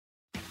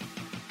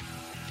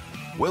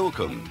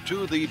Welcome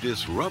to the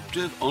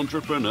Disruptive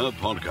Entrepreneur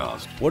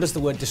Podcast. What does the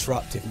word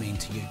disruptive mean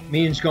to you?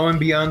 Means going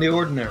beyond the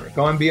ordinary,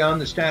 going beyond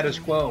the status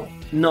quo.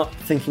 Not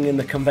thinking in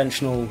the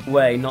conventional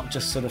way, not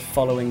just sort of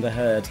following the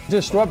herd.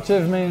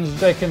 Disruptive means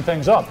shaking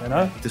things up, you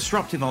know?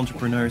 Disruptive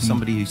entrepreneur is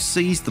somebody who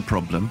sees the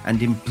problem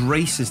and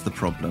embraces the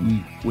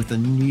problem with a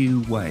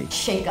new way.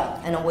 Shake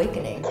up and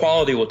awakening.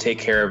 Quality will take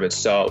care of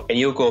itself, and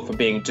you'll go from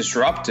being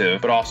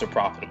disruptive but also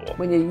profitable.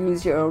 When you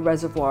use your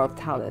reservoir of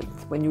talent,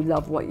 when you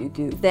love what you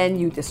do, then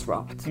you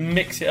disrupt.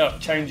 Mix it up,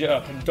 change it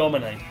up, and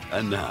dominate.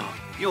 And now,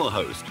 your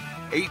host,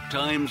 8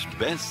 times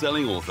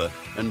best-selling author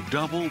and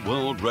double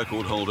world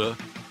record holder,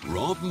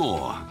 Rob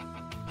Moore.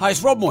 Hi,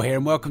 it's Rob Moore here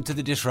and welcome to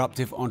the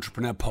Disruptive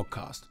Entrepreneur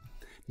Podcast.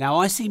 Now,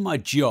 I see my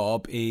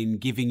job in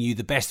giving you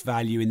the best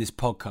value in this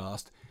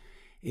podcast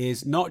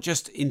is not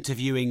just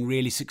interviewing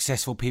really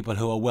successful people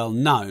who are well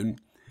known,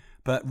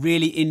 but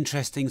really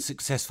interesting,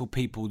 successful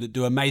people that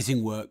do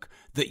amazing work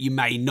that you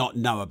may not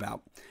know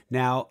about.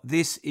 Now,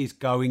 this is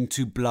going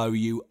to blow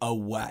you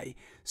away.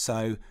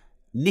 So,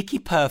 Nicky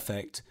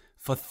Perfect,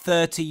 for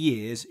 30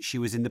 years, she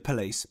was in the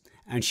police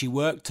and she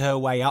worked her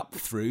way up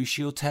through.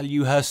 She'll tell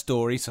you her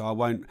story, so I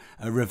won't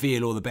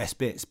reveal all the best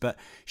bits, but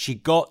she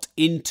got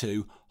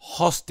into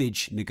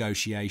hostage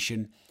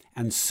negotiation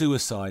and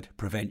suicide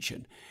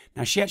prevention.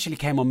 Now, she actually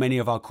came on many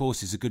of our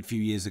courses a good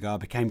few years ago. I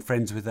became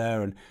friends with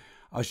her and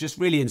I was just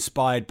really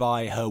inspired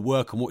by her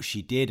work and what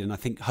she did, and I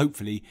think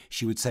hopefully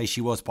she would say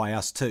she was by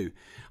us too.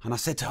 And I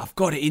said to her, I've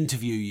got to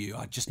interview you.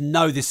 I just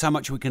know there's so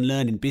much we can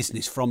learn in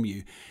business from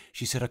you.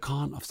 She said, I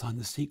can't, I've signed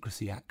the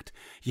Secrecy Act.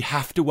 You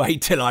have to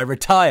wait till I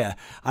retire.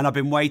 And I've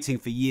been waiting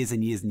for years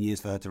and years and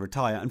years for her to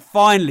retire. And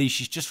finally,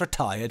 she's just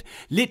retired,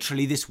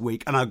 literally this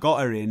week, and I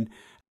got her in.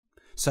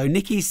 So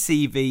Nicky's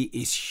CV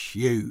is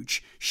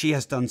huge. She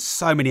has done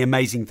so many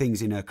amazing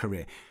things in her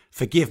career.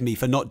 Forgive me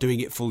for not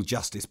doing it full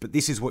justice, but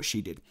this is what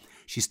she did.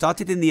 She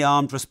started in the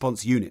Armed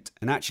Response Unit,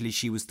 and actually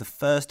she was the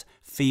first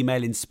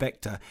female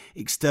inspector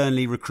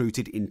externally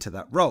recruited into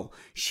that role.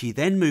 She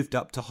then moved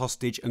up to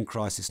hostage and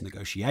crisis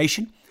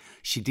negotiation.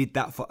 She did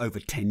that for over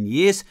 10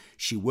 years.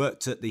 She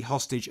worked at the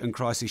Hostage and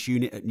Crisis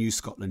Unit at New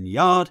Scotland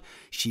Yard.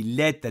 She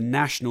led the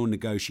National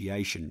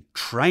Negotiation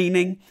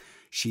Training.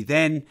 She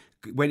then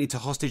went into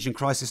hostage and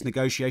crisis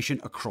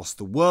negotiation across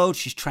the world.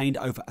 She's trained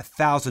over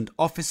 1,000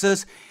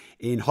 officers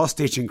in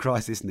hostage and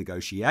crisis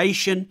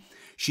negotiation.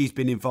 She's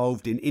been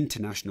involved in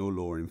international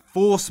law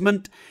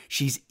enforcement.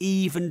 She's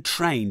even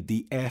trained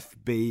the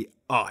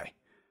FBI.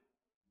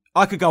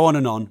 I could go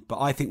on, but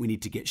I think we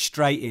need to get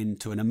straight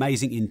into an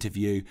amazing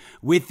interview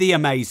with the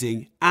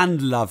amazing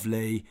and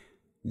lovely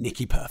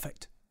Nicky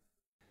Perfect.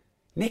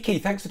 Nicky,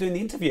 thanks for doing the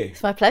interview.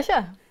 It's my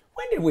pleasure.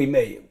 When did we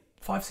meet?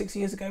 5-6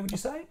 years ago, would you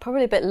say?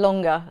 Probably a bit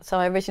longer. So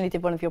I originally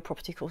did one of your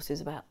property courses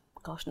about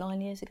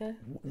 9 years ago.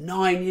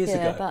 9 years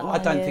ago? About 9 I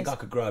don't years. think I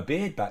could grow a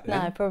beard back then.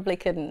 No, I probably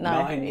couldn't.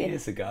 No. 9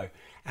 years ago.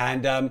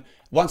 And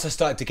once I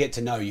started to get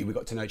to know you, we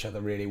got to know each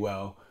other really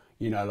well.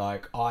 You know,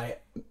 like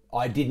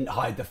I didn't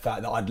hide the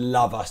fact that I'd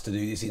love us to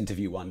do this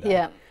interview one day.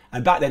 Yeah.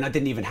 And back then I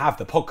didn't even have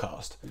the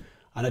podcast.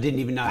 And I didn't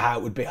even know how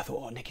it would be. I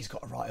thought, Nicky's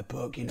got to write a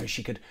book. You know,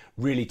 she could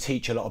really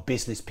teach a lot of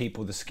business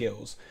people the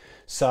skills.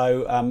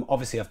 So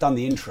obviously I've done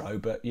the intro,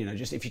 but you know,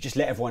 just if you just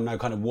let everyone know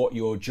kind of what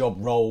your job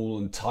role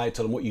and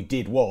title and what you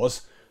did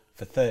was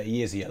for 30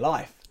 years of your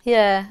life.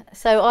 Yeah,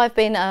 so I've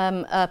been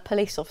a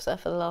police officer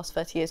for the last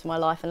 30 years of my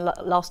life, and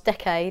last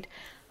decade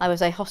I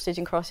was a hostage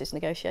and crisis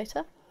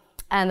negotiator.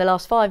 And the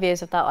last 5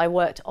 years of that I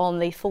worked on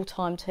the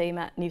full-time team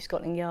at New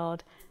Scotland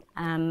Yard,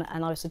 and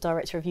I was the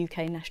director of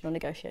UK National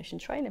Negotiation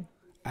Training.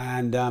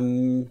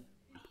 And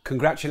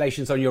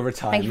congratulations on your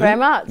retirement. Thank you very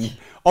much.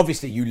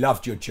 Obviously, you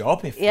loved your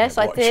job. Yes,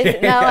 I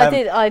did. No, I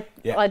did.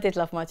 I did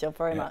love my job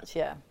very much,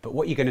 yeah. But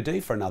what are you going to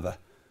do for another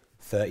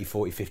 30,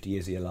 40, 50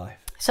 years of your life?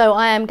 So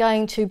I am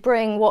going to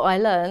bring what I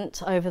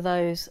learnt over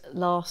those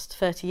last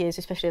 30 years,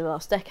 especially the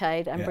last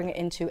decade, and bring it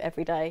into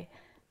everyday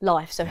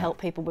life. So help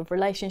people with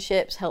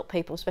relationships, help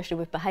people especially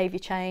with behaviour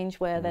change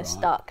where they're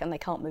stuck and they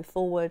can't move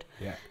forward,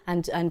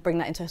 and bring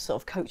that into a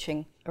sort of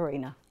coaching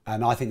arena.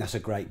 And I think that's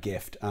a great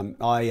gift.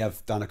 I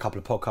have done a couple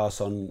of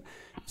podcasts on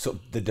sort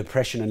of the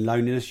depression and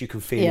loneliness you can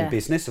feel in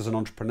business as an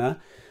entrepreneur.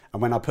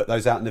 And when I put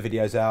those out and the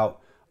videos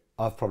out,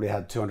 I've probably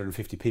had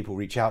 250 people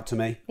reach out to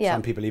me. Yeah.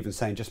 Some people even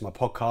saying just my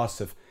podcasts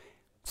have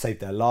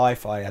saved their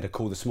life. I had a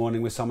call this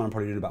morning with someone. I'm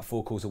probably doing about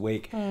 4 calls a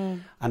week.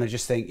 And I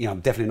just think, you know, I'm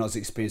definitely not as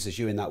experienced as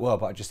you in that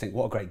world, but I just think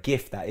what a great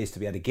gift that is to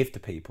be able to give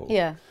to people.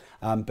 Yeah.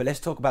 But let's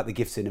talk about the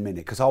gifts in a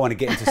minute, because I want to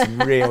get into some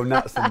real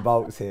nuts and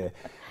bolts here.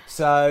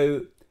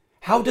 So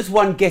how does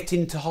one get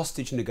into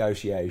hostage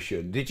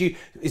negotiation?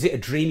 Is it a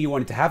dream you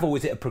wanted to have, or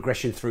was it a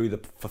progression through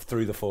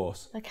the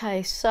force?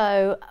 Okay,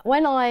 so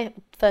when I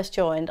first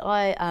joined,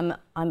 I'm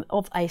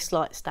of a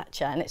slight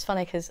stature, and it's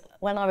funny because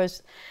when I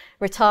was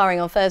retiring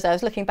on Thursday, I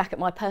was looking back at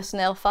my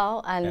personnel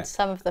file, and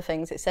some of the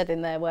things it said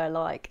in there were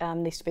like,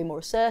 needs to be more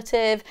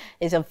assertive,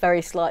 is of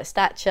very slight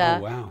stature.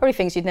 Oh, wow. Probably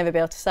things you'd never be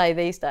able to say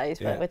these days,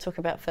 but we're talking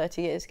about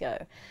 30 years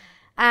ago.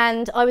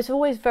 And I was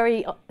always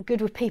very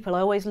good with people. I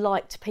always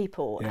liked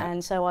people,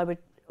 and so I would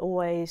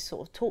always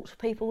sort of talk to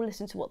people,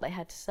 listen to what they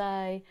had to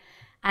say.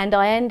 And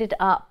I ended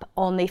up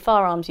on the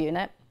firearms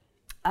unit.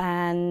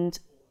 And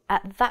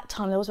at that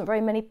time, there wasn't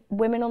very many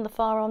women on the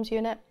firearms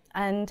unit.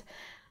 And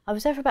I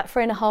was there for about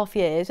 3.5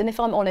 years. And if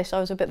I'm honest, I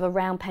was a bit of a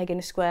round peg in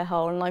a square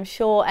hole. And I'm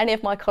sure any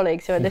of my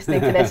colleagues who are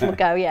listening to this will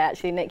go, yeah,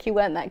 actually, Nick, you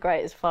weren't that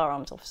great as a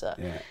firearms officer.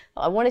 Yeah.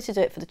 But I wanted to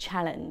do it for the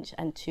challenge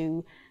and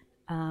to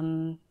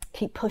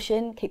keep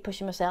pushing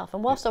myself.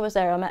 And whilst I was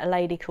there, I met a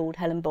lady called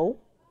Helen Ball,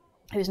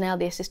 who's now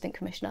the Assistant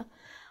Commissioner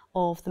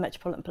of the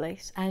Metropolitan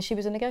Police. And she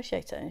was a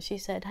negotiator. And she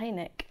said, hey,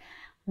 Nick,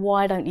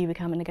 why don't you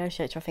become a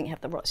negotiator? I think you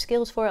have the right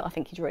skills for it. I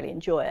think you'd really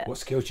enjoy it. What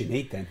skills do you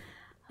need then?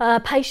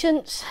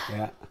 Patience.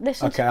 Yeah.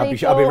 Listen to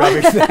people. I'll be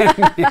rubbish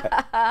then.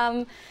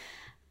 Yeah.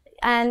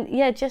 And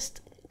yeah,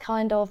 just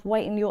kind of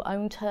waiting your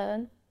own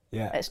turn.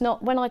 Yeah. It's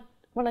not when I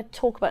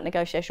talk about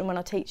negotiation, when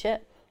I teach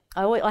it,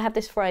 I have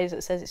this phrase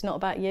that says it's not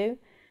about you,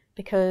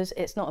 because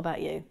it's not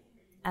about you,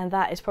 and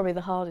that is probably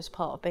the hardest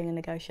part of being a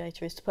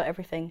negotiator, is to put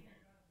everything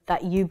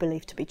that you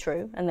believe to be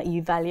true and that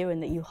you value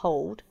and that you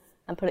hold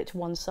and put it to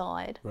one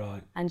side.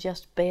 Right. And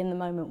just be in the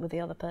moment with the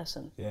other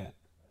person. Yeah.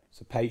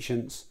 So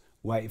patience,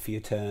 waiting for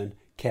your turn,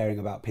 caring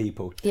about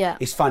people. Yeah.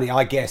 It's funny,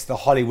 I guess the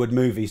Hollywood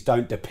movies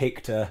don't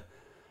depict a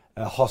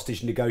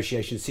hostage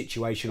negotiation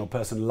situation or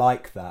person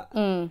like that.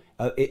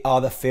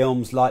 Are the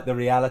films like the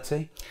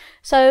reality?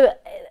 So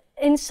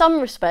in some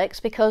respects,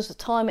 because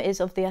time is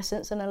of the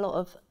essence in a lot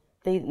of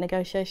the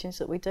negotiations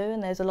that we do,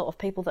 and there's a lot of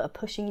people that are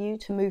pushing you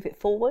to move it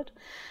forward.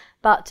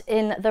 But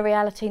in the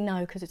reality,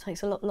 no, because it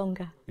takes a lot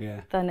longer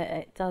than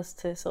it does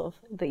to sort of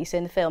that you see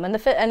in the film. And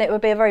it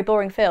would be a very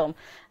boring film.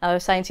 I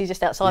was saying to you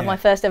just outside, my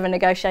first ever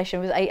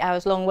negotiation was 8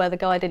 hours long, where the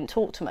guy didn't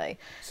talk to me.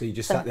 So you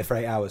just sat there for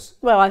 8 hours?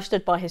 Well, I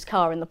stood by his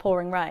car in the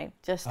pouring rain,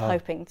 just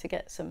hoping to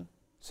get some.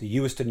 So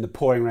you were stood in the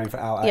pouring rain for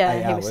 8 hours?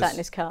 Yeah, he was sat in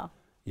his car.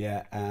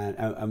 Yeah,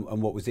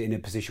 and what was it, in a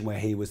position where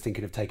he was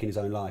thinking of taking his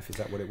own life? Is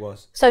that what it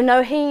was? So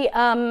no,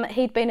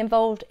 he'd been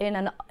involved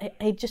in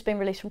he'd just been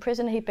released from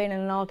prison. He'd been in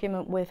an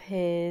argument with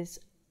his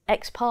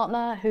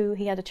ex-partner who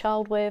he had a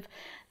child with.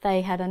 They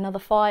had another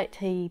fight.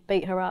 He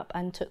beat her up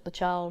and took the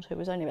child, who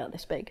was only about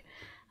this big,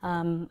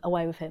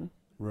 away with him.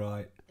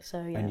 Right.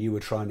 So yeah. And you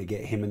were trying to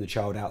get him and the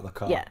child out of the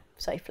car? Yeah,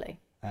 safely.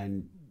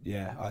 And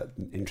yeah,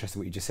 interesting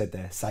what you just said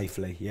there,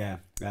 safely, yeah.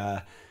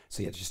 So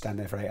you had to just stand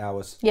there for 8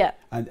 hours? Yeah.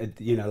 And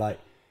you know, like,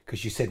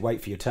 because you said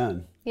wait for your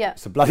turn. Yeah.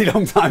 It's a bloody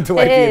long time to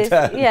wait for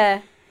your turn.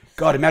 Yeah.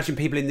 God, imagine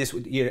people in this,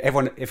 you know,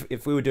 everyone,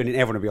 if we were doing it,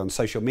 everyone would be on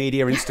social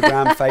media,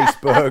 Instagram,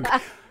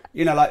 Facebook,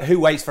 you know, like, who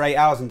waits for 8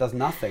 hours and does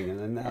nothing?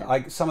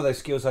 And some of those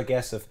skills, I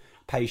guess, of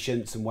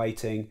patience and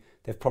waiting,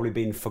 they've probably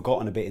been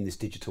forgotten a bit in this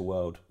digital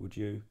world. Would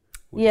you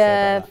say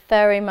about that?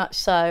 Very much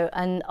so.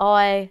 And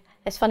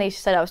it's funny you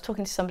said, I was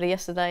talking to somebody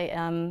yesterday,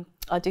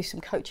 I do some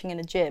coaching in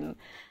a gym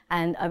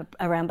and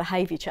around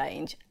behaviour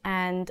change,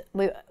 and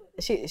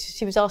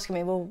she was asking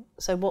me, well,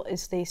 so what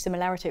is the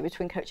similarity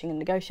between coaching and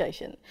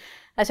negotiation?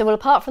 I said, well,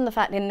 apart from the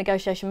fact that in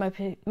negotiation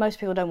most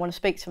people don't want to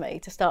speak to me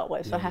to start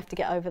with, so I have to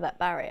get over that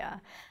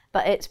barrier,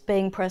 but it's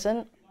being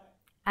present.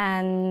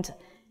 And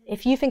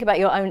if you think about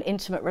your own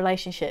intimate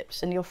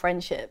relationships and your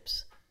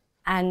friendships,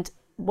 and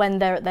when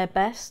they're at their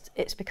best,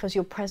 it's because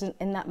you're present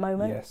in that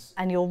moment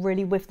and you're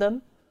really with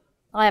them.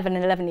 I have an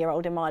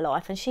 11-year-old in my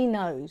life, and she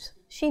knows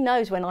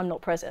when I'm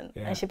not present,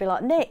 and she'll be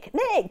like, Nick,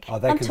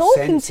 I'm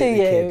talking to you.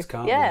 Kids,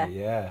 can't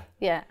they?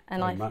 Yeah.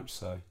 And very much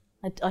so.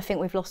 I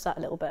think we've lost that a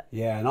little bit.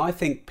 Yeah, and I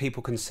think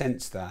people can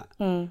sense that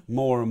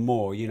more and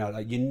more. You know,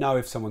 like, you know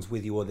if someone's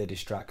with you or they're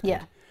distracted.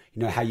 Yeah.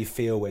 You know how you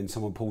feel when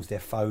someone pulls their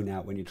phone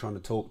out when you're trying to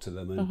talk to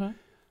them.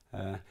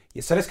 And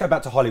so let's go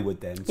back to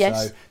Hollywood then.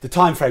 Yes. So the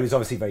time frame is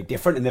obviously very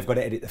different, and they've got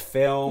to edit the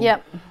film.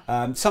 Yep.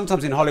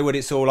 Sometimes in Hollywood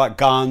it's all like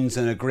guns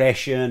and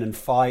aggression and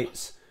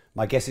fights.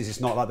 My guess is it's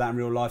not like that in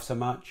real life so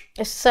much.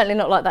 It's certainly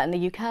not like that in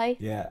the UK.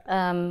 Yeah.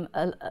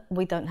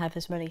 We don't have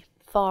as many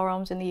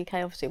firearms in the UK.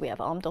 Obviously we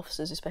have armed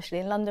officers, especially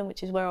in London,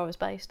 which is where I was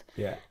based.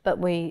 Yeah. But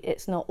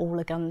it's not all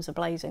the guns are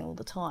blazing all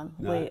the time.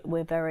 No.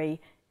 We're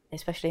very,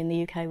 especially in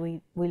the UK,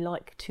 we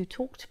like to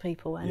talk to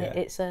people, and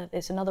it's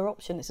another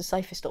option. It's the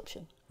safest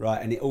option. Right,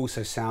 and it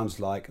also sounds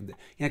like, you know,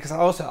 because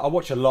I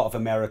watch a lot of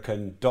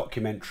American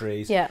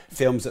documentaries,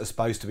 films that are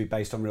supposed to be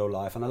based on real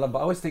life, and I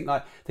always think,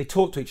 like, they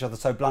talk to each other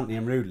so bluntly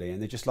and rudely,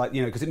 and they're just like,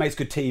 you know, because it makes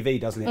good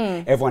TV, doesn't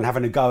it? Everyone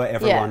having a go at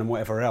everyone and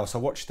whatever else. I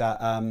watched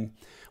that.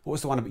 What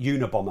was the one about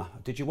Unabomber?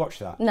 Did you watch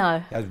that?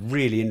 No. That was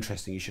really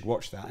interesting. You should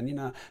watch that. And you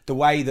know, the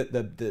way that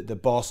the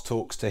boss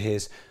talks to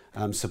his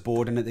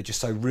subordinate, they're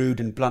just so rude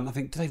and blunt. I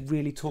think, do they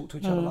really talk to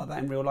each other like that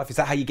in real life? Is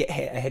that how you get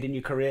ahead in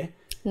your career?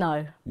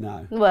 No.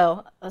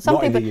 Well, some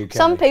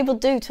people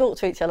do talk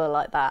to each other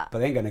like that. But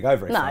they ain't going to go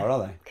very far,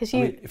 are they? Because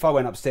if I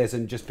went upstairs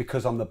and just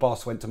because I'm the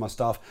boss went to my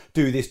staff,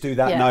 do this, do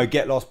that, no,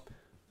 get lost,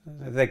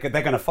 they're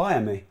going to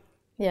fire me.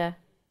 Yeah,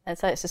 and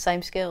so it's the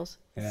same skills.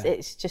 Yeah.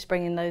 It's just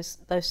bringing those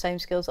same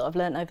skills that I've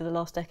learned over the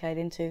last decade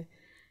into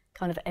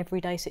kind of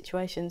everyday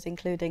situations,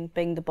 including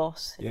being the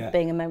boss,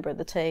 being a member of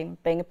the team,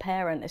 being a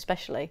parent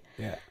especially,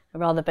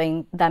 rather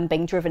than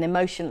being driven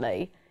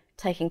emotionally,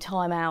 taking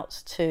time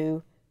out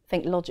to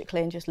think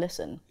logically and just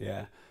listen.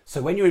 Yeah.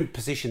 So when you're in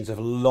positions of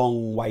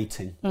long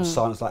waiting,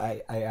 silence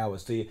like 8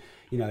 hours, do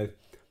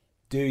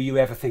you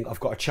ever think, I've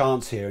got a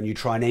chance here, and you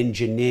try and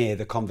engineer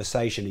the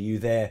conversation? Are you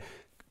there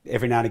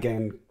every now and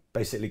again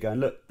basically going,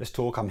 look, let's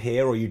talk, I'm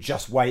here, or are you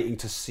just waiting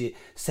to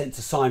sense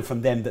a sign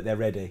from them that they're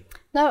ready?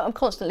 No, I'm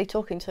constantly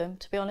talking to them,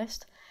 to be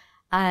honest,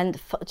 and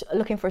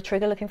looking for a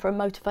trigger, looking for a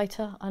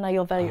motivator. I know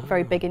you're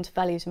very big into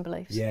values and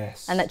beliefs.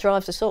 Yes. And that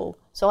drives us all.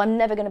 So I'm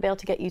never going to be able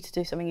to get you to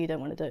do something you don't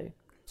want to do.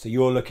 So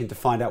you're looking to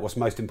find out what's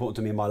most important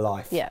to me in my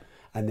life. Yeah.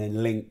 And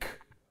then link.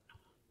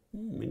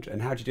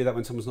 And how do you do that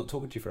when someone's not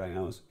talking to you for 8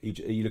 hours? Are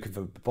you looking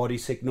for body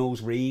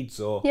signals, reads,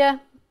 or? Yeah,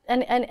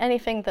 and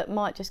anything that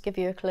might just give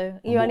you a clue.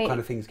 What kind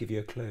of things give you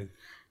a clue?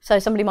 So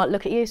somebody might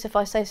look at you. So if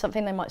I say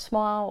something, they might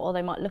smile, or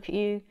they might look at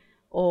you.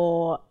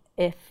 Or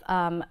if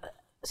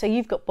so,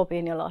 you've got Bobby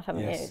in your life,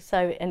 haven't you?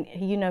 So and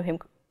you know him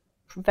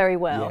very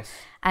well. Yes.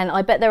 And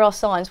I bet there are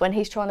signs when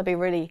he's trying to be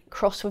really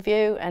cross with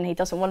you, and he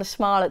doesn't want to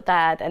smile at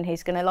Dad, and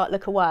he's going to like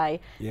look away.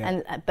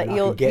 Yeah. But And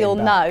you'll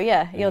know,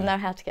 you'll know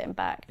how to get him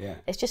back. Yeah.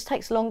 It just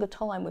takes longer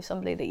time with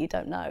somebody that you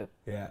don't know.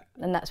 Yeah.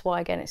 And that's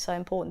why, again, it's so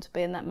important to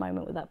be in that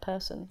moment with that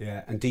person.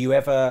 Yeah. And do you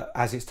ever,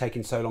 as it's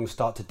taken so long,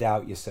 start to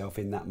doubt yourself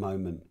in that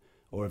moment?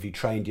 Or have you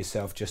trained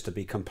yourself just to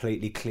be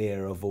completely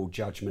clear of all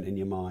judgment in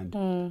your mind?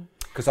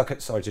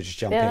 Because sorry to just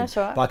jump in. That's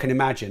all right. But I can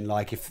imagine,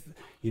 like, if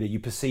you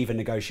perceive a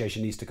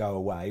negotiation needs to go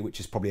away,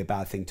 which is probably a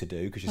bad thing to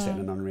do because you're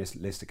setting an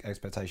unrealistic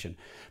expectation.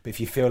 But if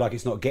you feel like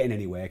it's not getting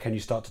anywhere, can you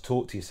start to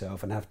talk to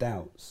yourself and have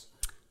doubts?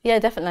 Yeah,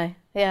 definitely.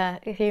 Yeah,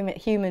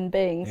 human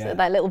beings. Yeah.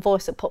 That little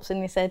voice that pops in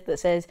your head that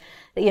says,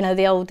 that,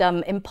 the old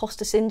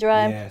imposter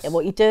syndrome. Yes.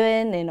 What you're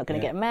doing, they're not going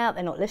to get them out.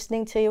 They're not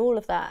listening to you. All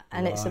of that,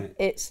 and Right.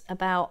 it's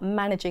about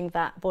managing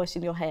that voice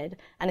in your head,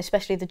 and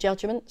especially the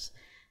judgments,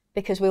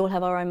 because we all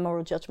have our own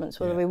moral judgments,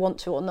 whether we want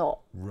to or not.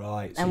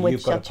 Right. So And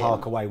you've got to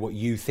park away what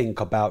you think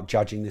about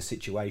judging the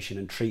situation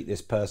and treat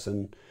this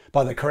person.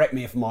 By the way, correct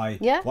me if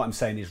what I'm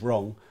saying is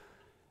wrong.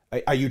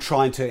 Are you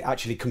trying to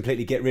actually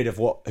completely get rid of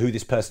who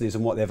this person is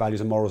and what their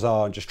values and morals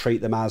are, and just treat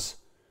them as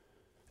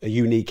a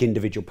unique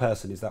individual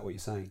person? Is that what you're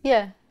saying?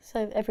 Yeah.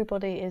 So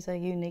everybody is a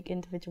unique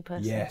individual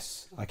person.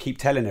 Yes. I keep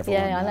telling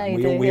everyone Yeah, I that. know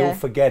you do. We all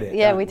forget it.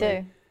 Yeah, don't we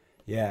do.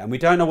 Yeah, and we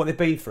don't know what they've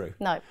been through.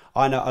 No.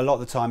 I know a lot of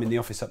the time in the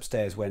office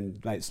upstairs when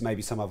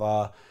maybe some of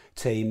our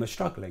team are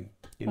struggling.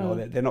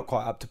 They're not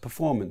quite up to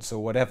performance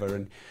or whatever.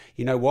 And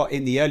you know what?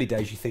 In the early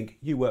days, you think,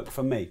 you work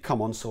for me.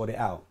 Come on, sort it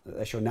out.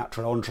 That's your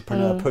natural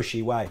entrepreneur,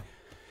 pushy way.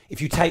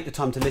 If you take the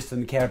time to listen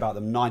and care about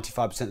them,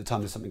 95% of the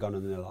time there's something going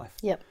on in their life.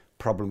 Yep.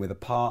 Problem with a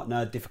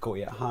partner,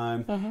 difficulty at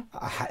home,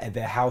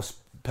 their house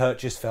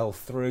purchase fell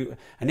through.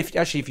 And if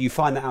you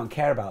find that out and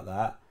care about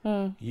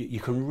that, you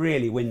can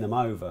really win them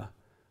over.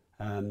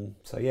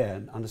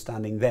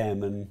 Understanding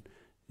them and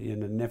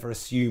never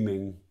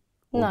assuming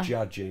or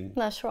judging.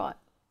 That's right.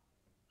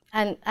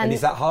 And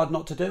is that hard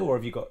not to do, or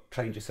have you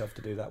trained yourself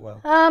to do that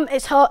well?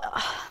 It's hard.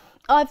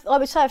 I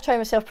would say I've trained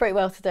myself pretty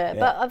well to do it,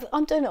 but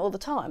I'm doing it all the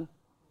time.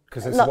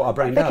 Because that's what our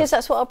brain does. Because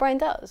that's what our brain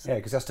does. Yeah,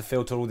 because that's to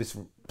filter all this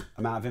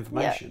amount of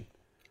information. Yeah.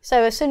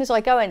 So as soon as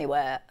I go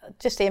anywhere,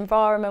 just the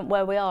environment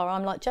where we are,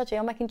 I'm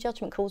making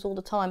judgment calls all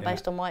the time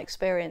based on my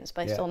experience,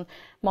 based on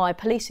my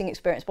policing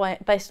experience,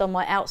 based on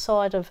my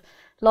outside of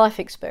life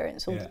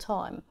experience all the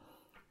time.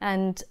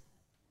 And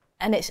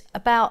it's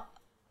about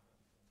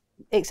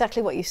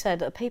exactly what you said,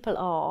 that people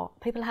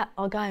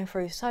are going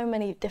through so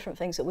many different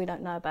things that we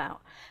don't know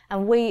about.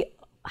 And we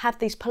have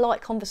these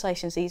polite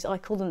conversations, I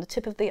call them the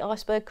tip of the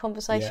iceberg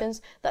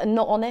conversations, that are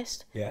not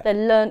honest. They're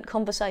learnt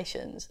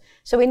conversations.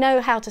 So we know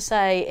how to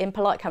say in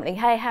polite company,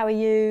 hey, how are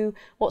you?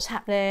 What's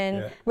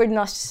happening? Really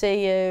nice to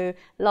see you,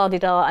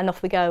 la-di-da, and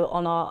off we go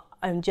on our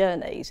own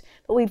journeys.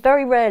 But we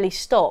very rarely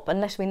stop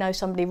unless we know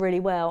somebody really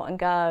well and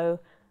go,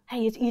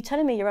 hey, you're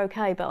telling me you're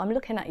okay, but I'm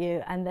looking at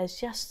you and there's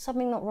just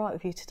something not right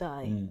with you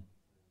today.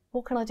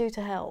 What can I do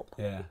to help?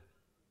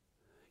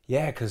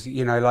 Yeah, because,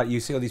 like you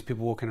see all these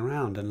people walking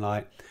around and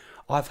like,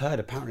 I've heard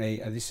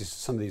apparently, this is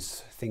some of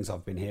these things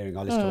I've been hearing,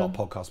 I listen to a lot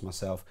of podcasts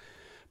myself,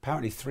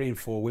 apparently 3 in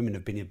 4 women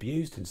have been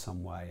abused in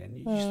some way, and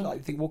you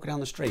just think walking down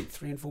the street,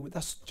 3 in 4,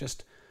 that's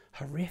just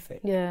horrific.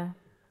 Yeah.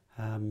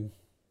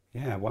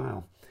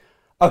 Wow.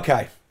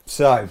 Okay,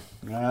 so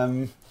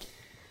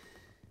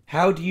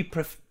how do you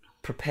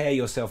prepare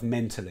yourself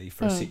mentally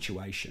for a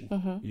situation?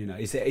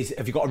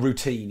 Have you got a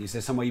routine? Is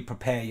there some way you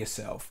prepare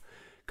yourself?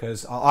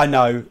 Because I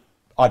know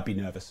I'd be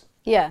nervous.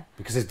 Yeah.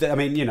 Because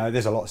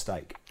there's a lot at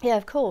stake. Yeah,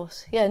 of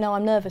course. Yeah, no,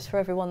 I'm nervous for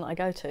everyone that I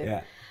go to.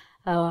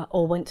 Yeah.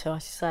 Or went to, I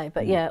should say.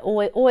 But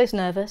always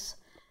nervous.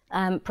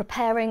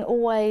 Preparing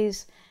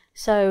always.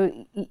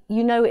 So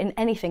in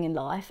anything in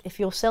life, if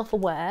you're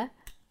self-aware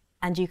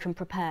and you can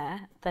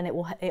prepare, then it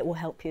will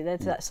help you.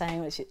 There's that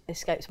saying which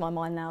escapes my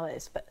mind now,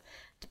 but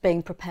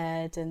being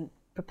prepared and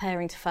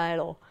preparing to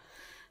fail,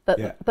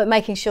 but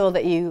making sure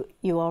that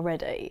you are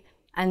ready.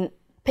 And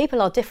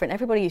people are different.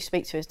 Everybody you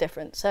speak to is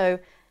different. So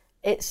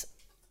it's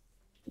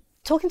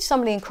talking to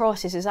somebody in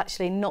crisis is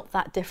actually not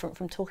that different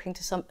from talking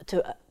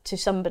to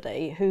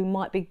somebody who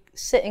might be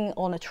sitting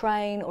on a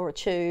train or a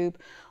tube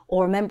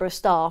or a member of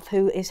staff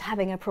who is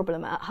having a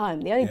problem at home.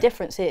 The only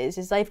difference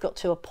is they've got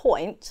to a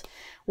point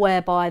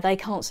whereby they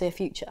can't see a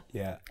future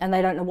and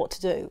they don't know what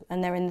to do,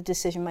 and they're in the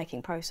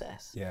decision-making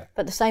process.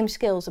 But the same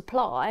skills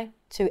apply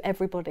to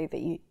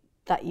everybody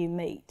that you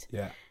meet.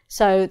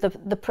 So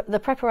the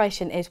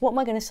preparation is, what am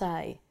I going to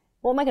say?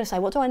 What am I going to say?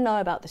 What do I know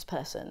about this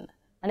person?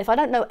 And if I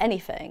don't know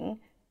anything,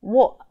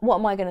 what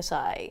am I going to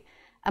say?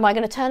 Am I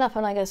going to turn up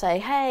and I'm going to say,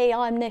 hey,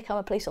 I'm Nick, I'm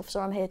a police officer,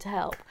 I'm here to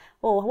help?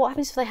 Or what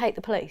happens if they hate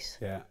the police?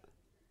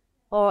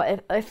 Or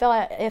if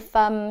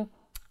I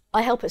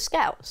help at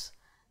Scouts?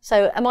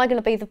 So am I going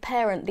to be the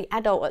parent, the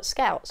adult at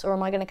Scouts, or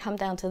am I going to come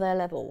down to their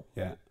level?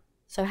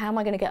 So how am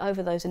I going to get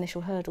over those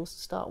initial hurdles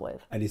to start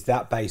with? And is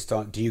that based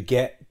on, do you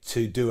get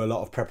to do a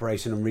lot of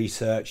preparation and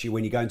research?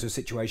 When you go into a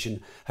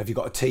situation, have you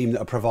got a team that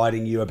are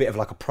providing you a bit of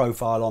like a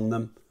profile on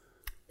them?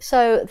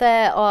 So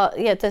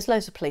there's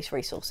loads of police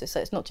resources,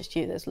 so it's not just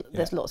you,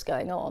 there's lots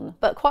going on.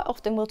 But quite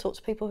often we'll talk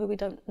to people who we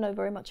don't know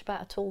very much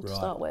about at all to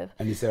start with.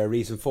 And is there a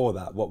reason for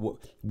that?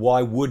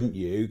 Why wouldn't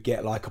you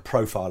get like a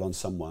profile on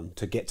someone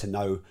to get to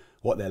know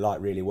what they're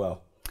like really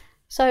well?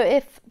 So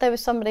if there was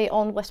somebody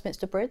on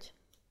Westminster Bridge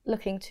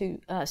looking to,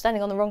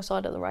 standing on the wrong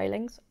side of the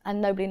railings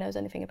and nobody knows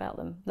anything about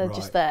them, they're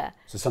just there.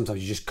 So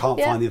sometimes you just can't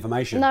find the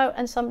information? No,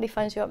 and somebody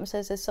phones you up and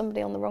says there's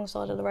somebody on the wrong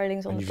side of the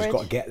railings on the bridge. And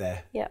you've just got to get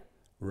there? Yeah.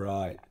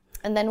 Right.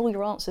 And then all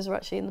your answers are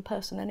actually in the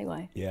person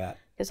anyway.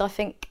 Because I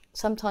think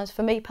sometimes,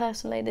 for me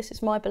personally, this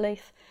is my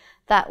belief,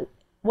 that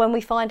when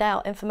we find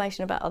out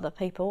information about other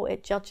people,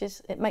 it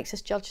makes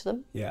us judge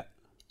them.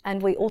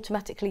 And we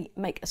automatically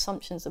make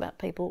assumptions about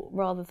people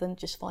rather than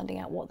just finding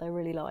out what they're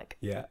really like.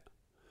 Yeah,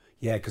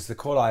 because the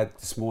call I had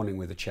this morning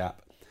with a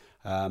chap,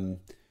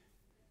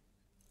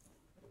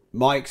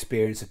 my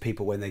experience of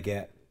people when they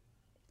get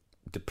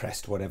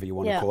depressed, whatever you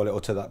want to call it,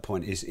 or to that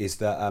point, is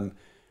that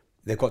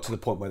they've got to the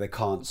point where they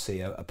can't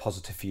see a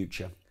positive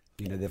future.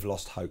 They've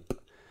lost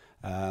hope.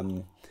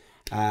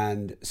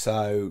 And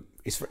so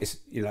it's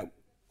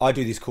I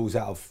do these calls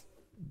out of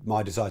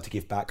my desire to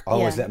give back. I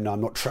always let them know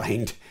I'm not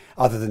trained,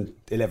 other than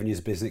 11 years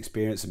of business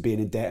experience and being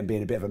in debt and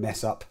being a bit of a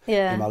mess up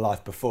in my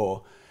life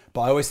before.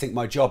 But I always think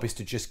my job is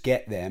to just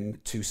get them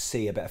to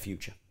see a better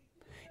future.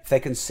 If they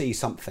can see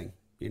something,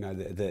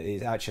 that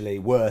is actually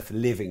worth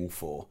living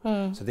for.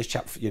 So this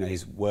chap,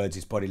 his words,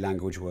 his body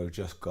language were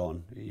just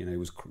gone. He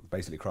was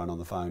basically crying on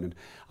the phone, and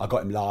I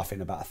got him laughing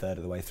about a third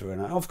of the way through.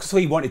 And of course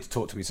he wanted to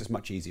talk to me, so it's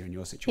much easier in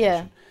your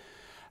situation.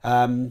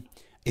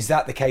 Is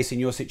that the case in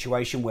your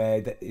situation,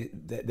 where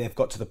they've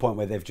got to the point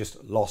where they've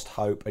just lost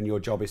hope, and your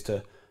job is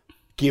to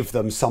give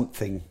them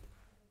something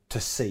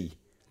to see?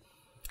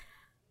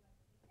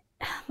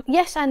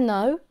 Yes and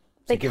no.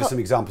 So give us some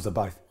examples of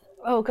both.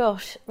 Oh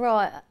gosh,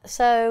 right.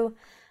 So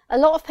a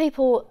lot of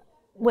people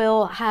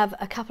will have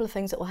a couple of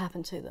things that will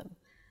happen to them.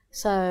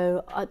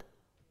 So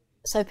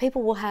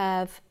people will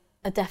have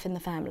a death in the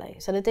family.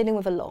 So they're dealing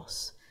with a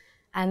loss,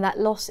 and that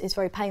loss is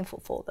very painful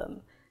for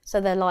them.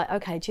 So they're like,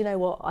 okay, do you know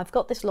what? I've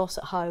got this loss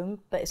at home,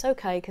 but it's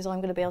okay because I'm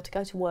going to be able to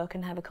go to work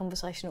and have a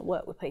conversation at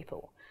work with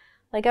people.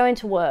 They go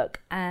into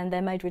work and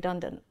they're made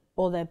redundant,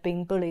 or they're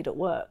being bullied at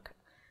work.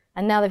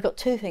 And now they've got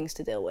two things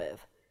to deal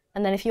with.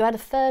 And then if you add a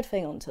third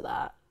thing onto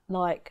that,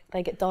 like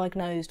they get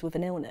diagnosed with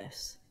an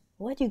illness,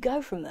 where do you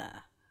go from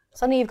there?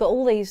 Suddenly you've got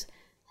all these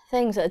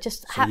things that are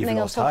just happening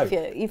on top of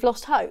you. You've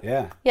lost hope.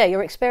 Yeah,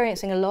 you're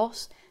experiencing a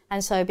loss.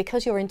 And so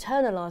because you're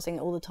internalising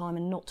it all the time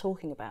and not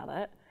talking about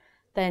it,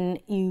 then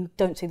you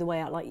don't see the way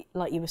out,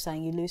 like you were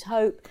saying. You lose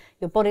hope,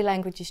 your body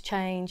languages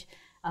change.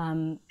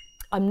 I'm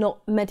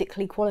not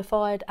medically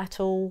qualified at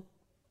all.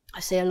 I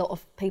see a lot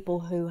of people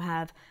who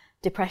have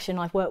depression.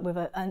 I've worked with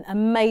an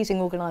amazing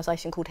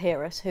organisation called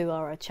HERUS, who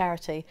are a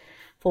charity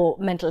for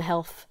mental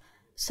health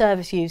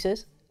service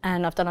users,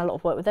 and I've done a lot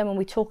of work with them, and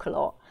we talk a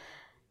lot.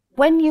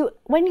 When you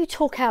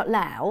talk out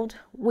loud,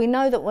 we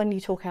know that when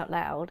you talk out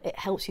loud, it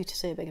helps you to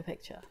see a bigger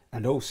picture.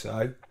 And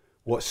also,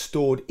 what's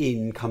stored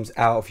in comes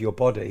out of your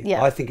body.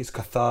 I think it's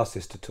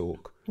catharsis to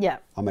talk.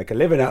 I make a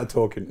living out of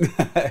talking.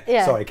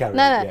 Sorry, Karen.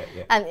 No.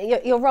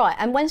 And you're right.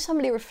 And when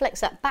somebody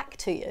reflects that back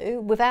to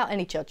you without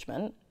any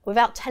judgment,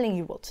 without telling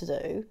you what to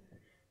do,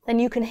 then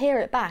you can hear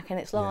it back, and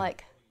it's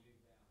like,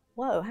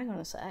 whoa, hang on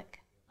a sec.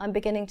 I'm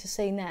beginning to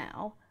see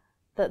now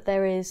that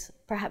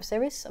perhaps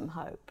there is some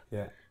hope.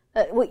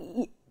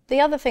 The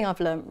other thing I've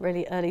learned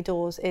really early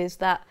doors is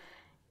that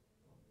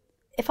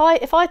if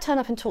I turn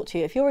up and talk to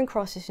you, if you're in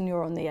crisis and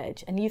you're on the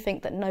edge and you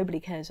think that nobody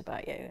cares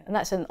about you, and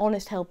that's an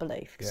honest held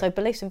belief. So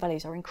beliefs and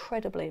values are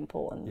incredibly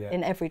important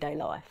in everyday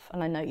life,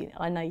 and I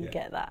know you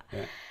get that.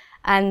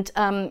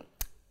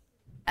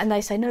 And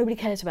they say nobody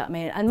cares about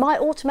me, and my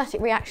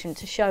automatic reaction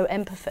to show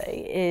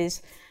empathy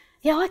is,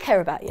 yeah, I care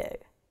about you.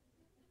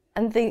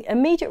 And the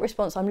immediate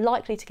response I'm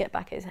likely to get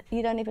back is,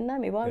 you don't even know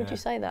me, why would you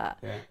say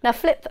that? Now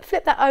flip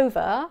that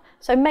over.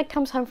 So Meg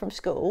comes home from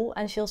school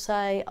and she'll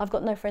say, I've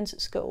got no friends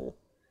at school.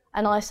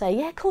 And I say,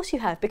 yeah, of course you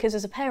have, because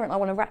as a parent I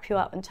want to wrap you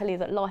up and tell you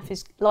that life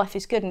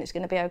is good and it's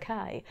going to be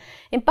okay.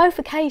 In both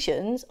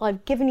occasions,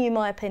 I've given you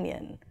my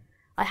opinion.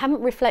 I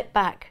haven't reflect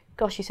back,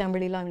 gosh, you sound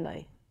really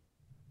lonely.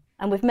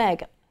 And with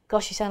Meg,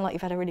 gosh, you sound like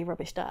you've had a really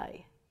rubbish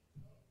day.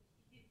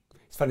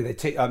 It's funny,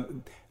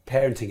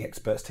 parenting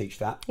experts teach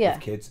that Yeah.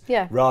 with kids.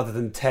 Yeah. Rather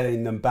than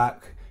telling them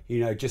back,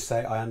 just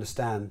say, I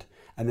understand.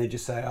 And then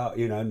just say,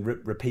 and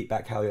repeat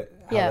back how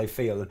they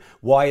feel. And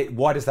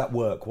why does that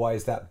work? Why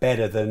is that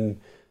better than...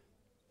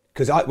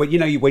 Because when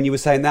you were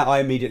saying that, I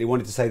immediately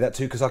wanted to say that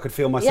too, because I could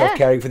feel myself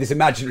caring for this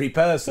imaginary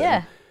person.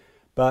 Yeah.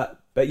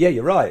 But yeah,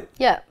 you're right.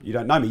 Yeah. You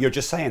don't know me. You're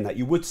just saying that.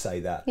 You would say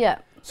that. Yeah.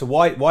 So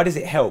why does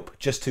it help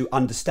just to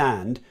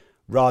understand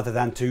rather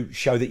than to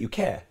show that you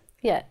care?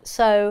 Yeah.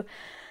 So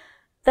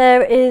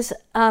there is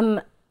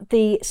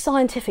the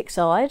scientific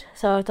side.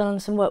 So I've done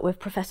some work with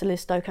Professor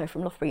Liz Stocco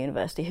from Loughborough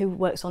University, who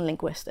works on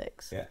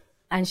linguistics. Yeah.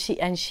 And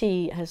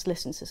she has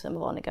listened to some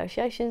of our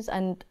negotiations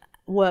and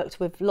worked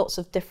with lots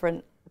of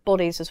different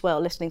bodies as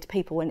well, listening to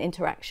people in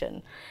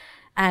interaction.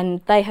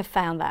 And they have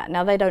found that.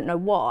 Now, they don't know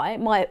why.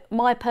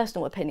 My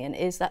personal opinion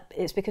is that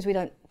it's because we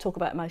don't talk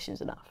about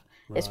emotions enough.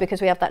 Right. It's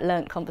because we have that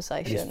learnt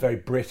conversation. And it's very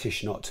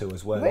British not to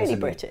as well, really isn't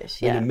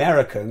British, it? yeah. I mean,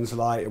 Americans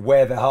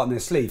wear their heart on their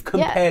sleeve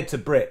compared to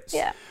Brits.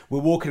 Yeah. We're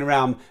walking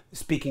around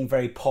speaking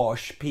very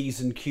posh, P's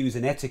and Q's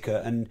and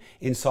etiquette, and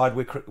inside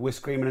we're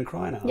screaming and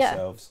crying at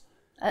ourselves.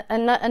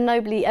 And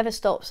nobody ever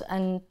stops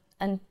and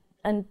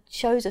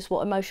shows us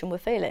what emotion we're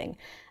feeling.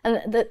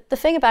 And the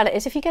thing about it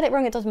is, if you get it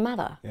wrong, it doesn't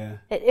matter. Yeah.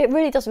 It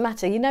really doesn't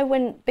matter.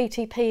 When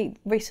BTP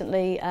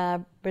recently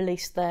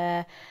released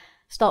their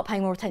start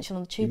paying more attention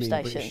on the tube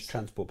stations. British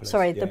Transport Police.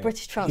 Sorry, yeah. the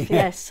British Transport.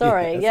 Yes,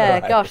 sorry.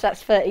 Right. Gosh,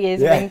 that's 30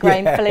 years of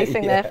ingrained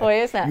policing there for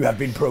you, isn't it? You have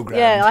been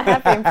programmed. Yeah, I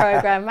have been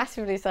programmed,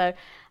 massively so.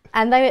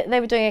 And they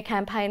were doing a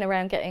campaign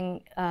around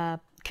getting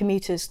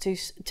commuters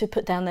to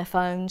put down their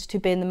phones, to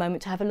be in the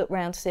moment, to have a look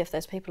round to see if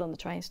there's people on the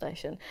train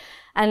station.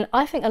 And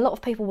I think a lot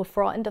of people were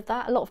frightened of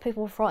that. A lot of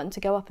people were frightened to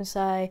go up and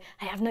say,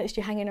 hey, I've noticed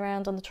you hanging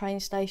around on the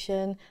train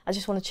station. I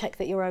just want to check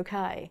that you're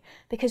okay.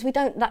 Because we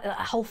don't, that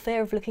whole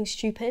fear of looking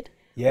stupid.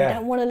 Yeah. We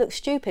don't want to look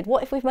stupid.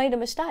 What if we've made a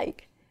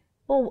mistake?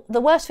 Well, the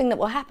worst thing that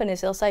will happen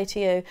is they'll say to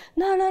you,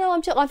 no,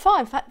 I'm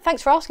fine.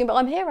 Thanks for asking, but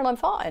I'm here and I'm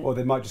fine. Or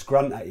they might just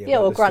grunt at you. Yeah,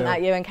 or grunt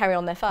at you and carry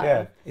on their phone.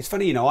 Yeah, it's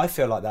funny, I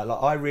feel like that.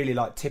 Like, I really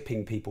like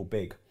tipping people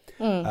big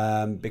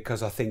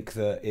because I think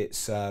that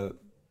it's, I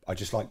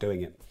just like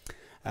doing it.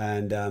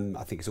 And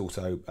I think it's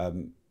also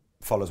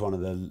follows one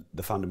of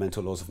the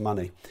fundamental laws of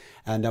money.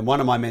 And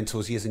one of my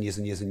mentors years and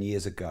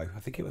years ago, I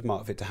think it was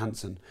Mark Victor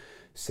Hansen,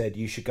 said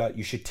you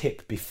should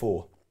tip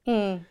before.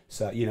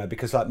 So,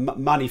 because like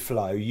money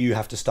flow, you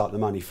have to start the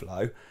money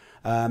flow,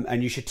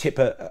 and you should tip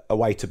a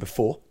waiter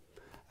before,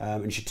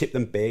 and you should tip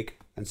them big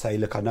and say,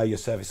 look, I know your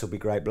service will be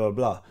great, blah,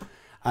 blah, blah.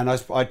 And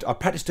I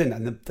practiced doing that,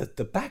 and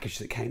the baggage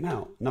that came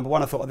out, number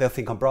one, I thought they'll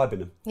think I'm bribing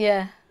them.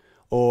 Yeah.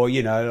 Or,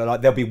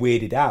 like they'll be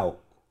weirded out.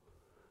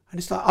 And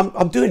it's like,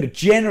 I'm doing a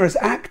generous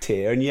act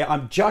here, and yet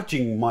I'm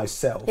judging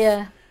myself.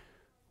 Yeah.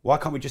 Why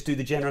can't we just do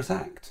the generous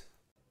act?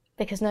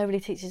 Because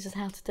nobody teaches us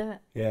how to do it.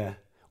 Yeah.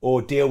 Or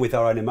deal with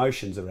our own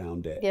emotions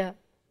around it. Yeah.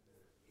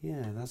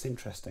 Yeah, that's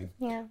interesting.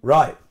 Yeah.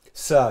 Right.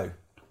 So,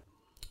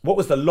 what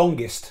was the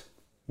longest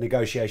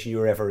negotiation you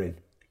were ever in?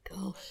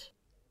 Gosh.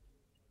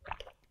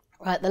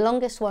 Right, the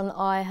longest one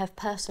I have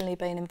personally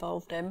been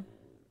involved in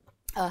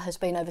has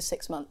been over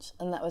 6 months,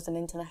 and that was an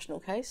international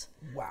case.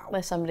 Wow.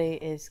 Where somebody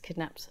is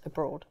kidnapped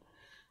abroad,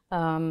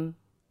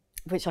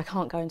 which I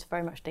can't go into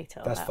very much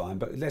detail That's about. fine,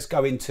 but let's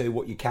go into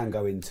what you can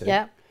go into.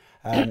 Yeah.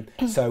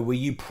 So, were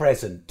you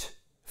present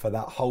for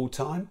that whole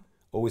time,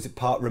 or was it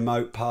part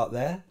remote, part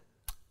there?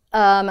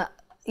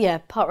 Yeah,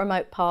 part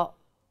remote, part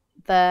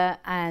there,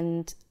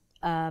 and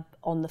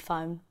on the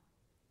phone.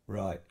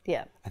 Right.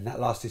 Yeah. And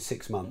that lasted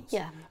 6 months.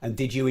 Yeah. And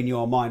did you, in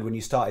your mind, when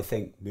you started,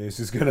 think this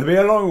is going to be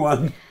a long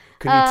one?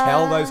 Can you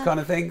tell those kind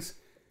of things?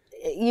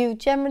 You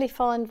generally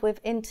find with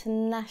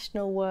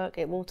international work,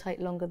 it will take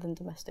longer than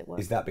domestic work.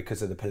 Is that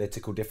because of the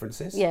political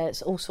differences? Yeah,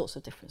 it's all sorts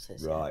of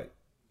differences. Right.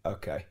 Yeah.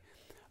 Okay.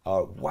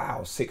 Oh,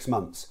 wow, 6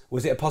 months.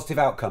 Was it a positive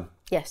outcome?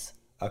 Yes.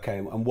 Okay,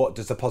 and what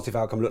does the positive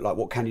outcome look like?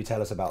 What can you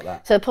tell us about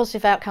that? So a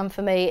positive outcome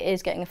for me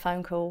is getting a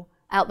phone call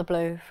out the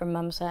blue from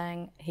mum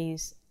saying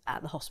he's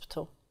at the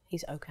hospital,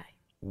 he's okay.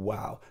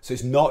 Wow. So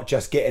it's not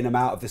just getting them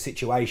out of the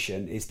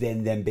situation, it's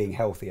then them being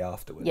healthy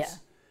afterwards. Yeah.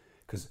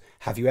 Because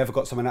have you ever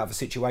got someone out of a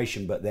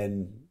situation but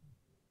then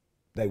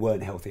they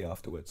weren't healthy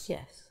afterwards?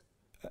 Yes.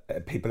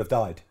 People have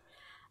died?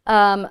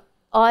 I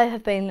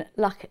have been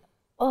lucky.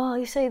 Oh,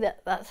 you see,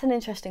 that's an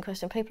interesting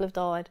question. People have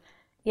died.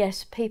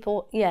 Yes,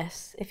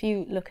 yes. If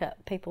you look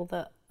at people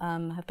that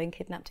have been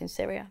kidnapped in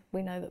Syria,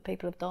 we know that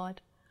people have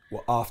died.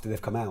 Well, after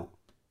they've come out?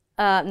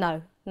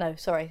 No,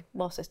 sorry,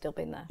 whilst they've still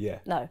been there. Yeah.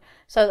 No.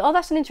 So,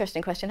 that's an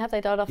interesting question. Have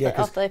they died after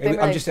they've been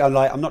released?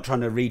 I'm not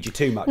trying to read you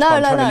too much, No, but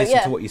I'm no, trying to no, listen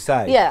yeah. to what you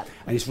say. Yeah.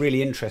 And it's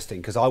really interesting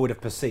because I would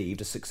have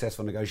perceived a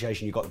successful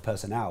negotiation, you got the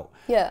person out.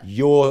 Yeah.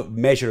 Your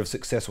measure of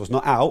success was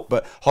not out,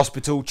 but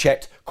hospital,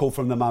 checked, call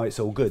from the mum, it's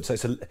all good. So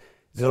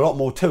there's a lot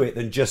more to it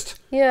than just,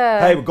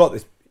 hey, we've got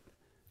this.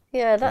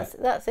 Yeah,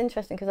 that's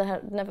interesting because I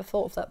had never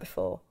thought of that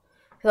before.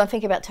 Because I'm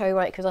thinking about Terry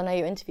Waite because I know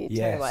you interviewed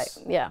Terry Waite.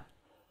 Yeah.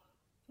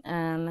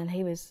 And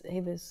he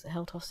was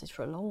held hostage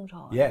for a long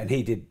time. Yeah, and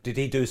did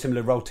he do a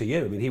similar role to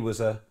you? I mean, he was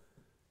a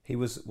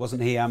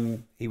Wasn't he?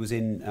 He was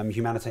in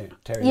humanitarian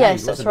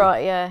Yes, aid, that's wasn't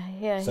right.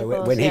 Yeah.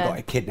 So when he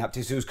got kidnapped,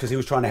 it was because he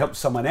was trying to help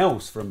someone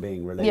else from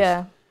being released.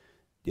 Yeah.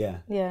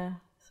 Yeah.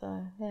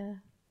 So yeah.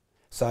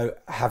 So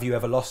have you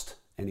ever lost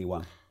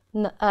anyone?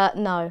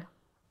 No,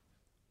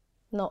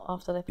 not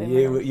after they've been.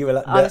 You were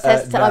like, I was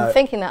hesitant.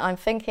 no. I'm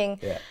thinking.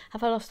 Yeah.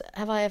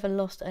 Have I ever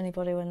lost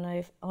anybody when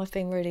I've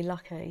been really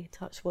lucky?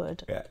 Touch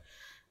wood. Yeah.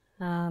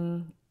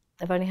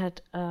 I've only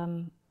had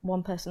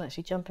one person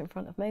actually jump in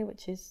front of me,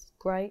 which is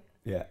great.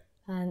 Yeah.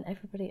 And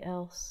everybody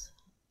else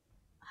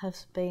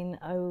has been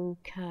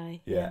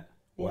okay. Yeah.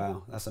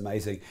 Wow, that's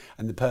amazing.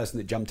 And the person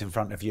that jumped in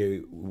front of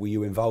you, were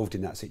you involved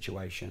in that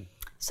situation?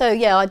 So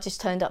yeah, I just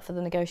turned up for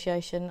the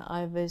negotiation.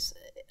 I was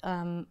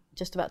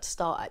just about to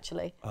start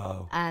actually.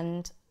 Oh.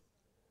 And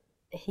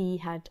he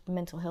had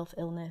mental health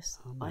illness.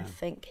 Oh, I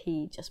think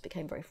he just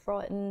became very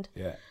frightened.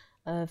 Yeah.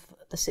 Of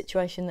the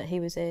situation that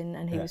he was in,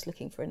 and he was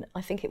looking for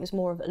I think it was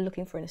more of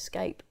looking for an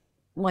escape.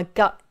 My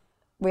gut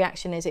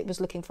reaction is it was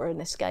looking for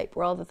an escape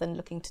rather than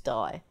looking to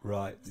die.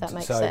 Right. Does that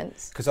make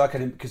sense? Because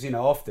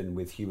often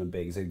with human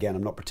beings, again,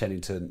 I'm not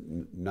pretending to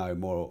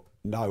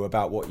know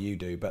about what you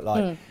do,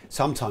 but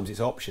sometimes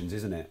it's options,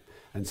 isn't it?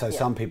 And so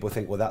some people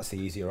think, well, that's the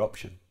easier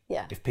option.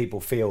 Yeah. If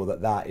people feel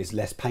that is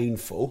less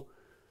painful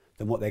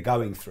than what they're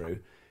going through.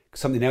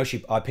 Something else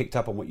I picked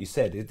up on what you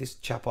said. This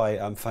chap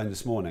I phoned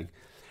this morning.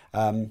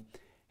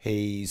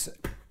 He's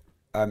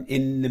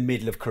in the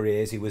middle of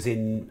careers. He was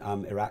in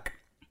Iraq,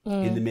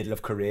 in the middle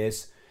of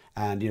careers,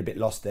 and a bit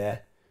lost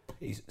there.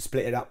 He's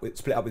split up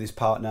with his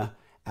partner,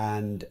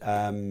 and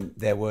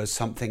there was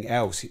something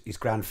else. His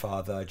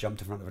grandfather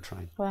jumped in front of a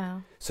train.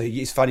 Wow. So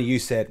it's funny you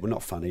said, well,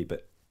 not funny,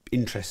 but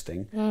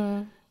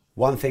interesting.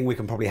 One thing we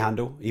can probably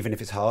handle, even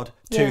if it's hard.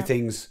 Two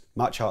things,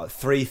 much harder.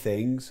 Three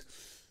things.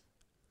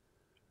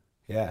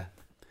 Yeah.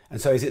 And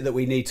so is it that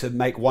we need to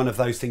make one of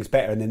those things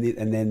better and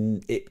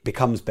then it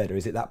becomes better?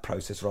 Is it that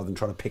process rather than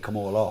trying to pick them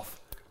all off?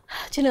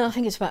 Do you know, I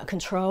think it's about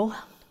control.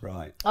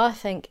 Right. I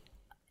think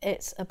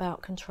it's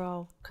about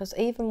control, because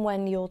even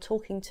when you're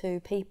talking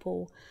to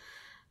people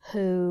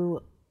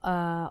who,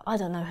 I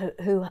don't know,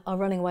 who are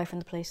running away from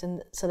the police,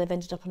 and so they've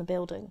ended up in a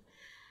building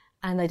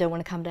and they don't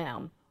want to come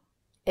down,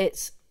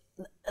 it's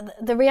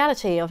the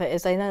reality of it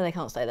is they know they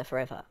can't stay there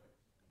forever.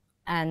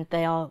 And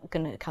they are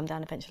going to come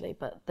down eventually,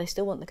 but they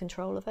still want the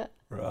control of it.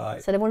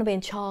 Right. So they want to be in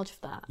charge of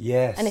that.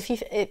 Yes. And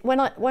when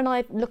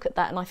I look at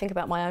that and I think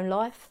about my own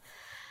life,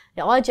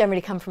 I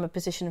generally come from a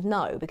position of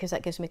no, because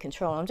that gives me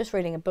control. I'm just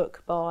reading a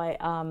book by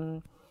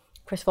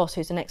Chris Voss,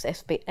 who's an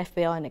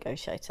ex-FBI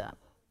negotiator,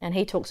 and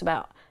he talks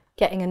about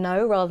getting a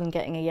no rather than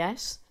getting a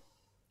yes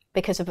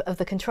because of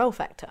the control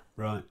factor.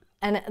 Right.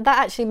 And that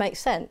actually makes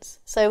sense.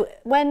 So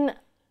when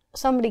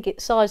somebody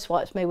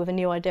sideswipes me with a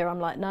new idea, I'm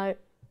like, no.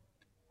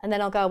 And then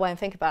I'll go away and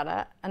think about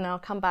it, and then I'll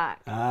come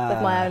back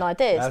with my own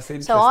ideas. That's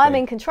interesting. So I'm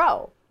in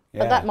control. Yeah.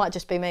 But that might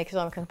just be me because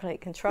I'm a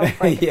complete control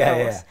freak, of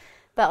course.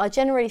 But I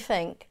generally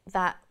think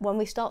that when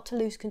we start to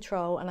lose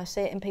control, and I see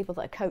it in people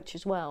that I coach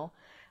as well,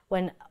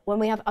 when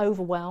we have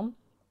overwhelm,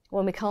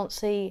 when we can't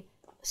see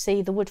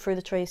the wood through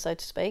the trees, so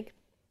to speak,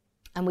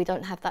 and we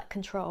don't have that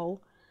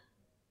control,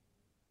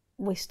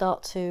 things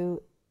start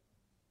to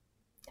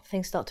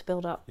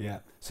build up. Yeah.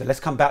 So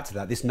let's come back to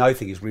that. This no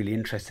thing is really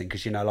interesting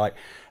because,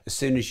 as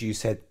soon as you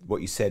said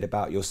what you said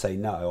about your say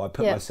no, I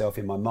put myself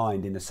in my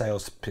mind in a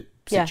sales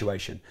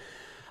situation.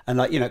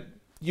 And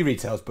you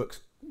read sales books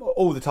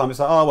all the time. It's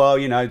like, oh,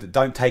 well,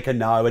 don't take a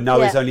no. A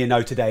no is only a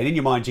no today. And in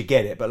your mind, you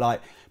get it.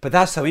 But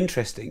that's so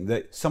interesting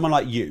that someone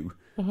like you,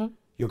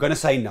 you're going to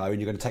say no and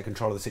you're going to take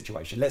control of the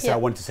situation. Let's say I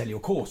wanted to sell you a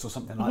course or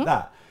something like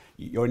that.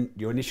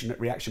 Your initial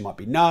reaction might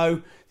be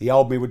no. The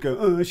old me would go,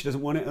 oh, she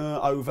doesn't want it,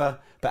 over.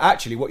 But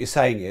actually what you're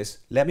saying is,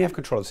 let me have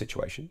control of the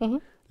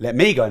situation. Let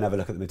me go and have a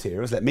look at the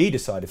materials. Let me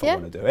decide if I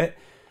want to do it.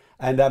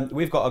 And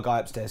we've got a guy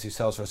upstairs who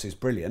sells for us who's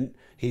brilliant.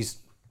 He's,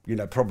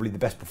 probably the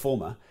best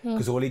performer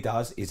because all he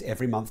does is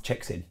every month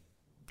checks in.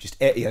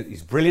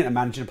 He's brilliant at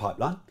managing a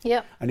pipeline.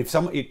 Yep. And if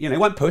someone, he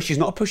won't push. He's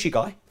not a pushy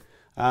guy.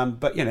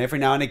 But, every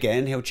now and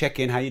again, he'll check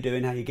in, how you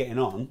doing, how you getting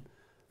on.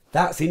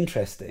 That's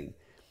interesting.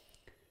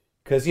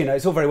 Because,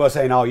 it's all very well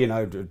saying,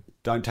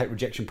 don't take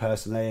rejection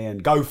personally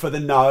and go for the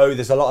no.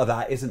 There's a lot of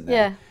that, isn't there?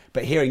 Yeah.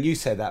 But hearing you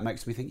say that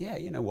makes me think, yeah,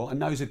 you know what? A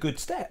no's a good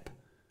step.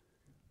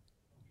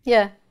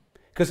 Yeah.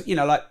 Because,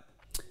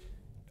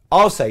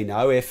 I'll say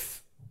no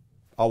if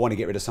I want to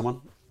get rid of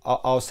someone.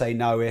 I'll say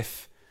no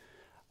if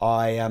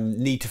I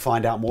need to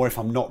find out more, if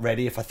I'm not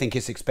ready, if I think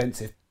it's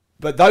expensive.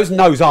 But those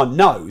no's aren't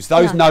no's.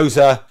 Those no's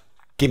are,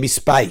 give me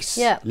space.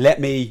 Yeah.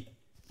 Let me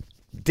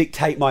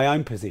dictate my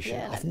own position.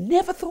 Yeah. I've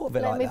never thought of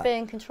it like that. Let me be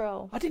in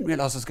control. I didn't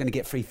realise I was going to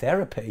get free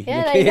therapy.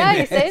 Yeah, there you go.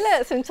 You see,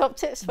 look, some top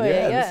tips for you.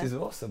 Yeah, this is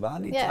awesome. I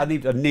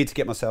need to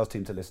get my sales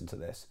team to listen to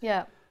this.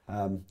 Yeah.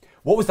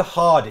 What was the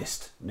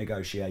hardest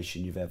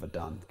negotiation you've ever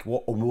done?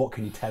 What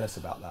can you tell us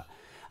about that?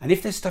 And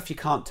if there's stuff you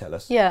can't tell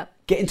us,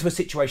 get into a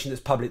situation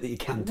that's public that you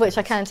can tell us.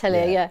 I can tell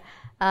you,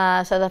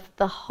 so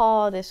the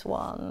hardest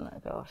one,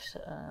 gosh,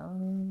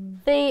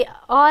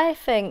 I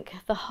think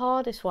the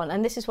hardest one,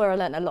 and this is where I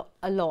learned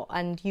a lot,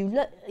 and you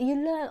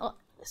learn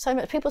so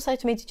much. People say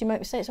to me, "Did you make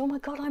mistakes?" Oh my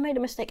God, I made a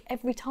mistake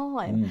every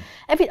time.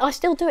 I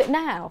still do it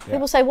now.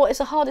 People say, "What is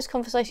the hardest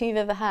conversation you've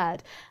ever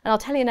had?" And I'll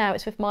tell you now,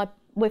 it's with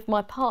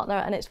my partner,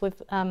 and it's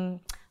with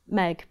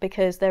Meg,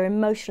 because they're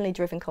emotionally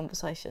driven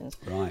conversations,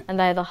 right? And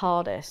they're the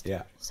hardest.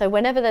 Yeah. So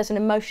whenever there's an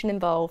emotion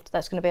involved,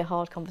 that's going to be a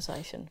hard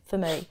conversation for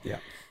me. Yeah.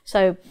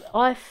 So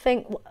I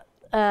think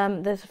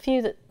there's a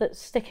few that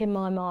stick in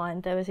my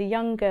mind. There was a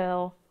young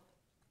girl,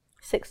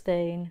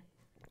 16,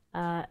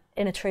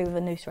 in a tree with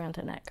a noose around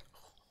her neck.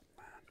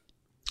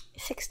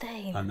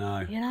 16. I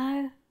know. You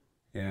know?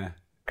 Yeah.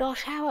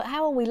 Gosh, how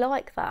are we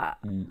like that?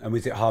 And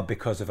was it hard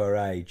because of her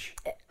age?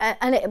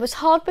 And it was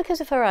hard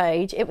because of her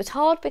age. It was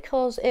hard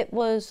because it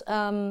was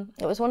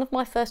one of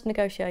my first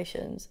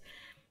negotiations.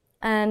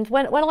 And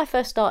when I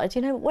first started,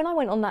 you know, when I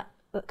went on that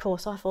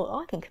course, I thought,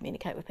 I can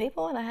communicate with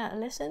people. I know how to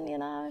listen, you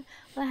know.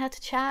 I know how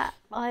to chat.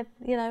 I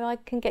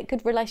can get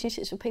good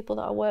relationships with people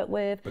that I work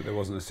with. But there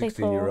wasn't a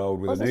 16-year-old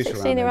with a noose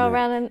around. 16-year-old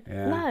around.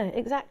 No,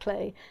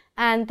 exactly.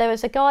 And there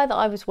was a guy that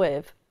I was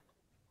with,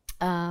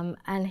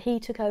 and he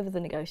took over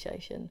the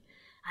negotiation,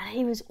 and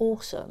he was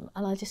awesome.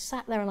 And I just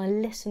sat there and I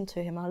listened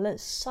to him. I learned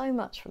so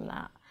much from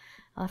that.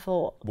 I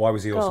thought, why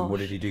was he awesome? gosh, What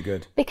did he do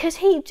good? Because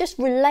he just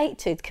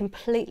related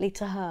completely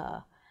to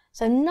her.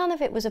 So none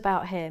of it was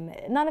about him.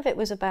 None of it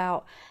was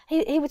about...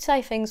 He would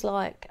say things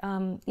like,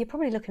 you're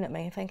probably looking at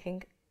me and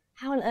thinking,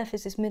 how on earth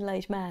is this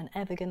middle-aged man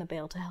ever going to be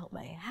able to help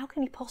me? How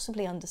can he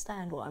possibly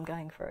understand what I'm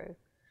going through?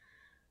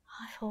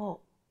 I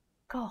thought,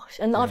 gosh.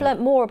 And I've learnt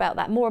more about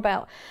that, more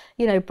about,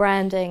 you know,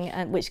 branding,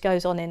 and which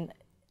goes on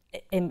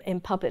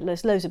in public.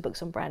 There's loads of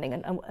books on branding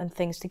and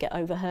things to get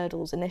over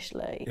hurdles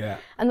initially. Yeah.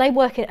 And they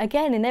work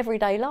again in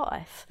everyday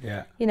life.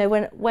 Yeah. You know,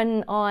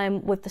 when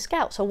I'm with the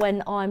Scouts, or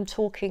when I'm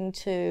talking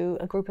to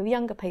a group of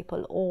younger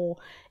people, or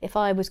if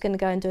I was going to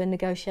go and do a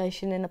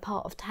negotiation in a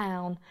part of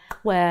town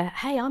where,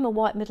 hey, I'm a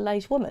white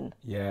middle-aged woman.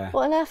 Yeah.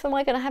 What on earth am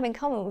I going to have in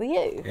common with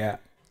you? Yeah.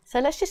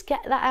 So let's just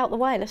get that out of the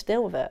way. Let's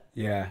deal with it.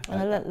 Yeah.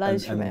 And I learnt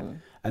loads from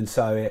him. And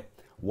so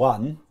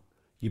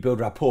you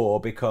build rapport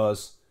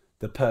because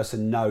the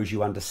person knows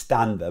you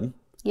understand them,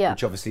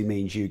 which obviously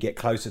means you get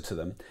closer to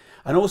them.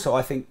 And also,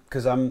 I think,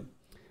 because I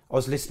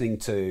was listening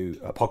to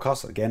a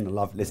podcast, again, I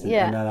love listening,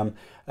 and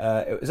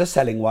it was a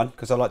selling one,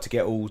 because I like to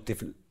get all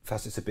different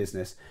facets of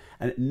business.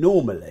 And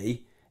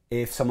normally,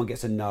 if someone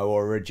gets a no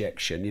or a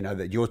rejection, you know,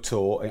 that you're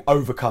taught,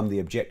 overcome the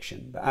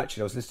objection. But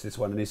actually, I was listening to this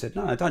one, and he said,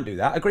 no, don't do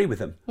that. Agree with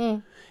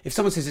them. If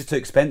someone says it's too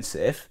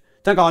expensive,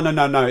 don't go, oh,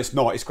 no, it's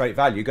not, it's great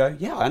value. Go,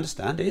 yeah, I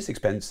understand, it is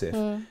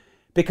expensive.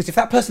 Because if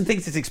that person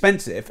thinks it's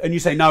expensive and you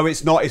say, no,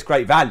 it's not, it's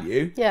great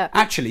value,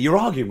 actually you're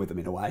arguing with them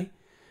in a way.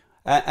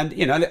 And,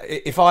 you know,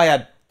 if I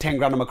had 10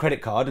 grand on my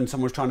credit card and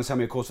someone was trying to sell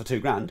me a course for 2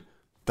 grand,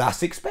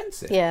 that's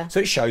expensive. Yeah.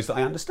 So it shows that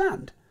I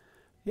understand.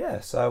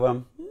 Yeah,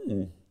 so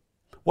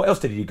what else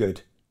did he do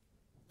good?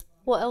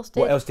 What else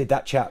did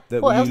that chap that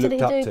you looked up to?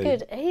 What else did he do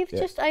good? He was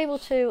just able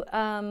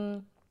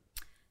to,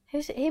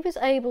 he was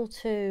able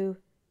to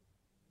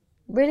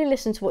really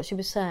listen to what she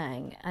was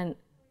saying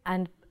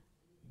and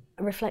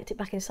reflect it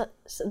back in.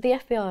 The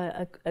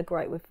FBI are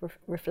great with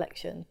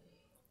reflection.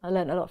 I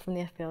learnt a lot from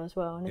the FBI as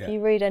well. And if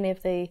you read any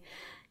of the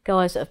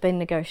guys that have been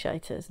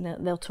negotiators,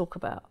 they'll talk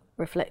about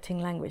reflecting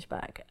language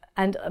back.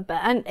 And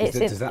it's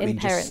does that mean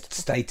inherent. Just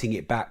stating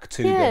it back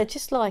to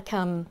just like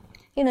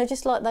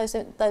just like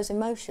those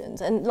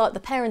emotions, and like the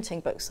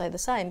parenting books say the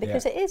same,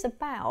 because it is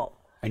about.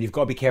 And you've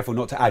got to be careful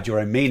not to add your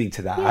own meaning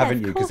to that,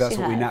 haven't you? Because that's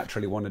what we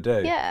naturally want to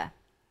do. Yeah.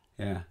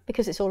 Yeah.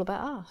 Because it's all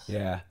about us.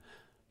 Yeah.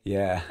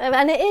 Yeah.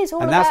 And it is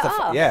all about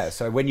us. Yeah.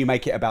 So when you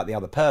make it about the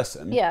other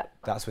person,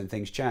 that's when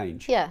things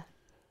change. Yeah.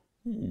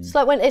 It's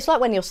like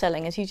when you're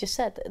selling, as you just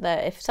said there.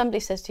 If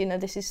somebody says to you,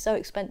 this is so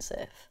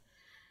expensive,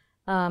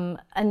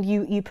 and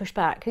you push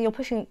back, you're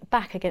pushing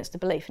back against a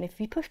belief. And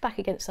if you push back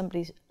against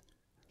somebody's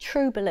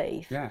true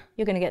belief,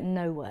 you're going to get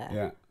nowhere.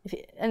 Yeah.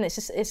 And it's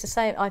the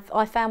same.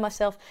 I found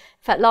myself.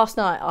 In fact, last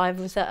night I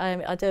was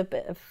I do a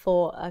bit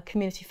for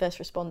community first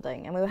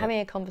responding, and we were having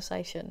a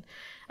conversation,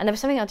 and there was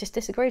something I just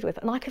disagreed with,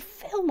 and I could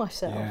feel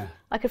myself. Yeah.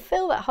 I could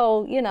feel that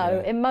whole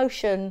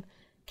emotion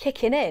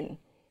kicking in.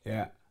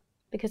 Yeah.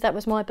 Because that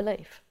was my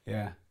belief.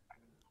 Yeah.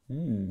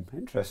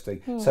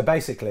 Interesting. So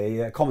basically,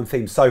 a common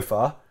theme so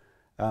far.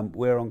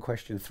 We're on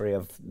question 3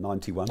 of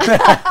 91.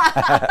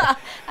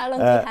 How long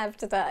do you have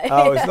today?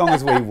 As long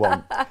as we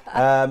want.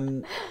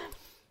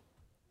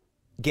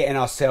 Getting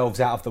ourselves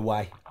out of the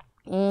way.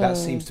 That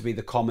seems to be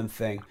the common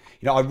thing.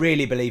 I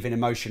really believe in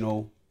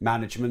emotional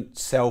management,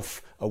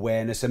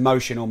 self-awareness,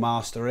 emotional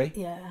mastery.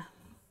 Yeah.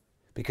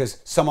 Because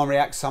someone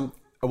reacts some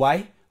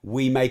way,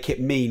 we make it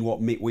mean what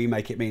we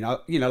make it mean.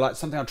 Like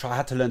something I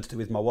had to learn to do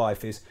with my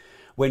wife is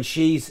when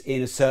she's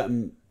in a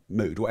certain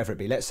mood, whatever it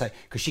be, let's say,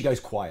 because she goes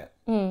quiet.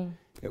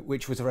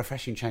 Which was a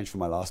refreshing change from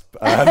my last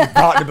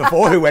partner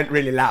before, who went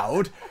really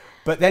loud.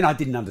 But then I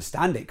didn't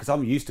understand it, because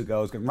I'm used to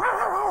girls going, rah,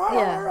 rah,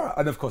 rah, rah.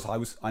 And of course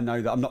I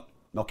know that I'm not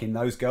knocking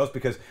those girls,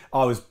 because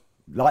I was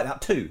like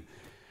that too.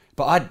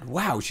 But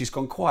she's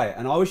gone quiet.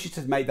 And I always used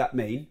to make that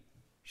mean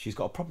she's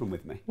got a problem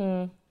with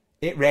me.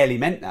 It rarely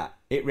meant that.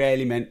 It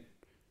rarely meant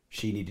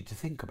she needed to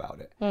think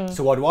about it.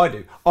 So what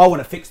do? I want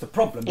to fix the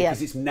problem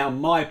because it's now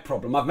my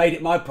problem. I've made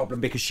it my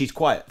problem because she's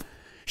quiet.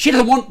 She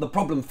doesn't want the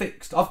problem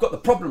fixed. I've got the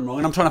problem wrong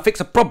and I'm trying to fix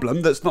a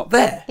problem that's not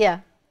there.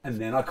 Yeah.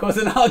 And then I cause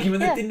an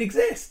argument that didn't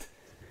exist.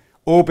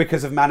 All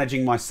because of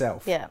managing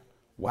myself. Yeah.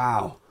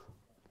 Wow.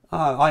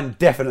 I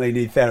definitely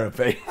need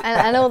therapy.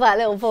 and all that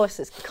little voice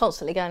that's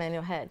constantly going in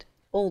your head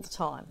all the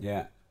time.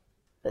 Yeah.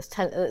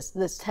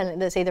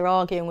 That's either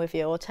arguing with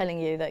you or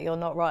telling you that you're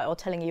not right or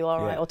telling you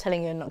are right or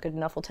telling you you're not good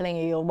enough or telling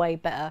you you're way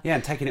better. Yeah,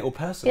 and taking it all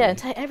personally. Yeah, and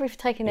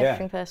taking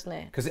everything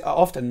personally. Because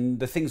often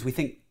the things we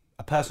think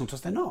are personal to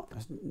us, they're not.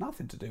 It's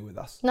nothing to do with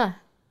us. No,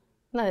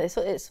 it's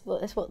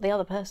what the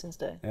other person's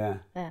doing. Yeah.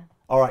 Yeah.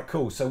 All right,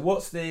 cool. So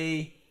what's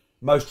the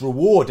most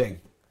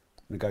rewarding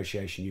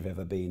negotiation you've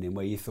ever been in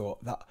where you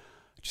thought that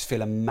I just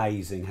feel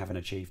amazing having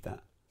achieved that?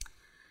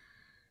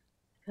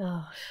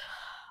 Gosh.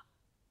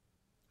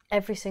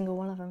 Every single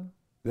one of them.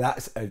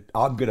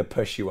 I'm going to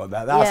push you on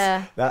that.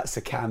 That's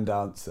a canned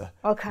answer.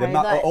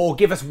 Okay. Or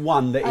give us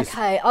one that is.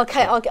 Okay.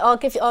 I'll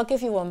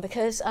give you one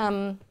because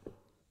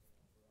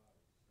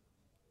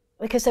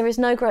there is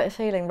no greater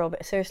feeling,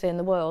 Robert, seriously, in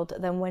the world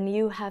than when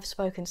you have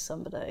spoken to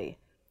somebody,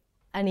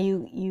 and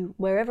you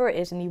wherever it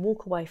is, and you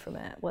walk away from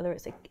it, whether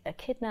it's a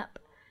kidnap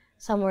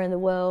somewhere in the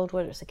world,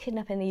 whether it's a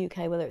kidnap in the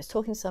UK, whether it's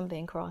talking to somebody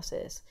in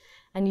crisis,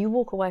 and you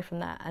walk away from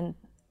that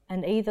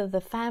and either the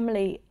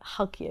family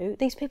hug you,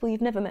 these people you've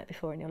never met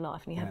before in your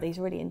life, and you have these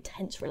really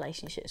intense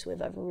relationships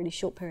with over a really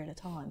short period of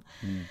time,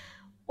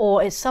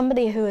 or it's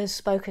somebody who has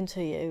spoken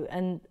to you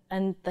and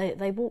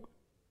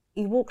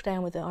you walk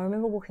down with it. I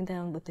remember walking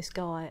down with this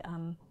guy.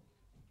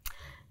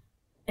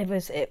 It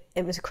was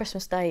a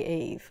Christmas Day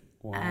Eve,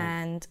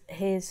 and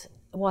his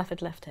wife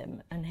had left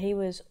him, and he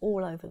was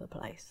all over the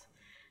place,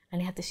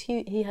 and he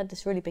had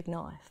this really big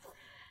knife,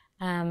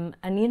 and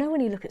you know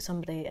when you look at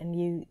somebody and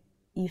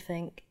you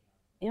think,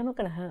 you're not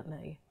going to hurt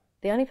me.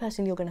 The only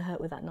person you're going to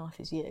hurt with that knife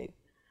is you.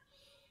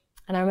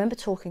 And I remember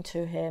talking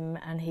to him,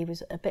 and he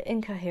was a bit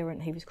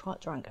incoherent. He was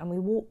quite drunk, and we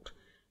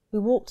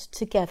walked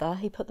together.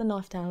 He put the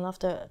knife down, and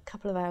after a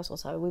couple of hours or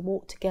so, we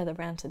walked together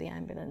round to the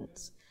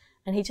ambulance.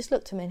 And he just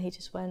looked at me, and he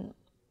just went,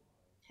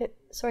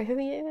 "Sorry, who are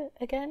you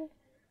again?"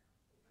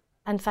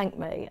 And thanked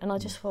me. And I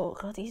just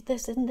thought, God, there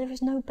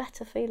is no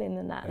better feeling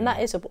than that. And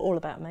that is all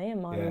about me and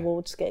my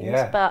reward schemes.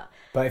 Yeah.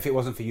 But if it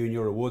wasn't for you and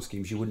your reward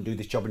schemes, you wouldn't do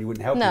this job and you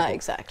wouldn't help people. No,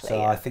 exactly.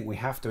 So I think we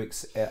have to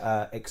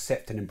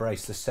accept and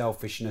embrace the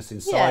selfishness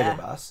inside of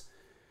us.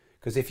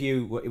 Because if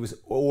it was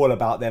all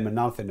about them and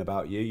nothing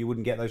about you, you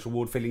wouldn't get those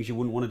reward feelings. You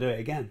wouldn't want to do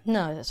it again.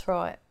 No, that's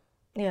right.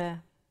 Yeah.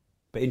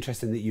 But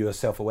interesting that you are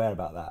self-aware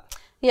about that.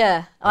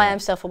 Yeah, I am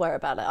self-aware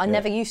about it. I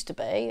never used to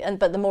be,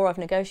 but the more I've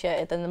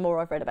negotiated, then the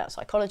more I've read about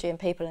psychology and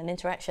people and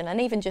interaction,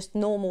 and even just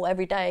normal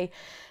everyday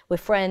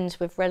with friends,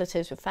 with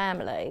relatives, with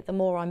family, the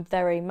more I'm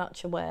very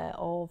much aware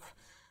of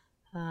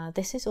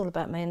this is all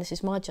about me and this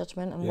is my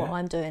judgment and what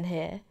I'm doing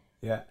here.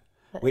 Yeah.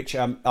 Which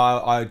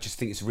I just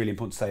think it's really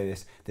important to say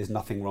this. There's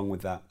nothing wrong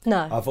with that.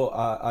 No.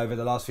 Over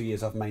the last few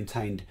years, I've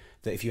maintained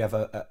that if you have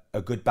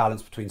a good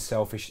balance between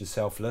selfish and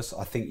selfless,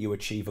 I think you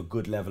achieve a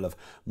good level of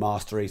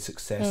mastery,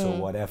 success, or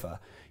whatever.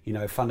 You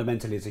know,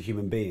 fundamentally, as a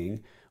human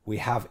being, we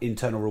have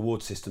internal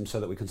reward systems so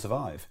that we can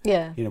survive.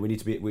 Yeah. You know, we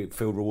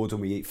feel rewards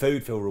when we eat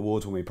food, feel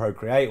rewards when we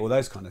procreate, all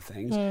those kind of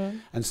things.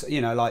 And so, you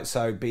know,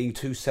 so being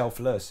too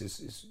selfless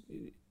is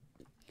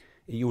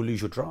you will lose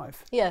your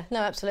drive. Yeah. No,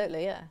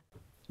 absolutely. Yeah.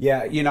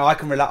 Yeah, you know, I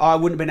can relate. I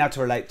wouldn't have been able to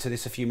relate to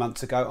this a few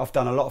months ago. I've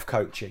done a lot of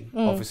coaching.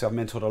 Obviously, I've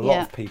mentored a lot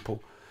of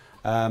people,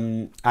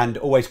 and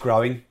always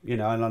growing. You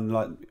know, and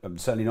I'm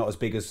certainly not as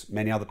big as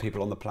many other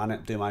people on the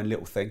planet. Do my own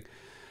little thing.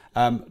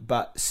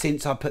 But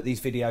since I put these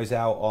videos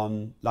out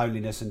on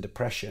loneliness and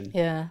depression,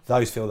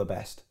 those feel the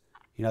best.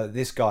 You know,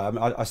 this guy.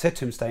 I said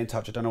to him, "Stay in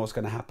touch. I don't know what's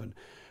going to happen."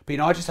 But you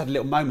know, I just had a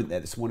little moment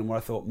there this morning where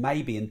I thought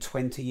maybe in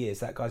 20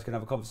 years that guy's going to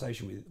have a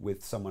conversation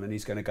with someone, and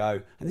he's going to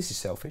go, and this is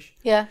selfish.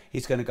 Yeah.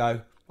 He's going to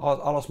go, I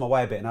lost my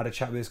way a bit, and I had a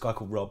chat with this guy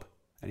called Rob,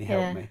 and he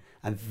helped me.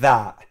 And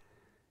that,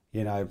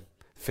 you know,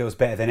 feels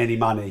better than any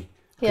money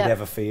could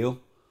ever feel.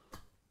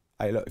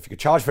 Hey, look, if you could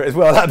charge for it as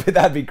well,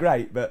 that'd be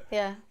great. But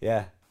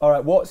yeah. All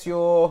right, what's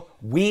your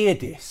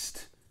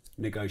weirdest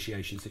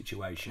negotiation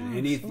situation?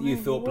 And you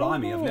thought,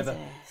 blimey, I've never,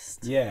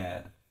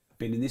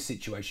 been in this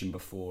situation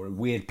before. A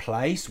weird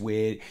place,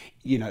 weird,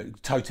 you know,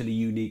 totally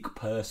unique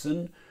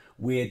person,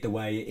 weird the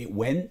way it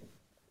went.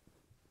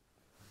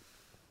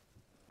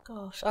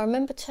 Gosh, I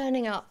remember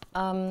turning up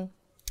to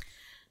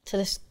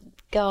this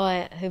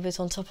guy who was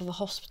on top of a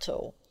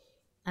hospital,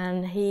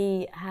 and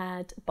he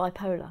had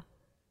bipolar,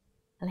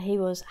 and he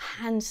was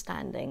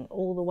handstanding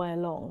all the way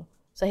along.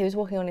 So he was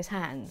walking on his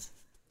hands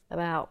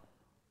about,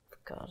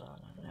 I don't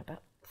know,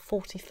 about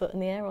 40 foot in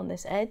the air on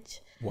this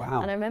edge.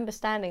 Wow. And I remember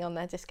standing on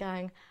there just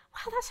going,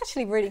 wow, that's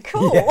actually really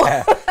cool.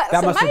 Yeah,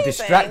 that must have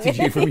distracted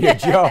you from your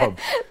job.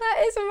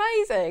 That is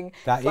amazing.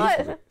 That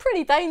is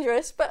pretty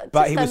dangerous,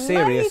 but he was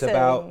serious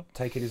about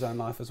taking his own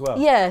life as well.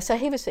 Yeah, so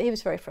he was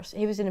very frustrated.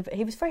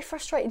 He was very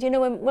frustrated. You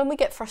know, when we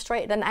get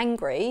frustrated and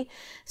angry,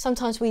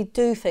 sometimes we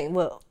do think,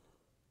 well,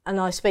 and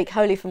I speak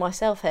wholly for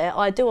myself here,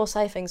 I do or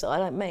say things that I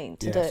don't mean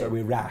to do. So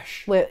we're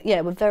rash. We're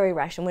very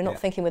rash, and we're not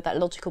thinking with that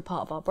logical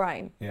part of our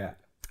brain. Yeah.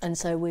 And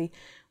so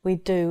we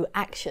do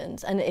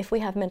actions, and if we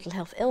have mental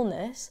health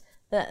illness,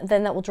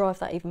 then that will drive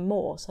that even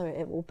more. So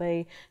it will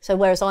be, so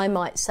whereas I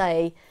might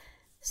say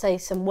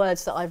some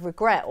words that I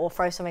regret, or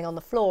throw something on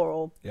the floor,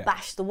 or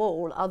bash the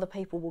wall, other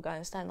people will go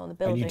and stand on the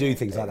building. And you do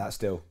things like that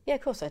still? Yeah,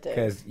 of course I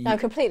do. I'm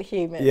completely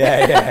human.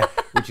 Yeah,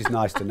 which is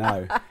nice to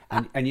know.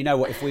 And you know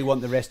what, if we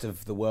want the rest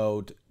of the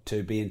world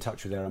to be in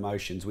touch with their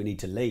emotions, we need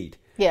to lead.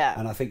 Yeah.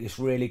 And I think it's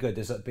really good.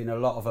 There's been a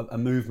lot of a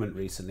movement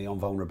recently on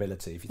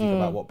vulnerability. If you think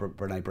about what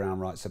Brené Brown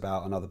writes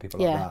about and other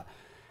people like that.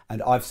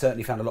 And I've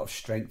certainly found a lot of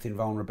strength in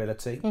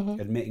vulnerability,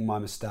 admitting my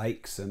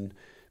mistakes and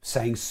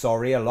saying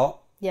sorry a lot.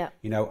 Yeah.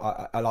 You know,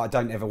 I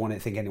don't ever want to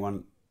think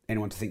anyone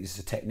to think this is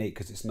a technique,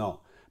 because it's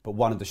not. But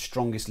one of the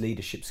strongest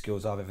leadership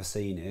skills I've ever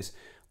seen is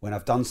when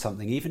I've done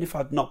something, even if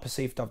I've not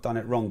perceived I've done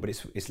it wrong, but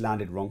it's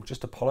landed wrong,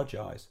 just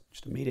apologise.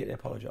 Just immediately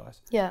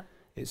apologise. Yeah.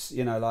 It's,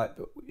 you know, like,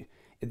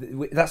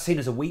 that's seen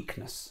as a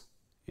weakness.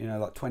 You know,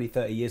 like 20,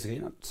 30 years ago, you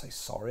don't say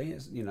sorry,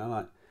 you know,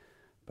 like,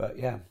 but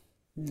yeah.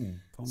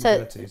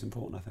 Vulnerability is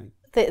important, I think.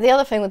 The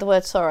other thing with the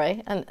word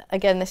sorry, and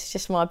again, this is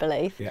just my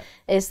belief,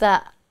 is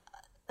that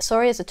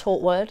sorry is a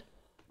taught word.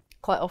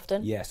 Quite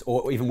often. Yes,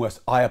 or even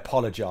worse, I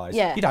apologise.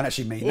 Yeah. You don't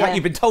actually mean that.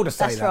 You've been told to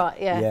say that. That's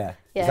right, yeah.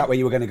 Is that where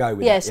you were going to go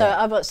with it?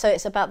 So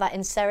it's about that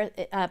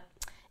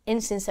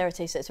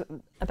insincerity, so it's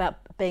about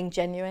being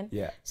genuine.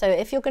 Yeah. So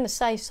if you're going to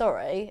say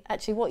sorry,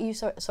 actually what are you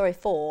sorry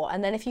for?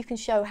 And then if you can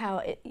show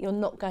how you're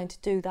not going to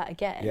do that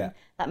again,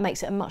 that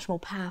makes it a much more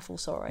powerful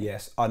sorry.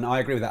 Yes, and I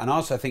agree with that. And I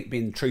also think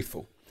being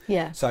truthful.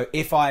 Yeah. So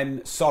if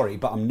I'm sorry,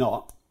 but I'm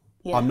not,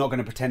 I'm not going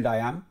to pretend I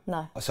am.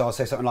 No. So I'll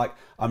say something like,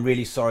 I'm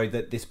really sorry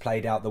that this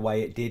played out the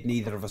way it did.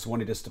 Neither of us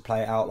wanted us to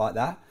play it out like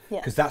that.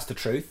 Because that's the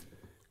truth.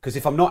 Because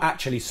if I'm not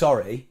actually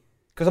sorry,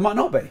 because I might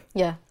not be.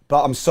 Yeah.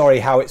 But I'm sorry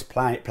how it's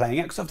playing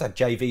out. Because I've had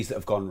JVs that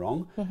have gone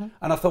wrong.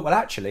 And I thought, well,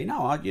 actually,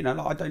 no, I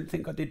don't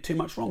think I did too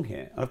much wrong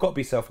here. And I've got to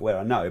be self-aware,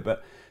 I know.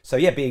 But so,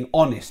 being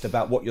honest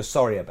about what you're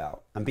sorry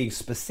about and being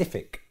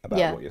specific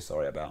about what you're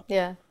sorry about.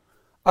 Yeah.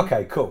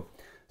 Okay, cool.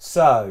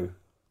 So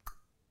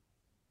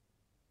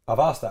I've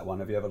asked that one,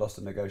 have you ever lost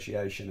a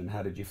negotiation and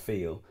how did you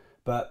feel?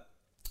 But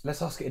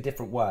let's ask it a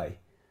different way.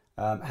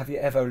 Have you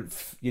ever,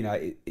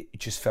 it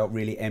just felt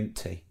really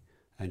empty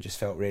and just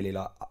felt really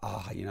like,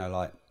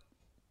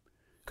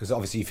 because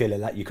obviously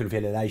you can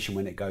feel elation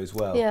when it goes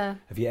well. Yeah.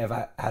 Have you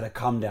ever had a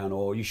come down,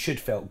 or you should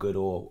felt good,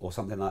 or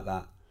something like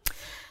that?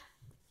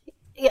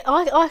 Yeah,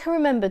 I can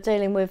remember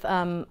dealing with,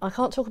 I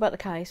can't talk about the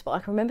case, but I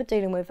can remember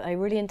dealing with a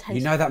really intense...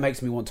 You know, that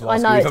makes me want to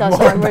ask you even more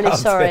about it. I know it does, I'm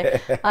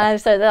really sorry.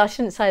 So I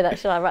shouldn't say that,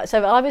 should I? Right.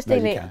 So I was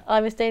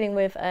dealing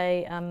with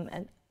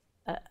a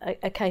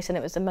case, and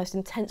it was the most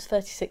intense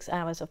 36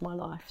 hours of my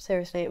life.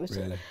 Seriously, it was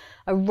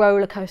a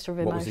roller coaster of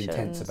emotions. What was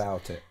intense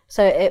about it?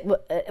 So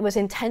it was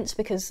intense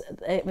because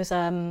it was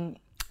a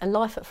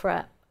life at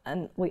threat,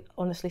 and we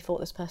honestly thought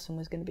this person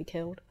was going to be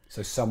killed.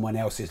 So someone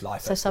else's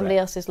life at threat. So somebody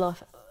else's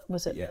life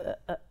was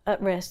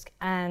at risk.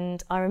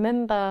 And I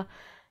remember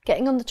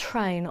getting on the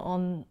train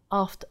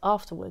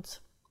afterwards,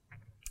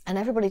 and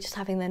everybody just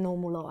having their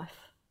normal life.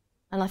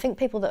 And I think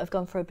people that have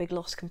gone through a big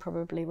loss can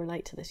probably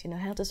relate to this. You know,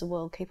 how does the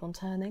world keep on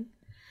turning?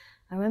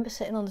 I remember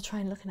sitting on the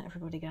train looking at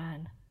everybody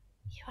going,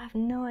 you have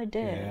no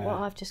idea what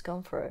I've just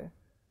gone through.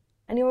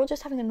 And you're all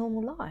just having a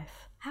normal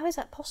life. How is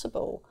that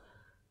possible?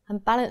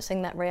 And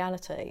balancing that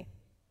reality.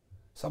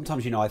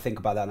 Sometimes, I think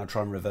about that and I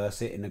try and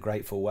reverse it in a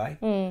grateful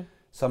way.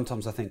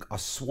 Sometimes I think I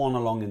swan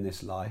along in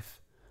this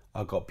life.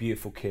 I've got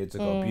beautiful kids,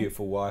 I've got a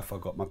beautiful wife, I've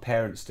got my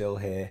parents still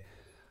here.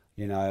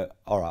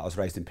 All right, I was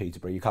raised in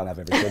Peterborough, you can't have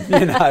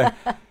everything,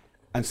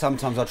 And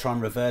sometimes I try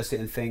and reverse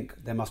it and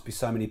think there must be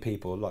so many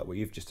people like what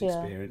you've just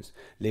experienced,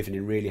 living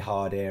in really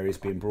hard areas,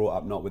 being brought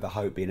up not with a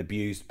hope, being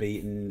abused,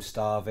 beaten,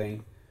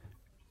 starving.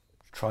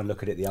 Try and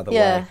look at it the other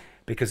way.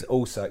 Because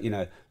also,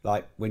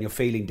 like when you're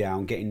feeling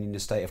down, getting in a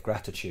state of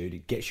gratitude,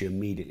 it gets you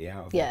immediately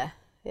out of it.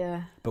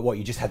 Yeah. But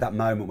you just had that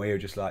moment where you're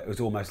just like, it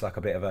was almost like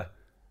a bit of a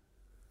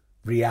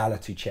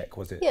reality check,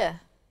 was it? Yeah.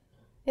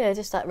 Yeah,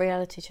 just that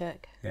reality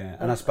check. Yeah,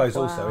 and I suppose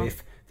also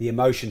if the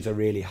emotions are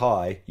really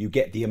high, you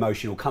get the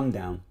emotional come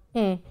down.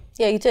 Yeah,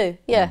 you do.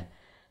 Yeah,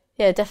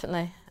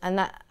 definitely. And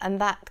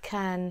that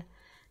can,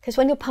 because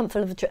when you're pumped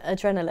full of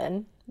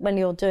adrenaline, when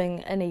you're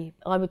doing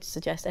I would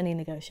suggest any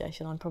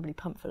negotiation, I'm probably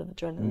pumped full of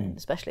adrenaline,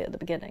 especially at the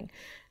beginning,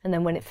 and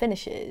then when it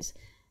finishes,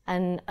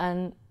 and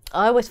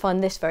I always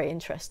find this very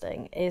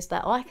interesting, is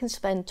that I can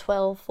spend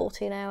 12,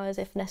 14 hours,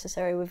 if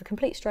necessary, with a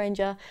complete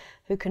stranger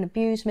who can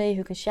abuse me,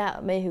 who can shout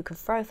at me, who can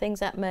throw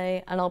things at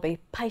me, and I'll be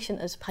patient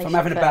as patient. If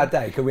I'm having a bad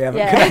day, could we have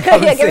give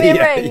me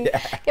a ring.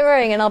 Give me a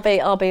ring, and I'll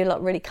be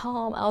like really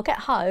calm. I'll get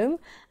home,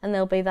 and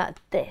there'll be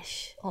that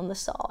dish on the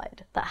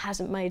side that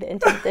hasn't made it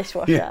into the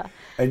dishwasher.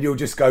 And you'll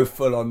just go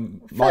full on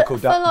Michael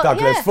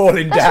Douglas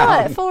falling down.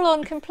 That's right, full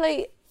on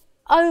complete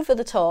over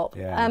the top,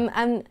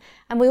 and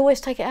we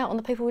always take it out on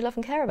the people we love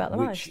and care about the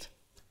most.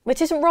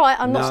 Which isn't right.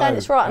 I'm not saying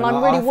it's right, and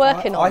I'm really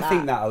working on that. I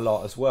think that a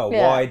lot as well.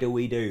 Yeah. Why do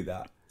we do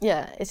that?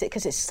 Yeah, is it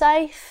because it's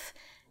safe?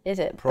 is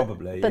it?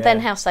 Probably. But then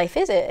how safe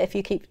is it if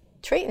you keep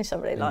treating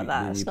somebody like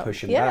that? And you It's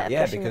push them not- back.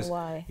 Yeah, push 'em because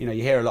away. you know,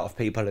 you hear a lot of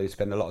people who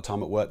spend a lot of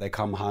time at work, they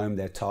come home,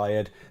 they're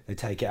tired, they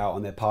take it out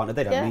on their partner.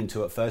 They don't mean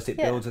to at first, it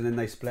builds and then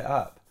they split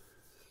up.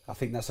 I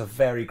think that's a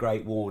very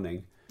great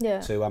warning. Yeah.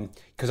 To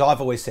because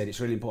I've always said it's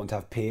really important to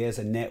have peers,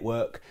 a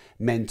network,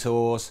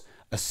 mentors,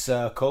 a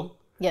circle.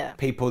 Yeah.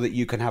 People that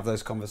you can have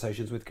those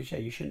conversations with, because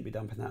you shouldn't be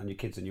dumping that on your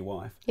kids and your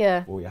wife.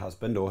 Yeah. Or your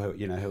husband, or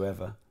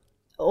whoever.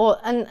 Or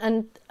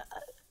and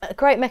a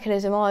great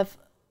mechanism I've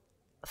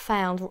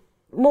found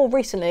more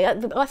recently.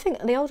 I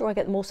think the older I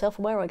get, the more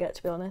self-aware I get.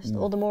 To be honest,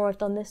 or the more I've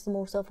done this, the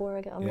more self-aware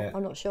I get.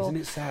 I'm not sure. Isn't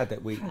it sad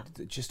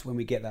that just when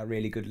we get that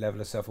really good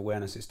level of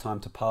self-awareness, it's time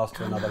to pass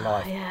to another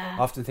life? Yeah.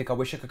 I often think I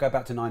wish I could go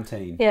back to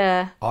 19.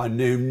 Yeah. I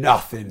knew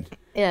nothing.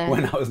 Yeah.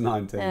 When I was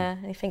 19. Yeah,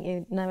 you think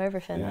you know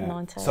everything at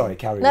 19. Sorry,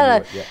 carry on.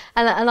 No. Yeah.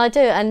 And I do,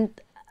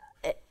 and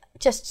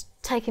just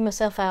taking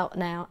myself out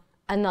now.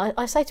 And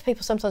I say to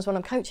people sometimes when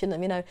I'm coaching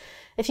them,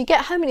 if you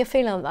get home and you're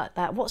feeling like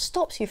that, what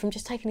stops you from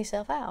just taking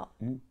yourself out?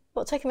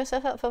 What, taking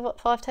myself out for what,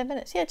 5-10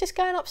 minutes? Yeah, just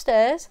going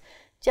upstairs,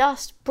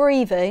 just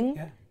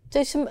breathing,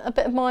 do a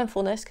bit of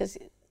mindfulness, because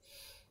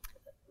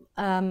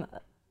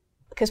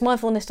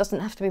mindfulness doesn't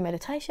have to be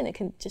meditation. It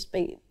can just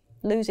be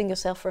losing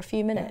yourself for a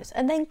few minutes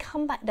and then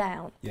come back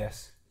down.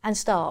 Yes. And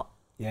start.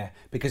 Yeah,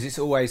 because it's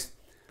always,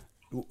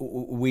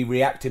 we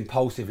react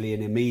impulsively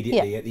and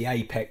immediately at the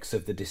apex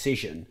of the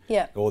decision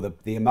or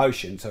the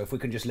emotion. So if we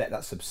can just let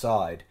that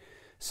subside.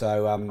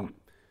 So,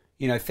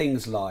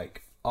 things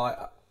like,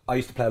 I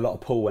used to play a lot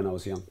of pool when I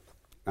was young,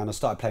 and I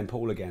started playing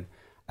pool again.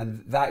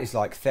 And that is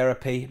like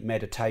therapy,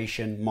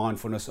 meditation,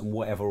 mindfulness, and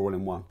whatever all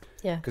in one.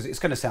 Yeah. Because it's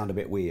going to sound a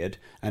bit weird,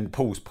 and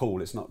pool's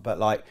pool, it's not. But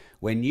like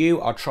when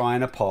you are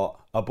trying to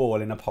pot a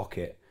ball in a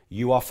pocket,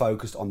 you are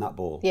focused on that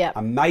ball. Yeah.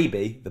 And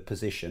maybe the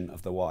position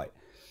of the white.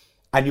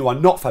 And you are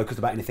not focused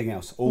about anything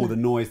else. All the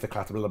noise, the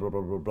clatter, blah, blah,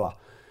 blah, blah, blah.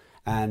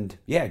 And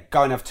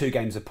go and have 2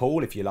 games of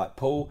pool if you like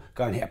pool.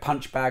 Go and hit a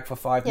punch bag for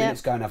 5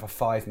 minutes. Go and have a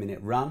 5-minute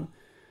run.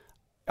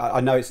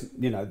 I know it's,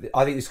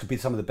 I think this could be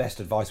some of the best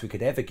advice we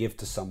could ever give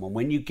to someone.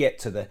 When you get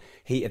to the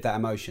heat of that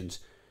emotions,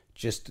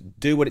 just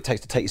do what it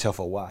takes to take yourself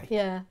away.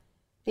 Yeah,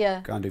 yeah.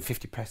 Go and do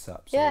 50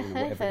 press-ups, Yeah, or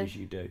whatever it is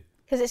you do.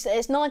 Because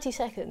it's 90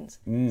 seconds.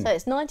 So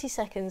it's 90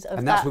 seconds of that.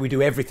 And that's where we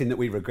do everything that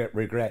we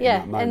regret yeah,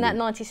 in that moment. in that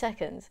 90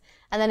 seconds.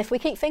 And then if we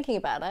keep thinking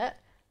about it,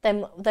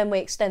 then we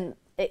extend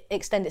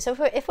it. So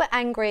if we're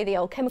angry, the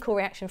old chemical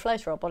reaction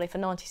flows through our body for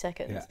 90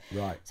 seconds.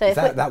 Yeah, right. So is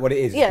that what it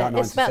is? Yeah,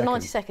 it's about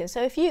 90 seconds.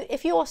 So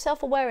if you're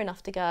self-aware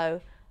enough to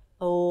go,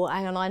 oh,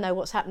 hang on, I know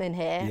what's happening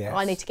here. Yes.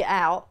 I need to get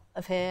out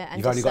of here. And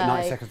you've only got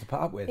 90 seconds to put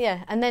up with.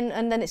 Yeah, and then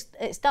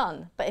it's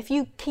done. But if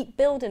you keep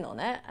building on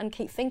it and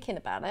keep thinking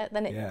about it,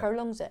 then it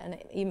prolongs it, and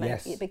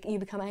you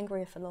become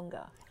angrier for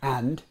longer.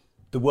 And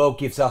the world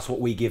gives us what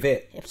we give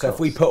it. Of so course. if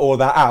we put all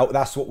that out,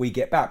 that's what we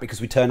get back,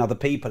 because we turn other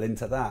people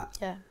into that.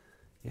 Yeah.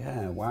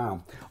 Yeah,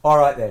 wow. All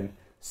right then.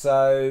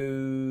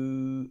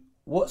 So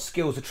what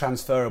skills are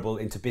transferable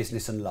into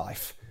business and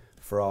life,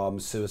 from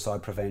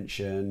suicide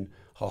prevention,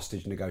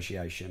 hostage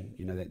negotiation?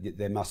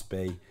 There must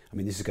be,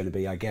 this is going to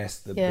be, I guess,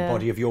 the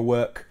body of your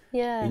work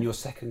in your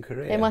second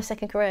career. In my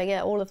second career,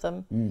 yeah, all of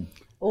them.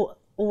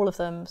 All of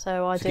them.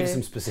 So give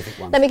some specific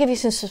ones. Let me give you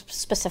some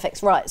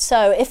specifics. Right.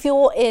 So if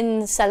you're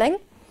in selling,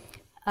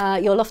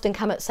 you'll often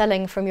come at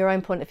selling from your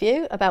own point of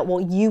view about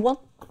what you want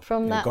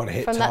from that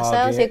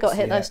sales. You've got to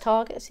hit those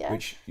targets,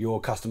 which your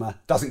customer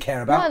doesn't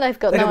care about. No, they've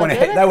got no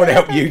idea. They want to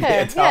help you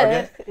hit a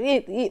target.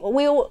 Yeah,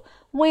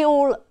 we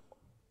all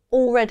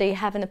already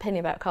have an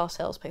opinion about car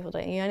salespeople,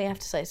 don't you? You only have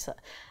to say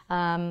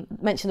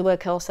mention the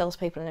word car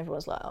salespeople, and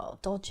everyone's like, oh,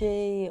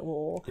 dodgy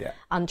or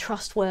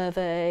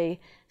untrustworthy.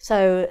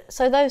 So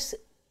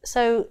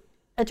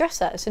address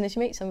that as soon as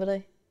you meet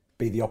somebody.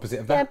 Be the opposite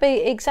of that. Yeah,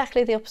 be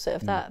exactly the opposite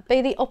of that.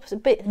 Be the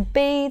opposite.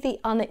 Be the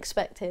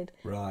unexpected.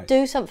 Right.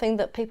 Do something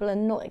that people are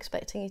not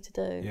expecting you to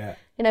do. Yeah.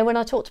 When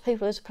I talk to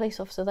people as a police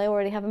officer, they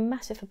already have a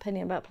massive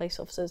opinion about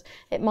police officers.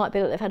 It might be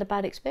that they've had a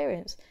bad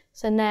experience.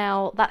 So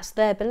now that's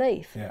their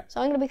belief. Yeah.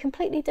 So I'm going to be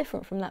completely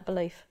different from that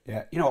belief.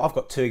 Yeah. I've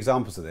got 2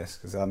 examples of this,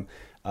 because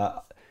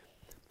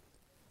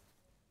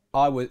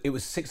it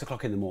was 6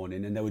 o'clock in the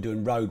morning, and they were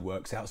doing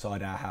roadworks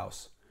outside our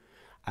house.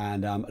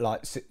 And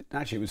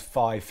actually it was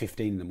 5:15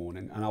 in the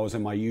morning, and I was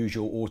on my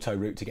usual auto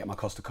route to get my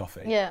Costa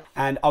coffee. Yeah.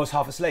 And I was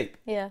half asleep.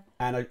 Yeah.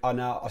 And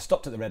I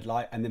stopped at the red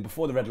light, and then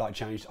before the red light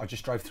changed, I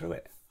just drove through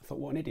it. I thought,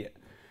 what an idiot.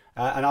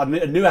 And I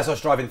knew as I was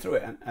driving through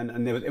it,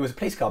 and it was a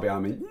police car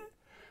behind me,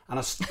 and I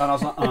was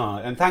like, oh.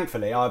 And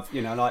thankfully,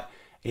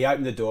 he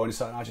opened the door,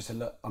 and I just said,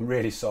 look, I'm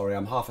really sorry,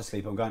 I'm half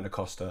asleep, I'm going to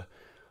Costa.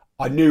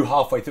 I knew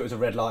halfway through it was a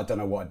red light, I don't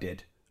know what I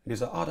did. And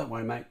he's like, oh, don't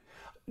worry, mate.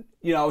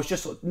 I was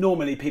just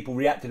normally people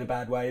react in a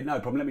bad way. No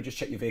problem. Let me just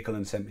check your vehicle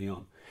and send me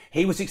on.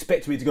 He was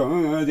expecting me to go,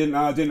 oh, I didn't.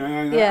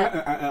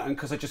 And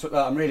because I just went,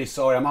 I'm really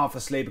sorry. I'm half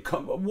asleep.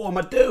 What am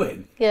I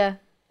doing? Yeah.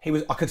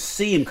 I could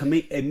see him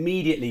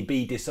immediately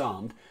be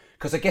disarmed,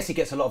 because I guess he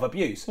gets a lot of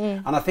abuse.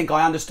 And I think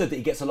I understood that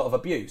he gets a lot of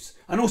abuse.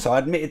 And also I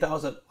admitted that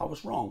I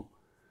was wrong.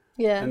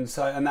 Yeah. And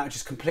that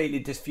just completely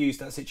diffused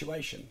that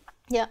situation.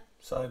 Yeah.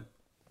 So.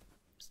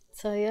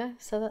 So yeah,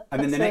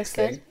 and then the next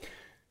thing,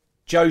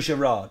 Joe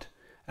Girard.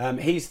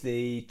 He's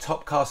the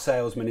top car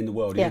salesman in the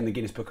world. He's in the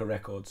Guinness Book of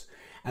Records.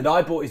 And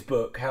I bought his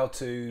book, How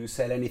to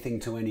Sell Anything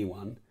to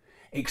Anyone,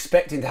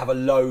 expecting to have a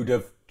load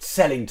of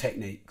selling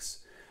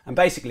techniques. And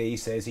basically he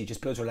says he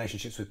just builds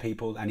relationships with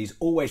people and he's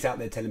always out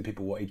there telling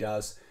people what he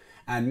does.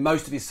 And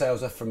most of his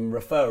sales are from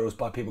referrals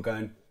by people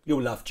going,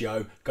 you'll love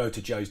Joe, go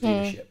to Joe's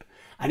dealership.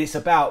 And it's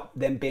about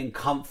them being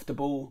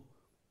comfortable,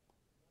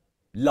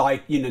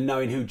 like, you know,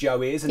 knowing who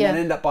Joe is, and then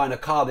end up buying a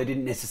car they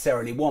didn't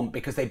necessarily want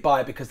because they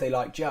buy it because they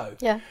like Joe.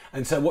 Yeah.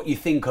 And so what you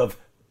think of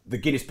the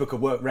Guinness Book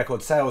of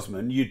Record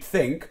salesman, you'd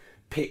think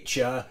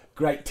picture,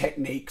 great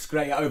techniques,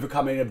 great at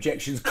overcoming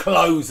objections,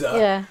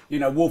 closer, you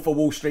know, Wolf of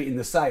Wall Street in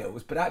the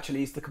sales, but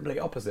actually it's the complete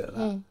opposite of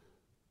that.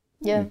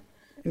 Yeah.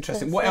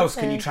 Interesting. What else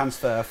can you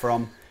transfer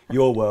from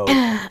your world?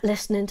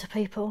 Listening to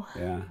people.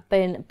 Yeah.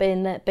 Being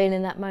in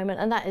that moment,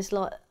 and that is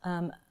like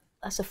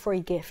that's a free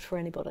gift for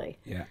anybody.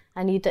 Yeah.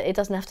 And it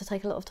doesn't have to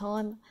take a lot of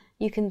time.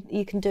 You can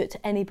do it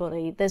to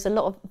anybody. There's a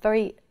lot of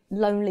very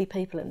lonely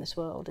people in this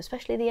world,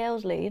 especially the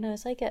elderly. You know,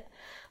 as they get.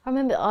 I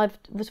remember I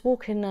was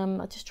walking.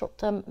 I just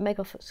dropped Meg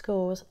off at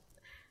school,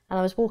 and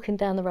I was walking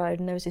down the road,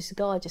 and there was this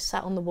guy just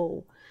sat on the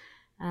wall.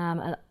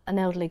 An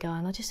elderly guy,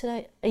 and I just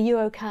said, "Are you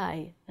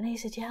okay?" And he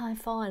said, "Yeah, I'm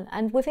fine."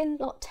 And within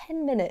like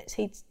 10 minutes,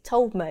 he'd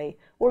told me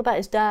all about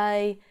his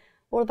day,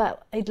 all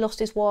about he'd lost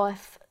his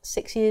wife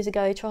 6 years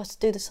ago. He tries to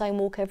do the same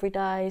walk every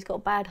day. He's got a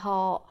bad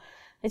heart.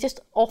 He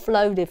just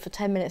offloaded for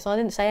 10 minutes. I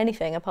didn't say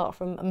anything apart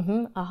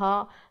from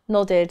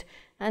nodded,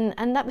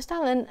 and that was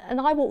done.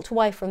 And I walked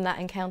away from that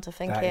encounter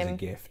thinking, that is a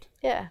gift.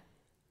 Yeah,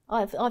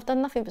 I've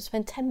done nothing but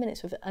spend 10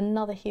 minutes with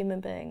another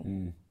human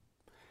being.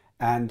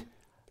 And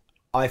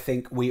I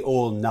think we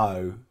all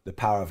know the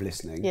power of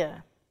listening. Yeah.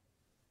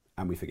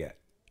 And we forget.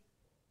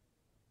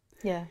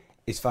 Yeah.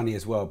 It's funny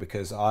as well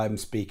because I'm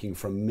speaking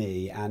from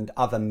me and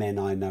other men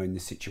I know in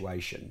this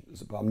situation.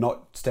 I'm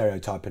not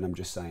stereotyping, I'm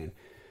just saying.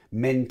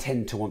 Men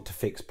tend to want to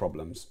fix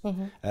problems.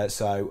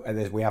 So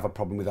we have a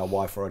problem with our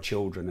wife or our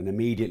children and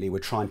immediately we're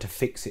trying to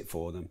fix it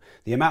for them.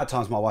 The amount of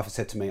times my wife has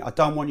said to me, I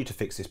don't want you to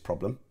fix this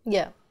problem.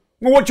 Yeah.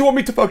 Well, what do you want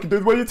me to fucking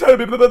do? What are you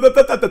telling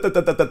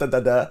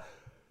me?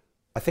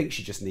 I think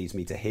she just needs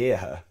me to hear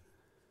her.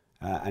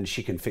 And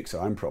she can fix her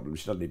own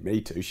problems. She doesn't need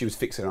me to. She was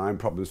fixing her own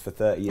problems for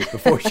 30 years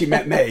before she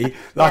met me.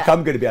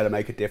 I'm going to be able to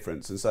make a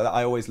difference. And so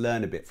I always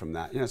learn a bit from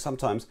that. You know,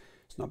 sometimes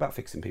it's not about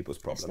fixing people's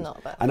problems. It's not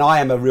about and I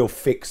am a real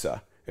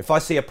fixer. If I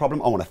see a problem,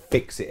 I want to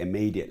fix it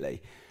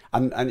immediately.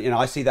 And you know,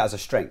 I see that as a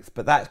strength.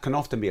 But that can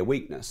often be a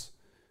weakness.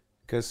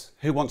 Because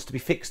who wants to be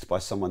fixed by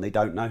someone they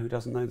don't know who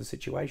doesn't know the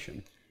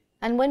situation?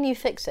 And when you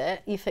fix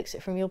it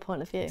from your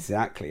point of view.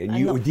 Exactly.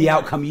 And the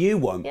outcome you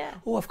want. Yeah.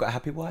 Oh, I've got a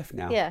happy wife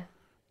now. Yeah.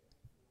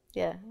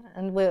 Yeah,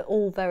 and we're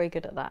all very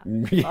good at that.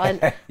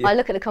 I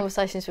look at the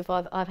conversations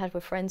I've had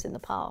with friends in the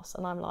past,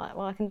 and I'm like,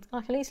 well,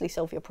 I can easily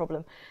solve your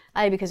problem.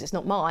 A, because it's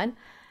not mine,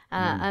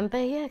 and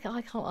B, yeah,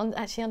 I can't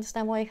actually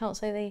understand why you can't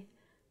see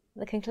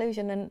the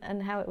conclusion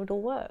and how it would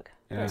all work.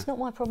 Yeah. It's not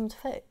my problem to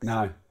fix.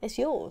 No, it's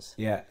yours.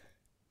 Yeah,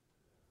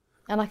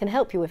 and I can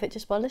help you with it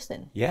just by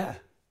listening. Yeah,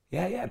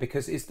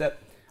 because it's that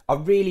I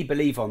really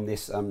believe on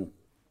this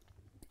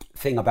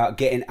thing about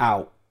getting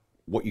out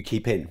what you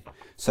keep in.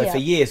 So for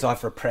years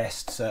I've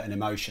repressed certain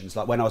emotions.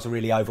 Like when I was a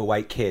really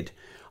overweight kid,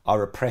 I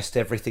repressed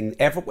everything.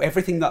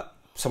 Everything that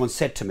someone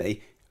said to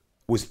me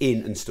was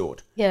in and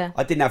stored. Yeah.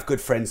 I didn't have good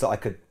friends that I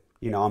could,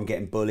 you know, I'm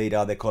getting bullied.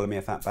 They're calling me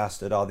a fat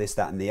bastard. This,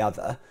 that, and the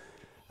other.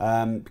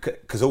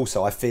 Because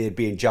also I feared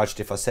being judged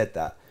if I said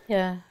that.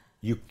 Yeah.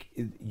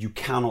 You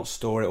cannot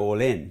store it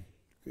all in.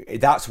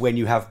 That's when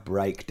you have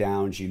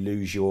breakdowns. You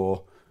lose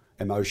your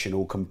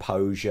emotional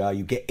composure.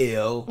 You get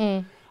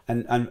ill.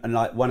 And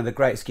like one of the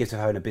greatest gifts of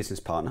having a business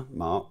partner,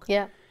 Mark,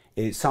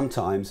 is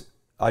sometimes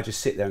I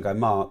just sit there and go,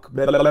 Mark,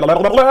 blah, blah, blah,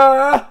 blah,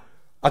 blah.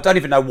 I don't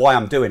even know why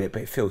I'm doing it,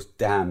 but it feels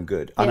damn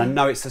good. And I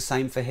know it's the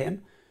same for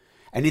him.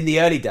 And in the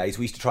early days,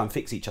 we used to try and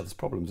fix each other's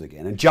problems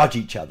again and judge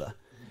each other.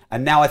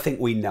 And now I think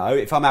we know.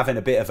 If I'm having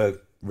a bit of a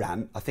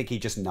rant, I think he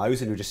just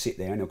knows and he'll just sit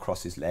there and he'll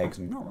cross his legs.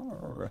 And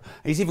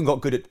he's even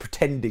got good at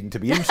pretending to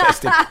be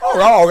interested.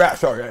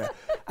 Sorry.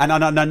 And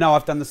I know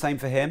I've done the same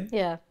for him.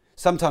 Yeah.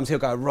 Sometimes he'll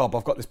go, Rob,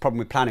 I've got this problem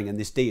with planning and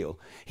this deal.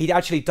 He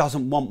actually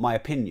doesn't want my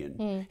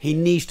opinion. He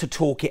needs to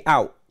talk it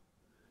out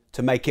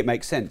to make it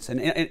make sense.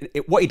 And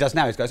what he does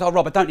now is goes, oh,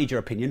 Rob, I don't need your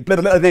opinion. Blah,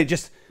 blah, blah. And then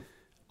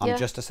I'm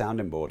just a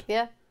sounding board.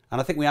 Yeah.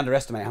 And I think we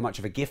underestimate how much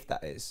of a gift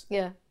that is.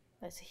 Yeah,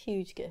 it's a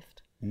huge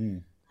gift.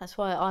 That's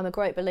why I'm a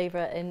great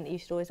believer in you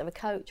should always have a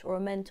coach or a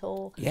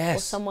mentor or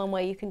someone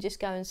where you can just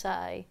go and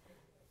say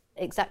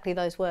exactly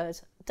those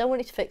words. Don't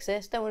want you to fix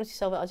this. Don't want you to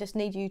solve it. I just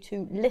need you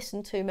to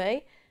listen to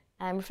me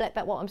and reflect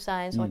back what I'm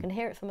saying so I can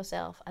hear it for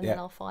myself and then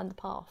I'll find the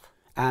path.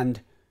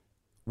 And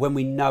when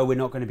we know we're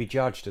not going to be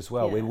judged as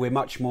well, we're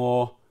much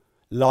more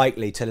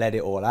likely to let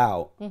it all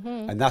out.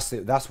 And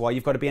that's why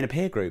you've got to be in a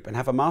peer group and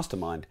have a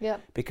mastermind.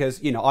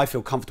 Because, you know, I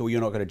feel comfortable you're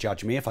not going to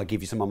judge me if I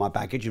give you some of my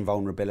baggage and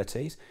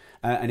vulnerabilities.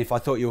 And if I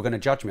thought you were going to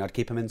judge me, I'd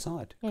keep them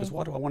inside. Because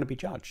why do I want to be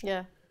judged?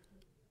 Yeah.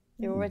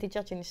 You're already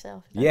judging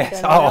yourself.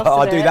 Yes,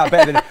 I do that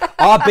better than...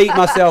 I beat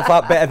myself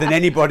up better than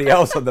anybody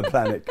else on the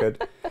planet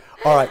could.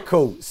 All right,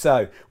 cool.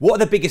 So what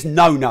are the biggest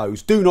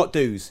no-nos, do not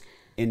do's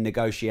in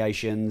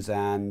negotiations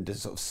and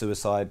sort of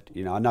suicide?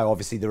 You know, I know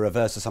obviously the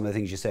reverse of some of the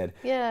things you said.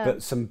 Yeah.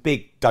 But some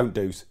big don't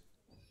do's.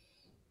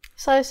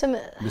 So some...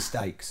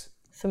 Mistakes.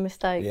 Some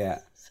mistakes. Yeah.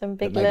 Some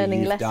big that maybe learning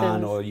you've lessons.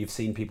 done or you've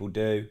seen people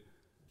do.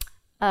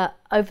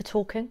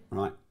 Over-talking.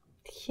 Right.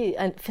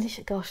 And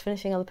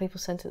finishing other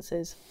people's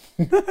sentences.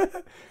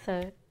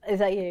 So, is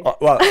that you?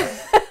 Well,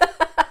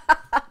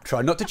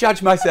 try not to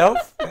judge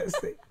myself.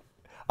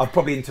 I've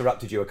probably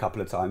interrupted you a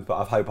couple of times, but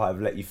I hope I've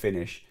let you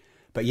finish.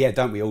 But yeah,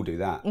 don't we all do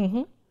that?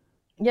 Mm-hmm.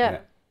 Yeah,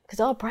 because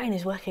our brain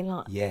is working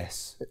like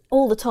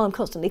all the time,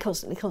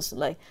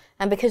 constantly.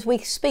 And because we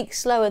speak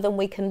slower than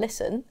we can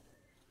listen,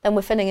 then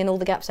we're filling in all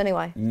the gaps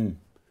anyway. Mm.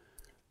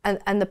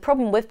 And the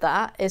problem with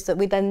that is that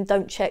we then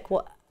don't check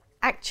what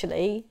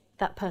actually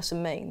that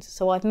person means.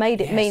 So I've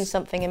made it mean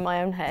something in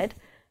my own head,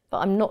 but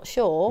I'm not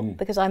sure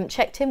because I haven't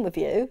checked in with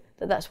you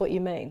that that's what you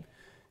mean.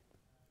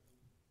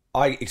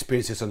 I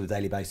experience this on a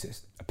daily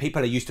basis.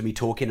 People are used to me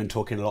talking a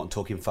lot and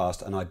talking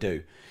fast, and I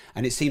do.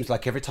 And it seems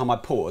like every time I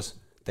pause,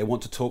 they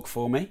want to talk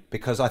for me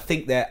because I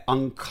think they're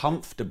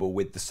uncomfortable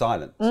with the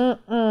silence.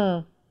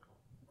 And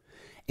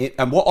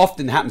what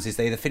often happens is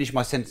they either finish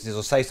my sentences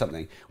or say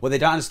something. What they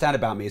don't understand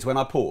about me is when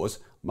I pause,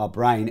 my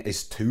brain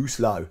is too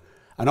slow.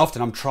 And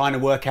often I'm trying to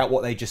work out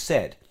what they just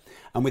said.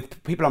 And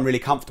with people I'm really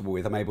comfortable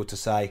with, I'm able to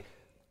say,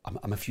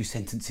 I'm a few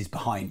sentences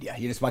behind you.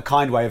 It's my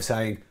kind way of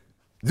saying,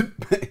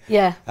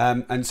 yeah.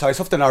 And so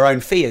it's often our own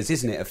fears,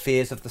 isn't it? Of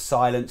fears of the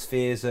silence,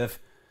 fears of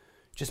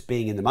just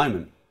being in the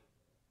moment.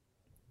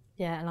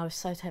 Yeah, and I was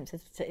so tempted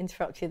to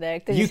interrupt you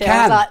there. You can.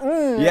 I was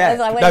like, yeah. As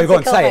I went no, go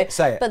on, coffee.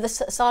 say it. But the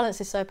silence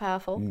is so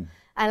powerful.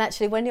 And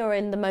actually, when you're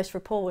in the most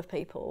rapport with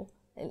people,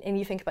 and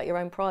you think about your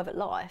own private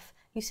life,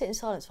 you sit in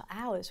silence for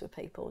hours with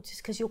people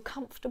just because you're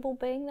comfortable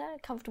being there,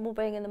 comfortable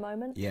being in the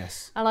moment.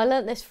 Yes. And I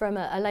learnt this from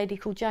a lady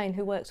called Jane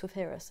who works with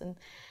Hirus. And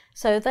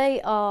so they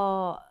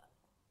all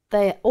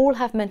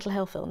have mental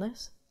health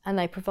illness and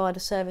they provide a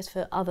service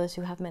for others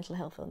who have mental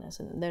health illness,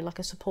 and they're like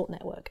a support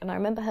network. And I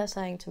remember her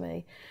saying to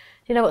me,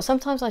 you know what,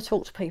 sometimes I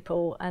talk to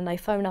people and they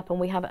phone up and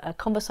we have a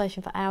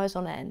conversation for hours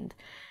on end,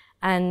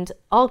 and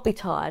I'll be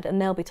tired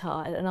and they'll be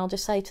tired, and I'll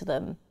just say to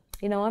them,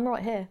 you know, I'm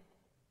right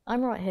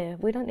here.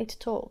 We don't need to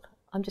talk.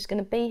 I'm just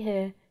going to be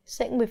here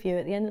sitting with you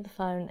at the end of the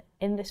phone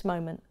in this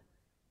moment.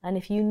 And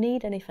if you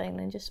need anything,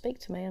 then just speak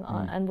to me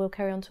and we'll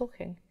carry on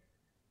talking.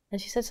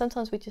 And she said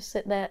sometimes we just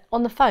sit there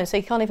on the phone, so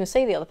you can't even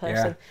see the other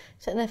person,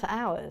 sitting there for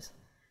hours.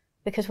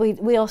 Because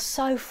we are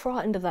so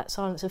frightened of that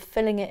silence, of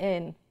filling it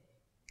in.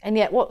 And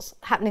yet what's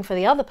happening for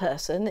the other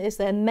person is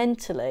they're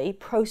mentally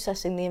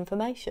processing the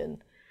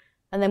information.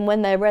 And then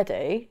when they're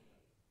ready,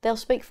 they'll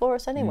speak for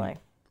us anyway.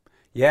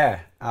 Yeah,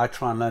 I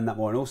try and learn that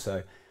more. And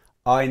also,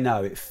 I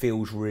know it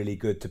feels really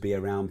good to be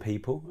around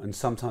people, and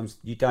sometimes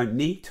you don't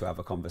need to have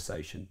a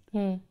conversation.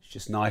 It's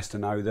just nice to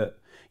know that,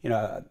 you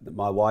know,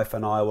 my wife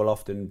and I will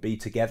often be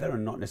together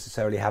and not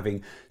necessarily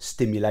having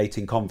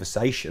stimulating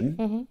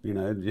conversation, you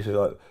know, just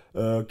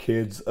like,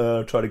 kids,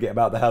 trying to get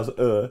about the house,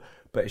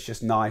 but it's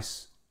just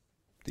nice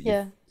that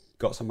you've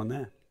got someone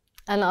there.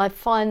 And I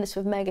find this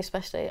with Meg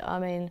especially. I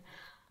mean,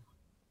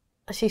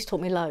 she's taught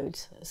me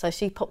loads. So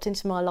she popped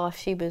into my life,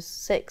 she was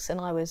 6 and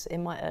I was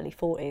in my early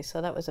 40s,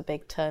 so that was a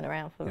big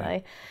turnaround for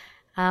me.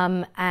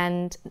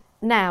 And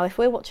now if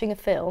we're watching a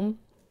film,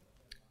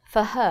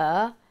 for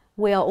her,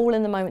 we are all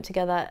in the moment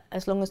together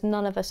as long as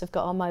none of us have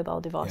got our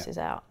mobile devices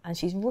out. And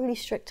she's really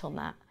strict on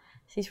that.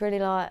 She's really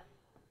like,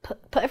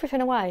 put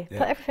everything away,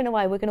 put everything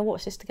away, we're going to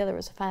watch this together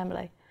as a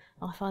family.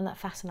 I find that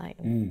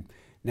fascinating.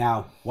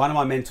 Now, one of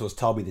my mentors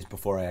told me this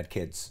before I had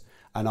kids,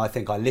 and I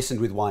think I listened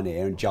with one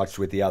ear and judged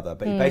with the other.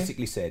 But he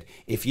basically said,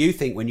 if you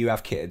think when you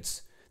have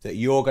kids that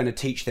you're going to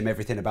teach them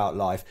everything about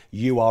life,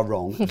 you are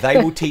wrong. They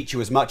will teach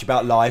you as much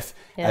about life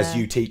as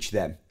you teach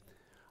them.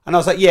 And I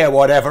was like, yeah,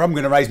 whatever. I'm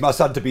going to raise my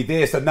son to be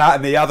this and that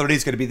and the other, and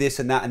he's going to be this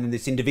and that. And then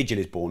this individual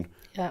is born,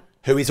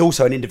 who is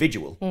also an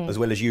individual, as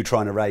well as you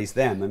trying to raise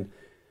them. And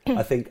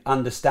I think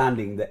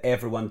understanding that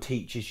everyone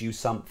teaches you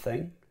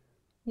something.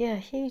 Yeah,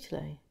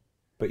 hugely.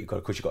 But of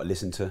course, you've got to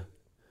listen to...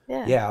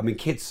 Yeah, I mean,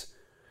 kids...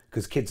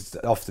 Because kids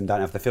often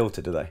don't have the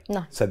filter, do they?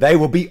 No. So they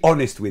will be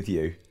honest with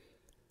you.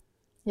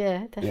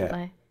 Yeah,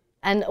 definitely.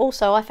 And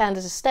also I found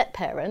as a step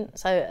parent,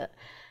 so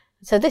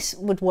this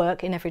would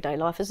work in everyday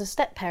life. As a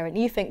step parent,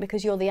 you think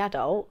because you're the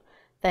adult,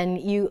 then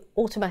you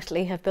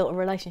automatically have built a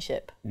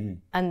relationship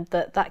and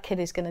that kid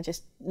is going to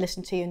just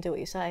listen to you and do what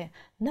you say.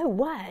 No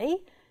way.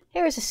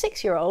 Here is a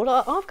 6-year-old,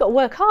 I've got to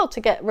work hard to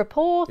get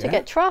rapport, to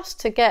get trust,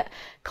 to get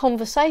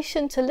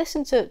conversation, to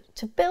listen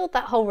to build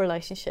that whole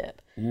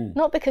relationship.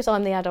 Not because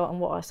I'm the adult and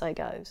what I say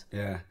goes.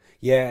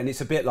 Yeah, and it's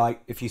a bit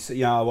like if you say,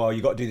 well,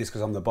 you got to do this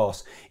because I'm the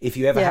boss. If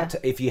you ever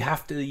if you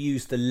have to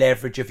use the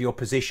leverage of your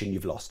position,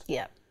 you've lost.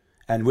 Yeah.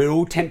 And we're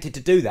all tempted to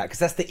do that because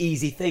that's the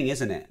easy thing,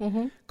 isn't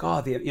it?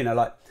 God,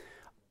 like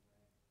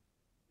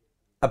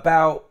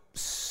about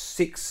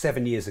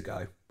 6-7 years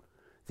ago,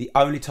 the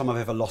only time I've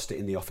ever lost it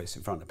in the office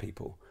in front of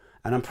people.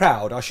 And I'm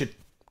proud.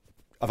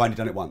 I've only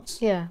done it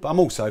once. Yeah. But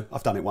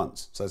I've done it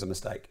once, so it's a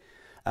mistake.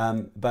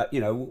 But, you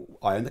know,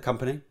 I own the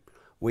company.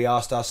 We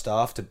asked our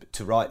staff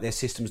to write their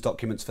systems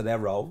documents for their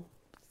role.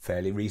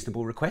 Fairly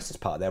reasonable request as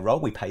part of their role.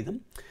 We pay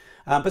them.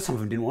 But some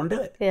of them didn't want to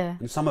do it. Yeah.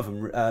 And some of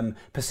them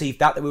perceived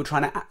that we were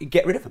trying to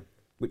get rid of them,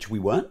 which we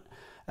weren't.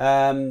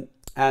 And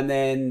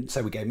then,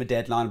 so we gave him a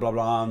deadline, blah,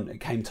 blah, and it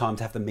came time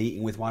to have the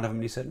meeting with one of them,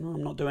 and he said, no,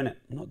 I'm not doing it.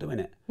 I'm not doing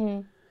it.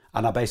 And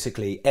I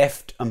basically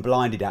effed and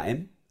blinded at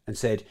him and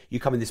said, you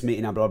come in this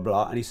meeting now, blah, blah,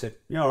 blah. And he said,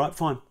 yeah, all right,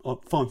 fine,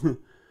 fine.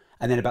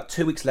 And then about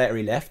 2 weeks later,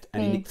 he left,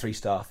 and he nicked 3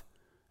 staff,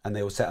 and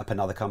they all set up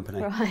another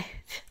company. Right.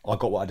 I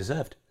got what I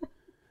deserved.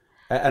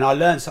 And I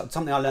learned,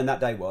 something I learned that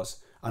day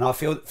was, and I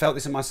felt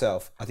this in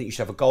myself, I think you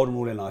should have a golden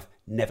rule in life,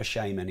 never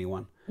shame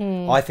anyone.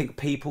 I think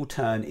people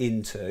turn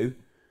into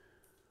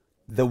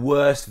the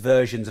worst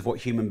versions of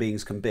what human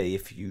beings can be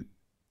if you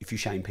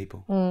shame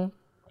people.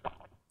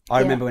 I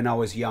remember when I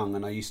was young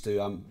and I used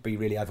to be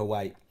really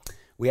overweight,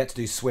 we had to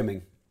do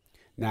swimming.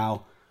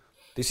 Now,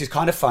 this is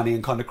kind of funny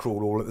and kind of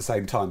cruel all at the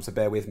same time, so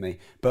bear with me.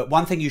 But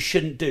one thing you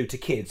shouldn't do to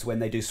kids when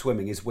they do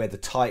swimming is wear the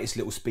tightest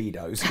little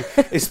Speedos,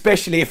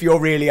 especially if you're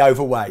really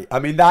overweight. I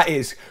mean, that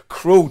is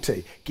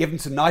cruelty. Give them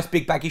some nice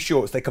big baggy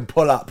shorts they can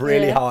pull up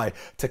really high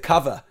to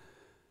cover.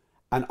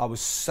 And I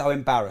was so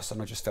embarrassed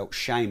and I just felt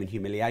shame and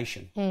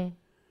humiliation.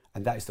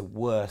 And that is the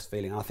worst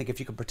feeling. And I think if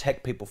you can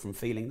protect people from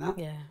feeling that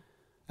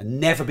and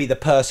never be the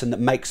person that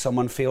makes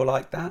someone feel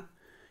like that,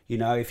 you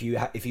know, if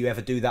you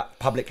ever do that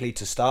publicly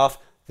to staff,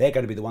 they're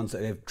going to be the ones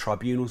that have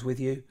tribunals with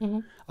you.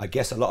 I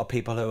guess a lot of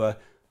people who are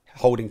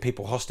holding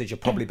people hostage are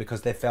probably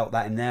because they felt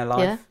that in their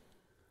life.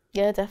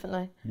 Yeah,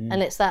 definitely.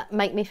 And it's that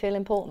make me feel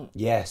important.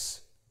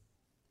 Yes.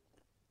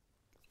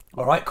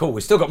 All right, cool.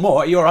 We've still got more.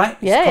 Are you all right?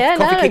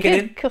 Coffee kicking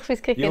in?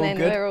 Coffee's kicking in.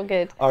 Good? We're all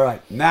good. All right.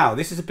 Now,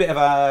 this is a bit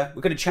of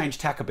we're going to change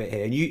tack a bit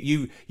here.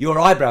 And your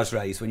eyebrows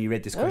raised when you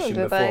read this question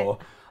before.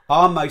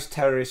 Are most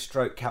terrorist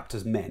stroke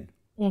captors men?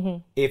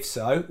 If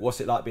so, what's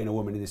it like being a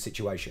woman in this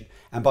situation?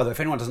 And by the way, if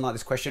anyone doesn't like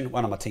this question,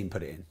 one on my team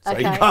put it in. So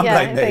you can't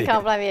blame me. You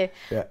can't blame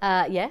you.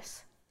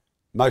 Yes.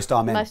 Most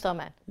are men. Most are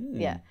men,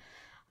 yeah.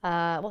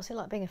 What's it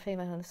like being a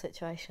female in this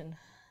situation?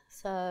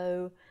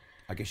 So...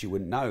 I guess you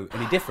wouldn't know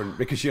any different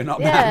because you're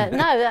not a man.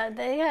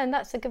 And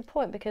that's a good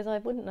point because I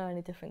wouldn't know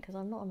any different because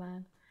I'm not a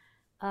man.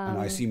 And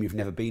I assume you've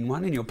never been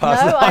one in your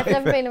past life? No, I've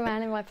never been a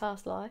man in my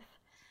past life.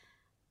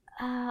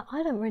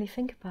 I don't really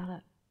think about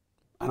it.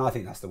 And I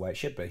think that's the way it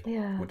should be.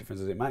 Yeah. What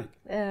difference does it make?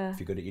 Yeah. If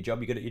you're good at your job,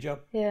 you're good at your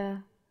job. Yeah.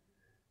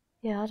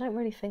 Yeah, I don't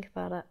really think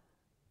about it.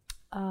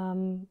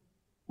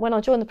 When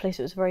I joined the police,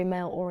 it was a very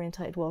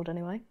male-orientated world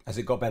anyway. Has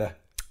it got better?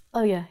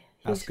 Oh, yeah.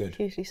 That's good.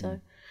 Hugely so.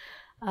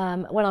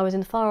 When I was in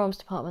the firearms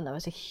department, that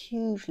was a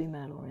hugely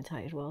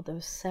male-orientated world. There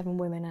was 7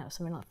 women out of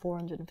something like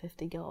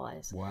 450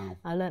 guys. Wow.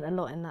 I learnt a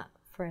lot in that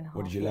 3.5 years.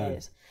 What did you learn?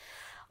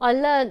 I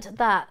learnt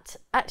that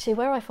actually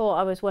where I thought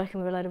I was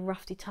working with a load of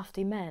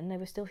roughy-tufty men, they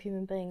were still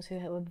human beings who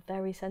were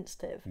very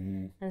sensitive.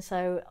 And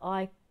so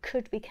I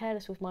could be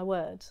careless with my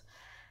words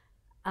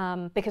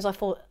because I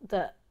thought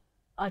that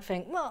I'd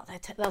think, well,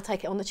 they'll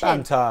take it on the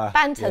chin. Banter,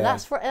 yeah.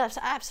 That's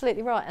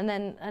absolutely right.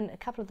 And a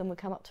couple of them would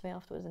come up to me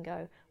afterwards and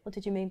go, what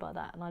did you mean by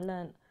that? And I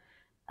learnt,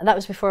 and that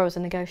was before I was a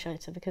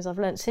negotiator, because I've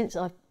learnt since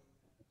I've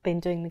been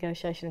doing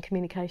negotiation and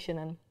communication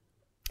and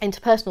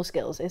interpersonal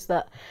skills is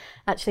that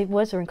actually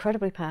words are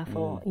incredibly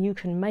powerful. You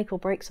can make or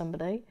break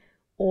somebody,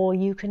 or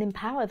you can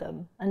empower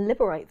them and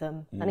liberate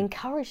them and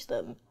encourage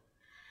them.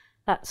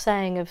 That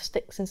saying of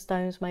sticks and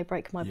stones may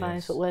break my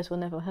bones, but words will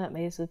never hurt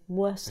me is the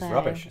worst saying.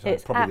 Rubbish.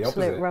 It's probably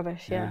absolute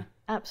rubbish,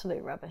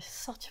 absolute rubbish.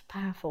 Such a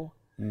powerful,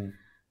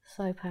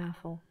 so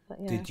powerful. But,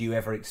 yeah. Did you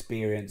ever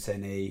experience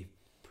any,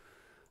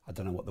 I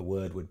don't know what the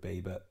word would be,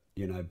 but,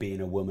 you know,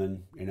 being a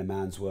woman in a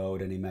man's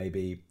world, any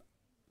maybe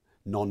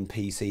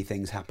non-PC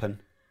things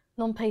happen?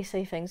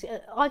 Non-PC things.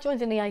 I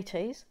joined in the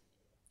 80s,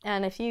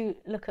 and if you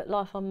look at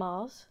life on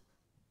Mars,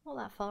 not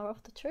that far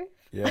off the truth.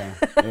 Yeah.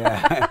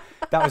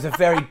 That was a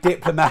very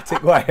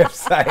diplomatic way of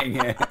saying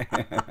it.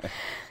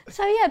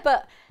 So yeah,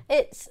 but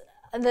it's,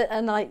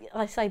 and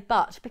I say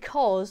but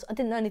because I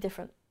didn't know any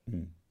different.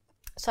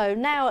 So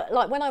now,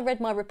 like when I read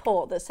my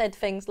report that said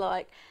things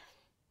like,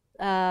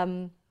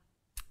 needs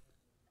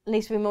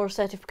to be more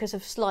assertive because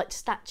of slight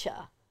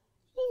stature,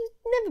 you'd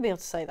never be able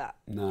to say that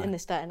in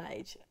this day and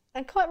age.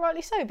 And quite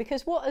rightly so,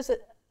 because what has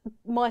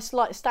my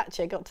slight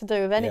stature got to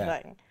do with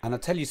anything? Yeah. And I'll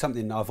tell you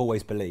something I've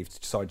always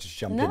believed, sorry, just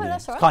jump in there.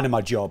 That's all right. It's kind of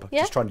my job,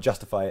 just trying to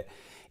justify it,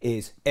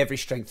 is every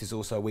strength is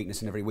also a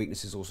weakness and every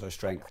weakness is also a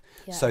strength.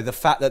 Yeah. So the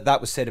fact that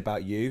that was said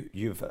about you,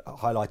 you've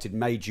highlighted,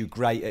 made you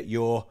great at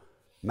your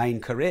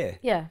main career.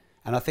 Yeah.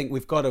 And I think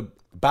we've got to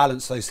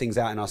balance those things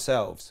out in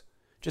ourselves.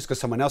 Just because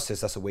someone else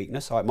says that's a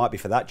weakness, it might be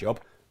for that job,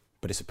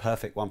 but it's a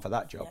perfect one for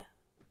that job.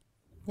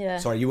 Yeah.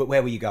 Sorry,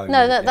 where were you going?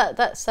 No,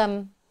 that's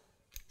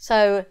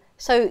So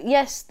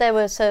yes, there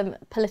were some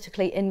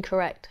politically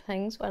incorrect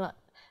things. Well,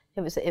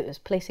 it was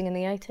policing in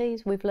the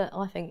 80s. We've learnt.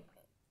 I think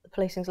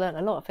policing's learnt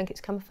a lot. I think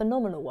it's come a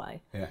phenomenal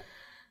way. Yeah.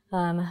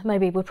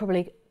 Maybe we're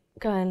probably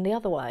going the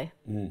other way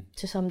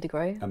to some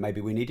degree. And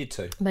maybe we needed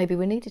to. Maybe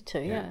we needed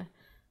to. Yeah.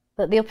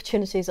 But the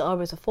opportunities that I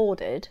was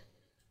afforded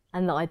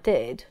and that I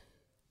did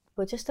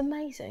were just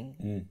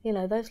amazing. You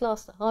know, those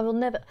last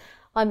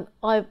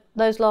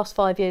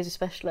 5 years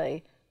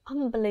especially,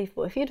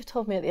 unbelievable. If you'd have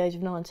told me at the age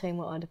of 19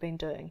 what I'd have been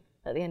doing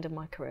at the end of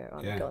my career,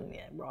 I'd have gone,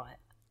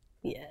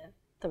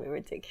 that'd be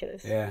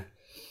ridiculous. Yeah.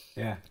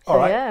 So, All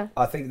right. yeah.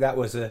 I think that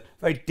was a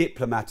very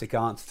diplomatic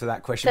answer to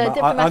that question. So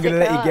But I'm going to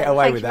let you get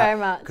away with very that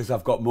much. because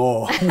I've got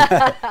more.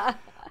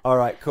 All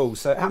right, cool.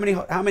 So how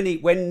many,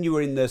 when you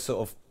were in the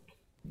sort of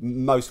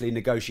mostly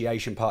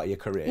negotiation part of your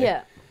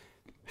career,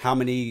 how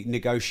many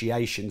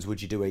negotiations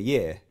would you do a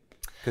year?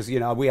 Because, you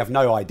know, we have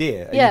no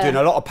idea. Are you doing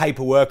a lot of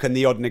paperwork and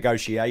the odd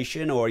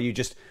negotiation, or are you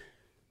just,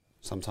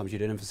 sometimes you're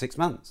doing them for 6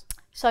 months?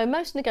 So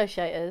most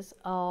negotiators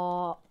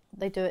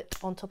they do it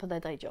on top of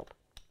their day job,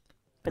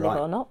 believe it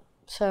or not.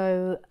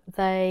 So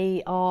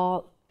they're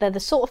the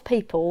sort of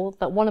people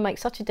that want to make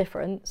such a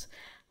difference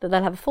that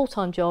they'll have a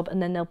full-time job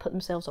and then they'll put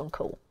themselves on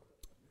call.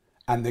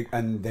 And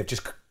they've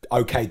just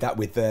okayed that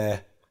with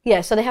their...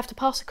 Yeah, so they have to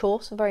pass a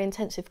course, a very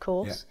intensive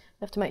course.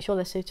 They have to make sure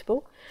they're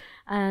suitable.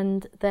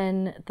 And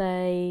then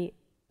they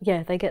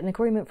get an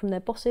agreement from their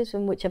bosses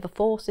from whichever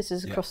force. This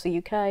is across the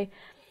UK.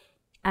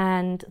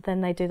 And then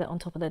they do that on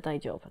top of their day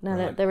job.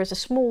 Now, there is a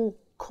small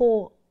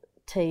core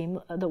team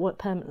that work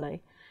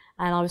permanently.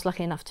 And I was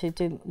lucky enough to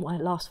do my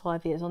last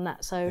 5 years on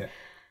that. So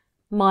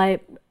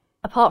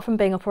apart from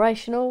being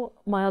operational,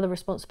 my other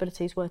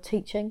responsibilities were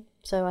teaching.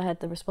 So I had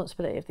the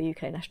responsibility of the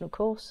UK National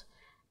Course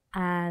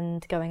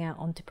and going out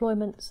on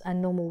deployments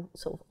and normal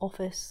sort of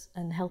office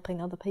and helping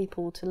other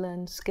people to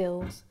learn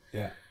skills.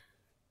 Yeah.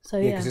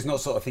 So because it's not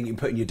sort of thing you can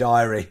put in your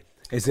diary,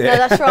 is it? No,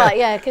 that's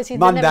right, because you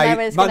never know when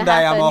it's going to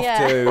happen. Monday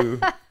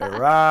I'm off to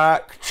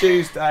Iraq,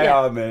 Tuesday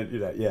I'm in,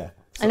 So,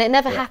 and it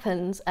never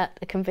happens at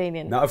a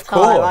convenient no, of time,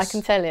 course. I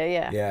can tell you,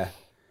 Yeah,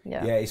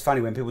 it's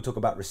funny when people talk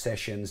about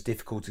recessions,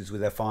 difficulties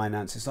with their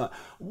finance. It's like,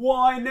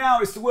 why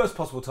now? It's the worst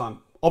possible time.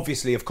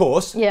 Obviously, of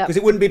course, because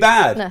it wouldn't be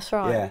bad. That's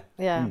right.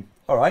 Yeah.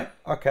 All right,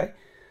 okay.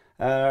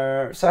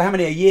 So how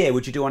many a year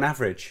would you do on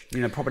average?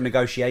 Proper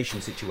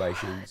negotiation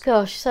situations.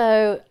 Gosh,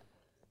 so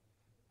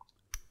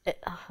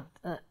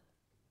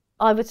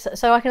I would say,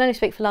 so I can only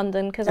speak for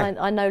London because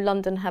I know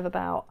London have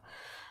about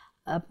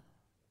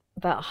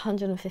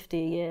 150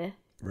 a year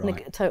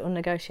total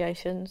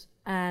negotiations,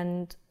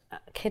 and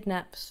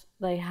kidnaps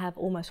they have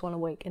almost one a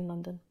week in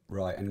London.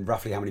 Right, and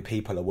roughly how many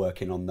people are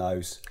working on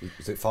those?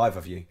 Is it 5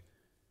 of you?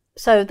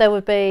 So there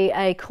would be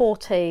a core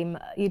team.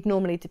 You'd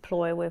normally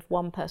deploy with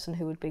one person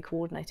who would be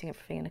coordinating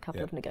everything and a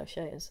couple of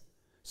negotiators.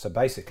 So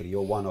basically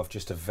you're one of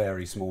just a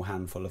very small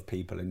handful of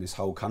people in this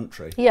whole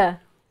country. Yeah.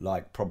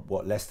 Like,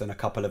 less than a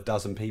couple of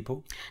dozen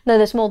people? No,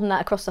 there's more than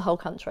that across the whole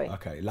country.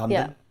 Okay,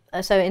 London?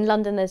 Yeah. So in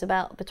London there's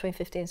about between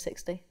 50 and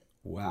 60.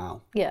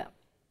 Wow. Yeah.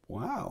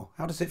 Wow.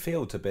 How does it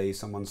feel to be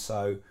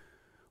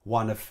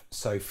one of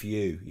so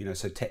few,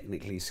 so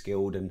technically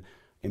skilled and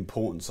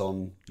importance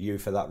on you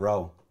for that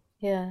role?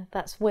 Yeah,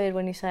 that's weird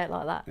when you say it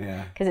like that.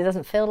 Yeah. Because it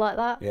doesn't feel like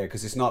that. Yeah,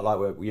 because it's not like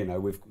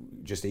we've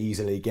just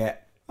easily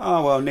get,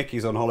 oh, well,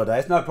 Nicky's on holiday.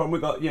 It's no problem.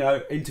 We've got,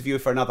 interview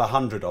for another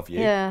 100 of you.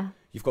 Yeah.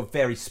 You've got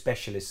very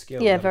specialist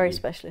skills. Yeah, very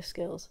specialist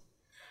skills.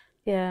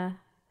 Yeah.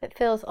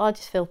 I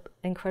just feel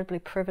incredibly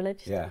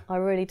privileged. Yeah. I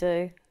really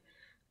do.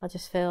 I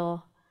just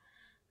feel,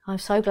 I'm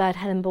so glad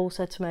Helen Ball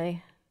said to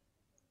me,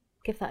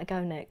 give that a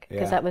go, Nick.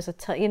 Because that was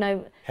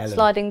Helen,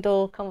 sliding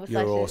door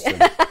conversation. You're awesome.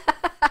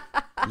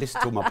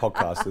 Listen to all my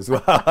podcasts as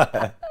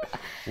well.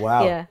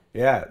 Wow.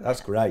 Yeah,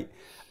 that's great.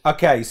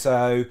 Okay,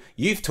 so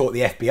you've taught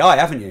the FBI,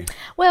 haven't you?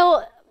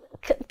 Well,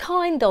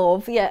 kind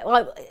of, yeah.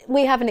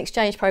 We have an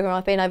exchange program.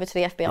 I've been over to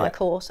the FBI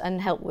course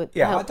and helped with.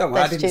 Yeah,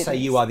 I didn't say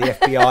you are the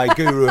FBI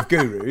guru of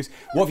gurus.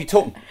 What have you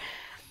taught them?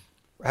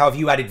 How have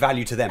you added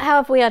value to them? How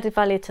have we added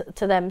value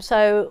to them?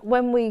 So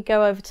when we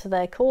go over to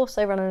their course,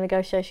 they run a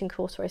negotiation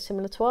course very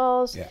similar to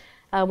ours.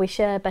 Yeah. We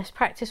share best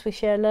practice, we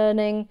share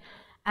learning,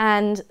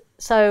 and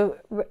so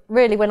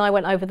really when I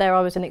went over there,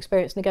 I was an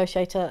experienced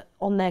negotiator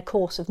on their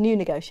course of new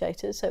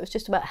negotiators. So it was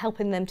just about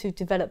helping them to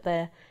develop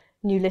their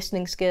new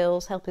listening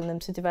skills, helping them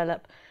to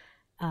develop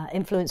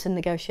influence and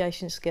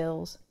negotiation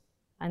skills,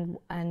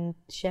 and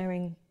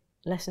sharing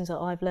lessons that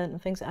I've learned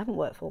and things that haven't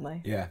worked for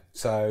me. Yeah.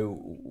 So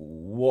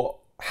what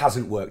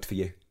hasn't worked for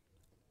you?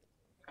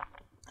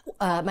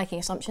 Making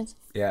assumptions.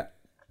 Yeah.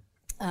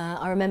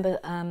 I remember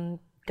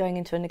going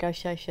into a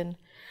negotiation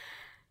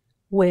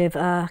with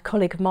a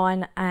colleague of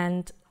mine,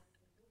 and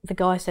the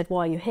guy said,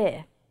 "Why are you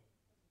here?"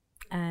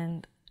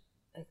 And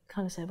I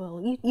kind of said, "Well,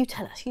 you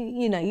tell us.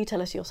 You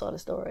tell us your side of the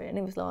story." And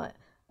he was like,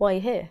 "Why are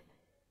you here?"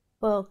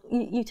 "Well,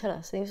 you tell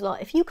us." And he was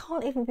like, "If you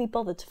can't even be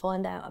bothered to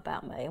find out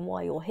about me and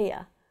why you're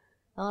here,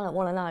 I don't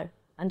want to know."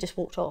 And just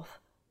walked off.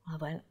 I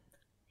went,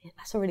 yeah,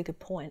 "That's a really good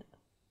point.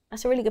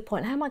 That's a really good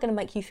point. How am I going to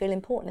make you feel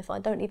important if I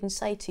don't even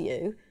say to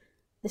you,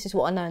 this is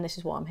what I know and this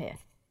is why I'm here?"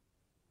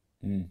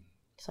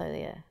 So,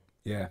 yeah.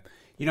 Yeah.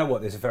 You know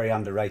what? There's a very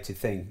underrated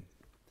thing.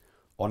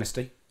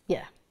 Honesty.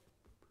 Yeah.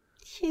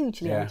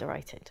 Hugely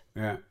underrated.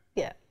 Yeah.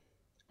 Yeah.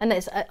 And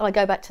I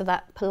go back to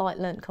that polite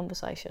learnt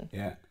conversation.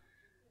 Yeah.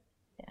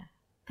 Yeah.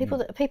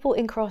 People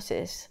in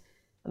crisis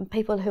and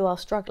people who are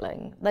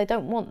struggling, they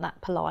don't want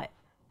that polite,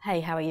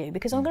 hey, how are you?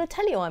 Because I'm going to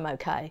tell you I'm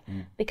okay,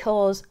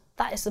 because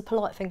that is the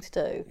polite thing to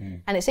do.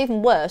 And it's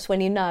even worse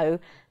when you know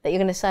that you're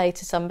going to say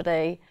to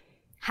somebody,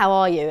 how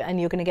are you? And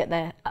you're going to get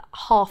there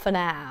half an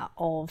hour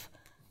of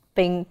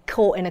being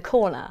caught in a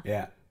corner.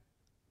 Yeah.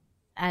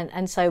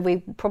 And so we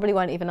probably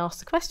won't even ask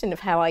the question of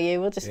how are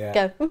you. We'll just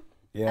go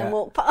and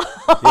walk past.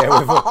 Yeah,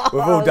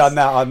 we've all done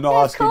that. I'm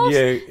not asking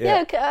you.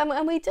 Yeah,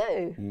 and we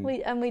do.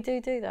 We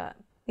do that.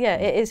 Yeah,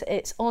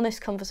 it's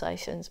honest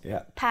conversations.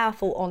 Yeah.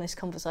 Powerful, honest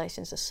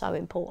conversations are so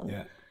important.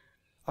 Yeah.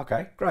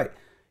 Okay, great.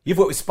 You've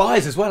worked with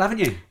spies as well, haven't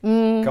you?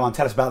 Go on,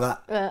 tell us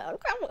about that.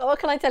 What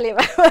can I tell you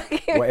about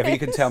working Whatever you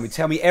can tell me.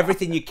 Tell me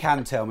everything you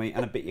can tell me,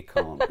 and a bit you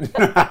can't.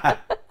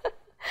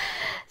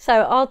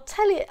 So I'll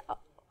tell you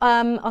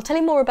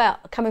more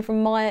about, coming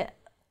from my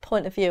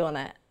point of view on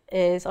it,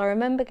 is I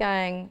remember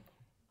going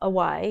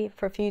away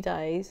for a few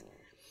days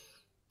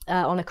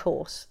on a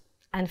course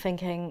and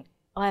thinking,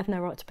 I have no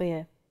right to be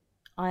here.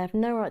 I have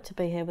no right to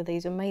be here with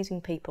these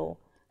amazing people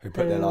who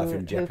put their life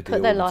in jeopardy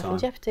in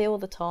jeopardy all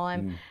the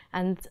time.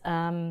 And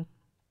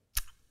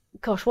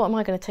gosh, what am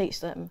I going to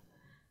teach them?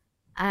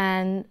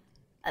 And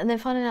then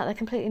finding out they're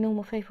completely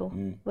normal people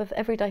with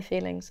everyday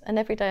feelings and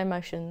everyday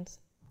emotions.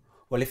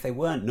 Well, if they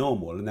weren't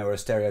normal and they were a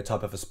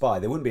stereotype of a spy,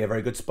 they wouldn't be a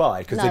very good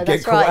spy, because they'd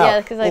that's get caught right,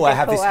 out. Yeah, I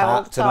have this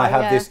hat and I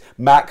have this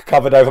Mac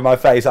covered over my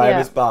face. I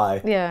am a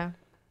spy. Yeah.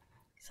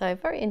 So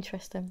very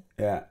interesting.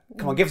 Yeah.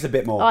 Come on, give us a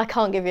bit more. I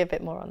can't give you a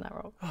bit more on that,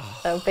 Rob.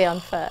 That would be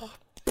unfair.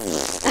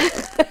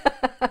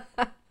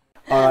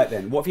 All right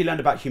then. What have you learned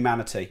about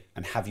humanity,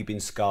 and have you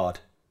been scarred?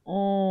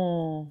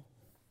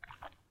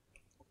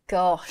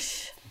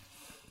 Gosh,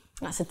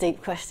 that's a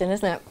deep question,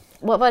 isn't it?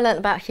 What have I learned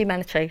about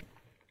humanity?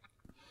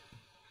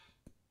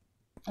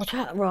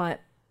 Right.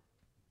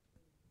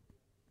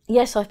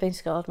 Yes, I've been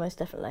scarred, most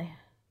definitely.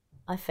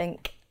 I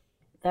think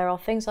there are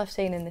things I've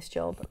seen in this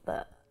job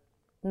that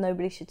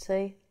nobody should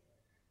see,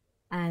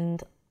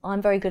 and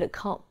I'm very good at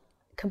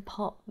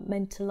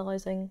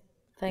compartmentalising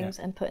things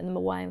and putting them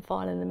away and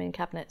filing them in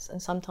cabinets,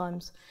 and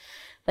sometimes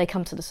they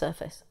come to the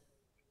surface.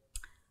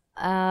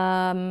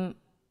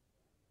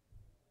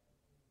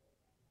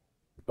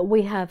 But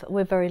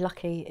we're very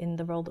lucky in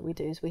the role that we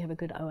do, is we have a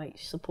good OH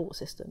support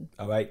system.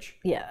 OH?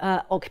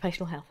 Yeah,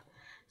 occupational health.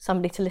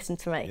 Somebody to listen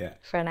to me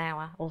for an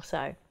hour or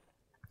so.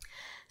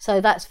 So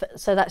that's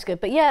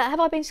good. But yeah, have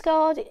I been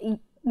scarred?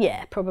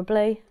 Yeah,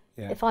 probably.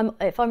 Yeah.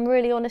 If I'm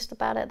really honest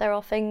about it, there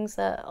are things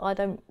that I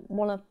don't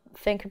want to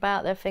think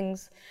about. There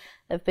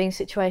have been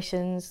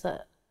situations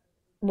that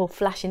will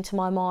flash into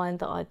my mind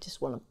that I just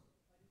want to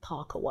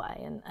park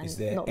away and Is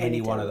there not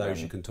any really one of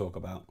those you can talk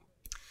about?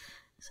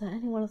 So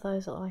any one of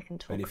those that I can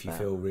talk about. And if you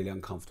feel really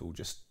uncomfortable,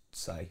 just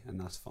say, and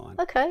that's fine.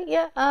 Okay,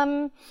 yeah.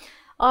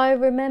 I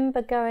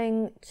remember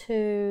going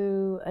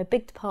to a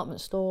big department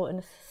store in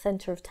the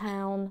centre of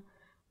town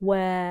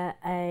where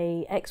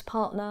a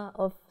ex-partner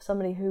of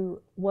somebody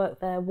who worked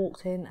there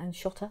walked in and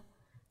shot her,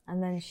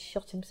 and then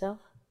shot himself.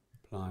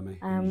 Blimey,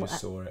 you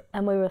just saw it.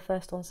 And we were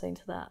first on scene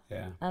to that.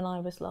 Yeah. And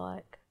I was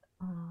like,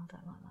 oh, I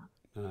don't like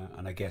that.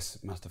 And I guess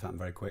it must have happened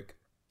very quick.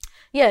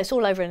 Yeah, it's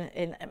all over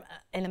in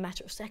a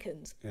matter of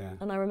seconds. Yeah.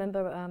 And I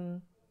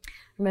remember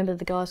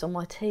the guys on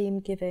my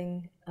team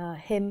giving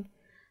him,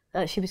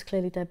 she was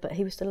clearly dead, but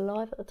he was still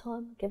alive at the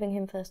time, giving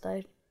him first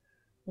aid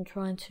and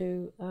trying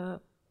to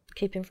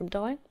keep him from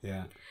dying.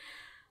 Yeah.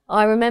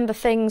 I remember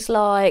things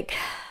like,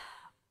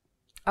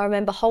 I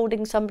remember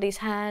holding somebody's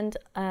hand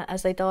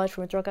as they died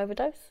from a drug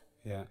overdose.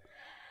 Yeah.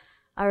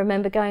 I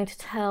remember going to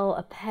tell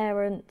a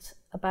parent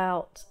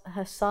about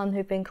her son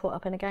who'd been caught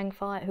up in a gang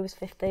fight, who was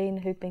 15,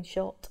 who'd been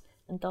shot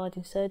and died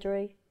in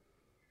surgery.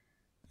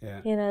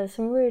 Yeah. You know,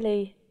 some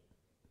really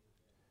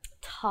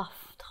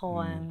tough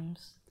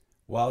times.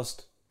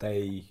 Whilst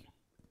they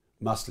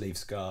must leave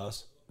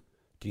scars,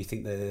 do you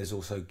think that there's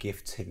also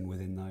gifts hidden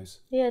within those?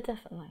 Yeah,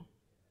 definitely.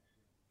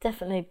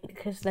 Definitely,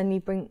 because then you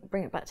bring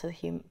it back to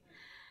the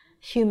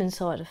human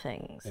side of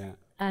things. Yeah.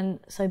 And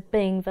so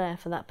being there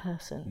for that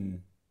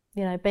person,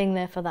 you know, being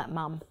there for that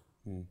mum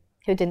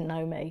who didn't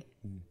know me,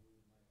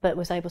 but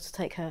was able to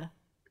take her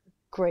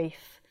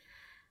grief,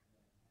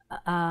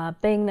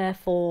 being there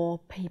for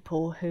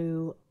people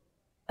who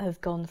have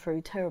gone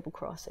through terrible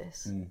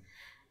crisis.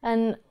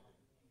 And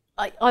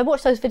I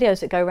watch those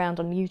videos that go around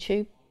on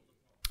YouTube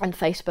and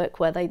Facebook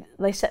where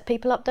they set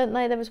people up, don't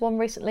they? There was one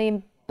recently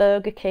in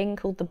Burger King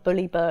called the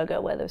Bully Burger,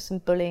 where there was some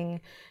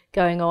bullying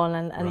going on,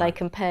 and they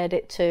compared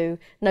it to,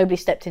 nobody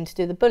stepped in to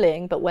do the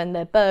bullying, but when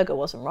their burger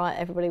wasn't right,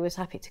 everybody was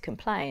happy to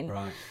complain.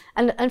 Right.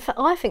 And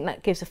I think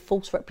that gives a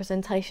false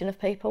representation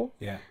of people.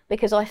 Yeah.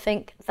 Because I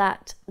think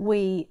that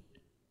we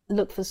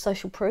look for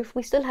social proof.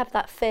 We still have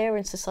that fear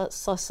in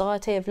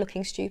society of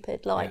looking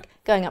stupid, like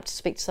going up to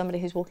speak to somebody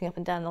who's walking up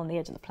and down on the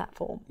edge of the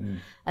platform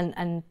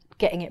and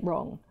getting it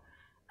wrong.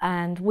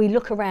 And we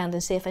look around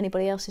and see if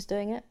anybody else is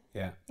doing it.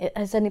 Yeah.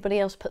 Has anybody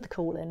else put the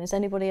call in? Is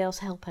anybody else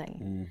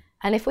helping?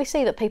 And if we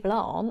see that people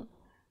aren't,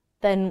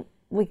 then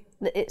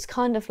it's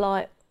kind of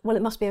like, well,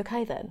 it must be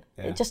okay then.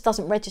 Yeah. It just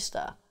doesn't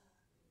register.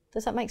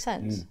 Does that make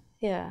sense?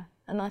 Yeah.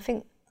 And I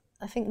think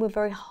think we're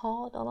very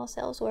hard on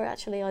ourselves, where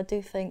actually I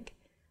do think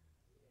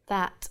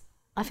that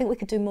I think we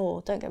could do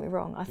more, don't get me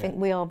wrong. I think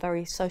we are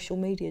very social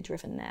media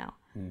driven now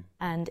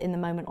and in the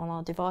moment on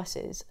our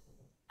devices,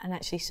 and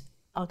actually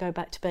I'll go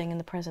back to being in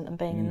the present and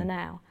being in the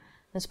now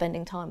and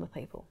spending time with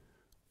people.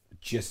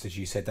 Just as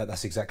you said that,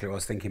 that's exactly what I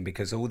was thinking,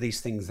 because all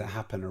these things that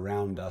happen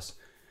around us,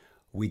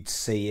 we'd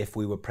see if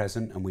we were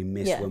present and we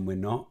miss when we're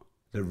not.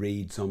 The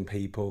reads on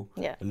people,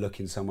 the look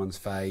in someone's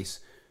face,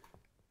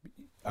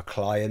 a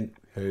client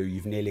who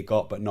you've nearly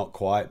got but not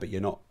quite, but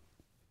you're not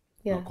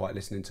quite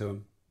listening to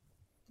them.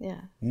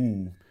 Yeah.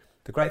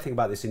 The great thing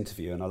about this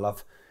interview, and I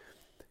love,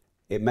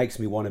 it makes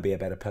me want to be a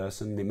better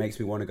person. It makes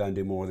me want to go and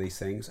do more of these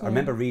things. I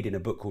remember reading a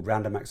book called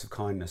Random Acts of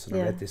Kindness, and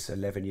I read this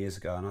 11 years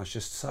ago, and I was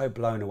just so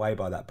blown away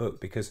by that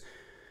book, because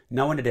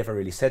no one had ever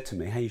really said to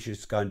me, hey, you should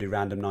just go and do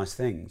random nice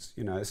things.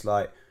 You know, it's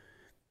like,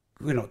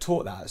 we're not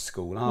taught that at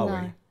school,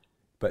 are we?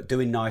 But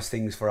doing nice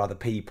things for other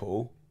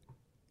people,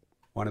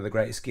 one of the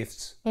greatest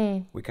gifts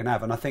we can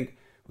have. And I think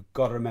we've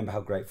got to remember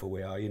how grateful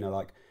we are. You know,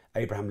 like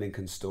Abraham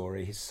Lincoln's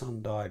story. His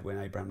son died when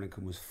Abraham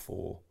Lincoln was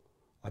 4.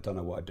 I don't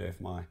know what I'd do if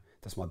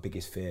that's my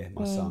biggest fear,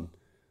 my son.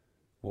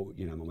 Well,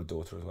 you know, my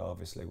daughter as well,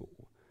 obviously.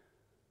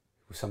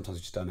 Sometimes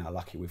we just don't know how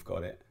lucky we've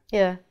got it.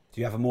 Yeah.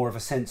 Do you have more of a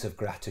sense of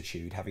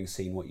gratitude having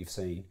seen what you've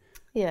seen?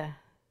 Yeah.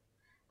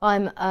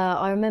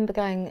 I remember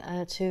going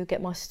to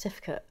get my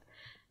certificate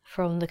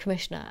from the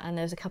commissioner, and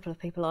there was a couple of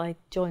people I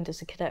joined as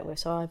a cadet with.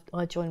 So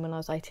I joined when I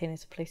was 18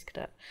 as a police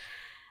cadet,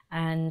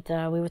 and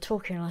we were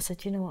talking, and I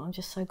said, you know what, I'm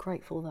just so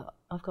grateful that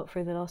I've got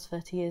through the last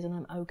 30 years and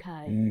I'm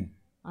okay.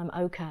 I'm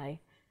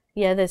okay.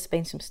 Yeah, there's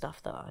been some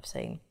stuff that I've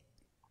seen.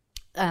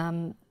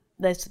 I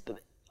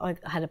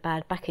had a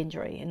bad back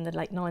injury in the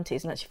late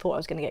 90s and actually thought I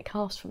was going to get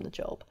cast from the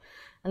job,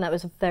 and that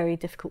was a very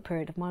difficult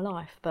period of my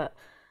life. But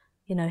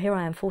you know, here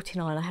I am,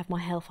 49, I have my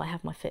health, I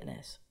have my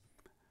fitness.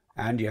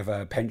 And you have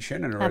a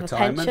pension and a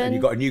retirement, and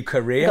you've got a new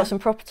career. You've got some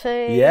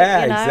property.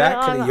 Yeah,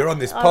 exactly. You're on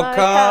this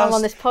podcast. I'm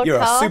on this podcast. You're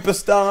a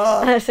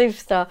superstar. A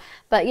superstar.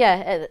 But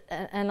yeah,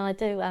 and I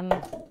do.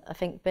 I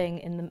think being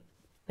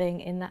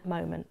in that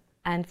moment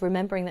and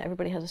remembering that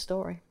everybody has a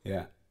story.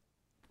 Yeah.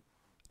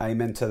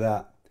 Amen to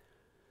that.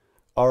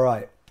 All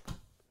right.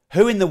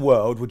 Who in the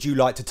world would you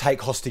like to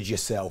take hostage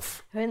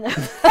yourself?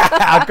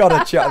 I've got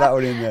to chuck that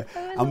one in there.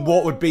 And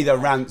what would be the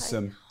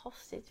ransom?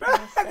 Hostage.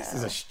 This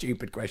is a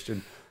stupid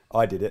question.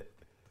 I did it.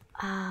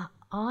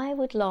 I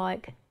would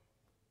like...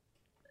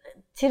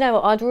 Do you know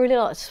what? I'd really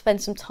like to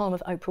spend some time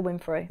with Oprah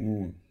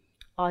Winfrey.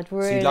 I'd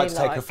really so you'd like to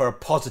take her for a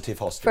positive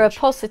hostage? For a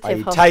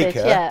positive hostage, take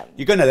her,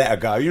 you're going to let her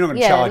go. You're not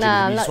going to charge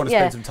her. You just want to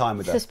spend some time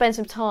with her. To spend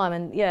some time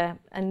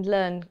and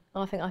learn.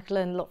 I think I could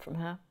learn a lot from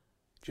her.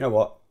 Do you know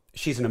what?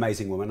 She's an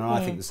amazing woman, and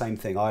I think the same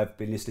thing. I've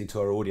been listening to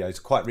her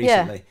audios quite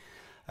recently.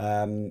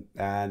 And,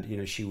 you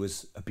know, she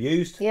was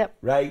abused,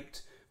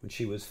 raped, when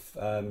she was...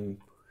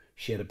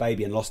 she had a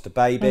baby and lost a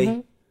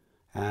baby,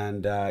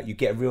 and you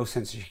get a real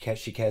sense that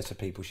she cares for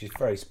people. She's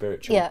very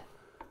spiritual. Yeah.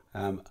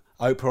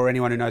 Oprah, or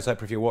anyone who knows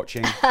Oprah, if you're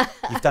watching,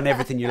 you've done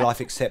everything in your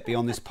life except be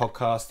on this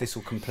podcast. This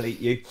will complete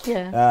you.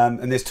 Yeah.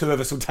 And there's 2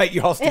 of us who'll take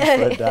you hostage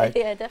for a day.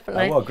 Yeah,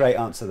 definitely. What a great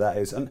answer that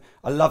is. And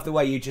I love the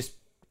way you just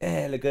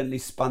elegantly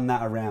spun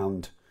that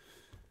around.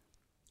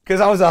 Because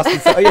I was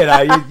asking, you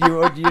know,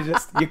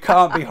 you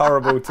can't be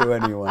horrible to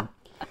anyone.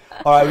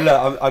 All right,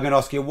 look, I'm going to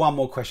ask you one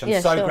more question.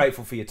 I'm so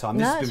grateful for your time.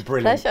 This has been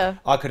brilliant. Pleasure.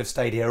 I could have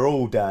stayed here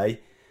all day.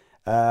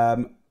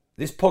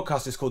 This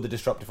podcast is called The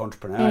Disruptive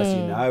Entrepreneur, as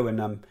you know, and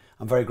I'm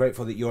very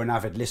grateful that you're an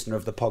avid listener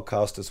of the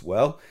podcast as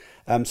well.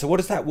 So what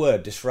does that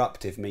word,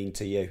 disruptive, mean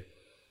to you?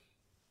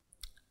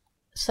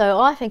 So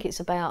I think it's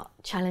about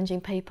challenging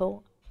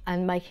people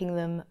and making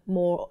them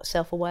more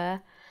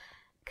self-aware.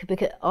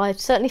 Because I've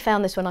certainly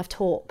found this when I've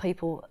taught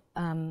people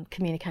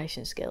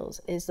communication skills,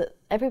 is that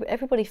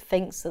everybody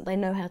thinks that they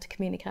know how to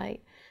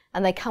communicate,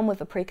 and they come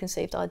with a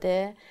preconceived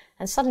idea,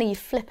 and suddenly you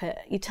flip it,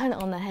 you turn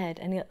it on their head,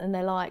 and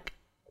they're like,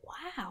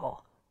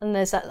 wow. And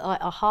there's that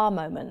like aha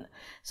moment.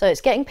 So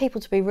it's getting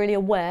people to be really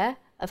aware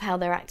of how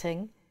they're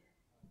acting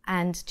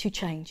and to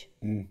change.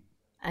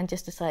 And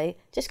just to say,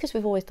 just because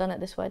we've always done it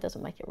this way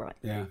doesn't make it right.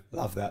 Yeah,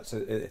 love that.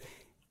 So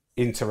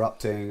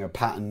interrupting a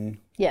pattern,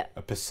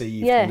 a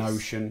perceived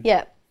notion.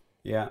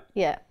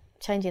 Yeah,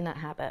 changing that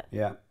habit.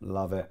 Yeah,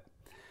 love it.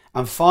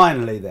 And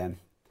finally then,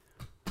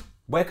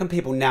 where can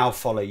people now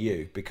follow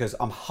you? Because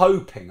I'm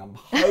hoping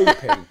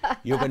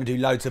you're going to do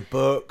loads of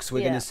books.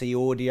 We're going to see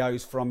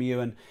audios from you,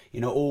 and you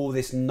know, all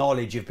this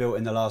knowledge you've built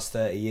in the last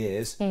 30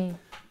 years.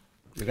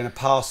 You're going to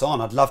pass on.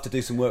 I'd love to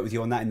do some work with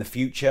you on that in the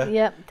future.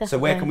 Yeah, definitely. So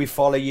where can we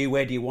follow you?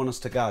 Where do you want us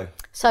to go?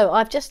 So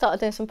I've just started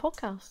doing some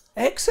podcasts.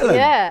 Excellent.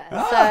 Yeah.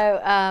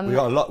 So we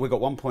got a lot. We've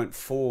got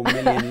 1.4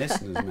 million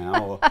listeners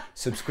now, or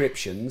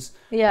subscriptions.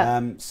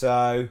 Yeah.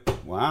 So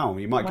wow,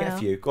 you might get a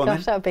few. Go on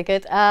then. That would be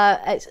good.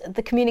 It's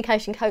the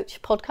Communication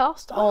Coach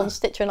podcast on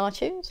Stitcher and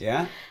iTunes.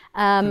 Yeah.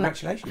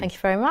 Congratulations. Thank you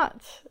very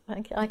much.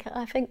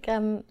 I think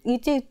you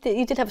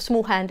did have a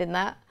small hand in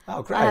that.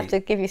 Oh, great. I have to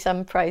give you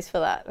some praise for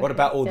that. What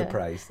about all the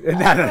praise? No,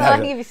 I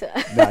can give you some.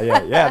 No,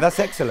 yeah, that's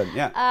excellent.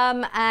 Yeah.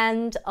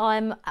 And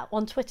I'm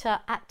on Twitter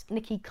at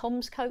Nicky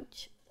Comms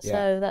Coach.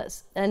 So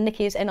that's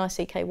Nicky is Nicky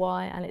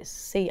and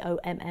it's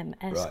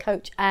COMMS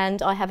Coach.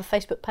 And I have a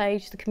Facebook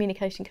page, The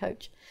Communication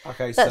Coach.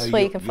 Okay, that's so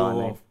where you can find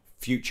me. Your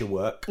future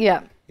work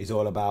is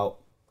all about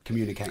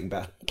communicating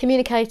better.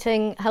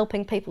 Communicating,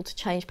 helping people to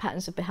change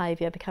patterns of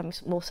behaviour, becoming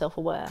more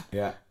self-aware.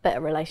 Yeah. Better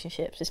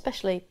relationships,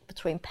 especially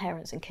between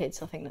parents and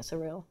kids. I think that's a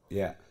real.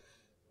 Yeah.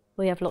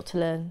 We have a lot to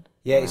learn.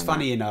 Yeah, it's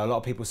funny, you know, a lot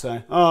of people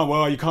say, oh,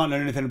 well, you can't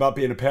learn anything about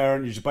being a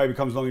parent. Your baby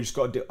comes along, you just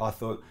got to do. I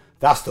thought,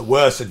 that's the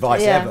worst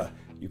advice ever.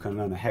 You can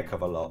learn a heck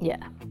of a lot. Yeah.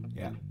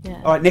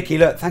 All right, Nicky,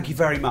 look, thank you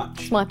very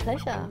much. It's my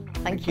pleasure.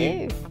 Thank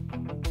you.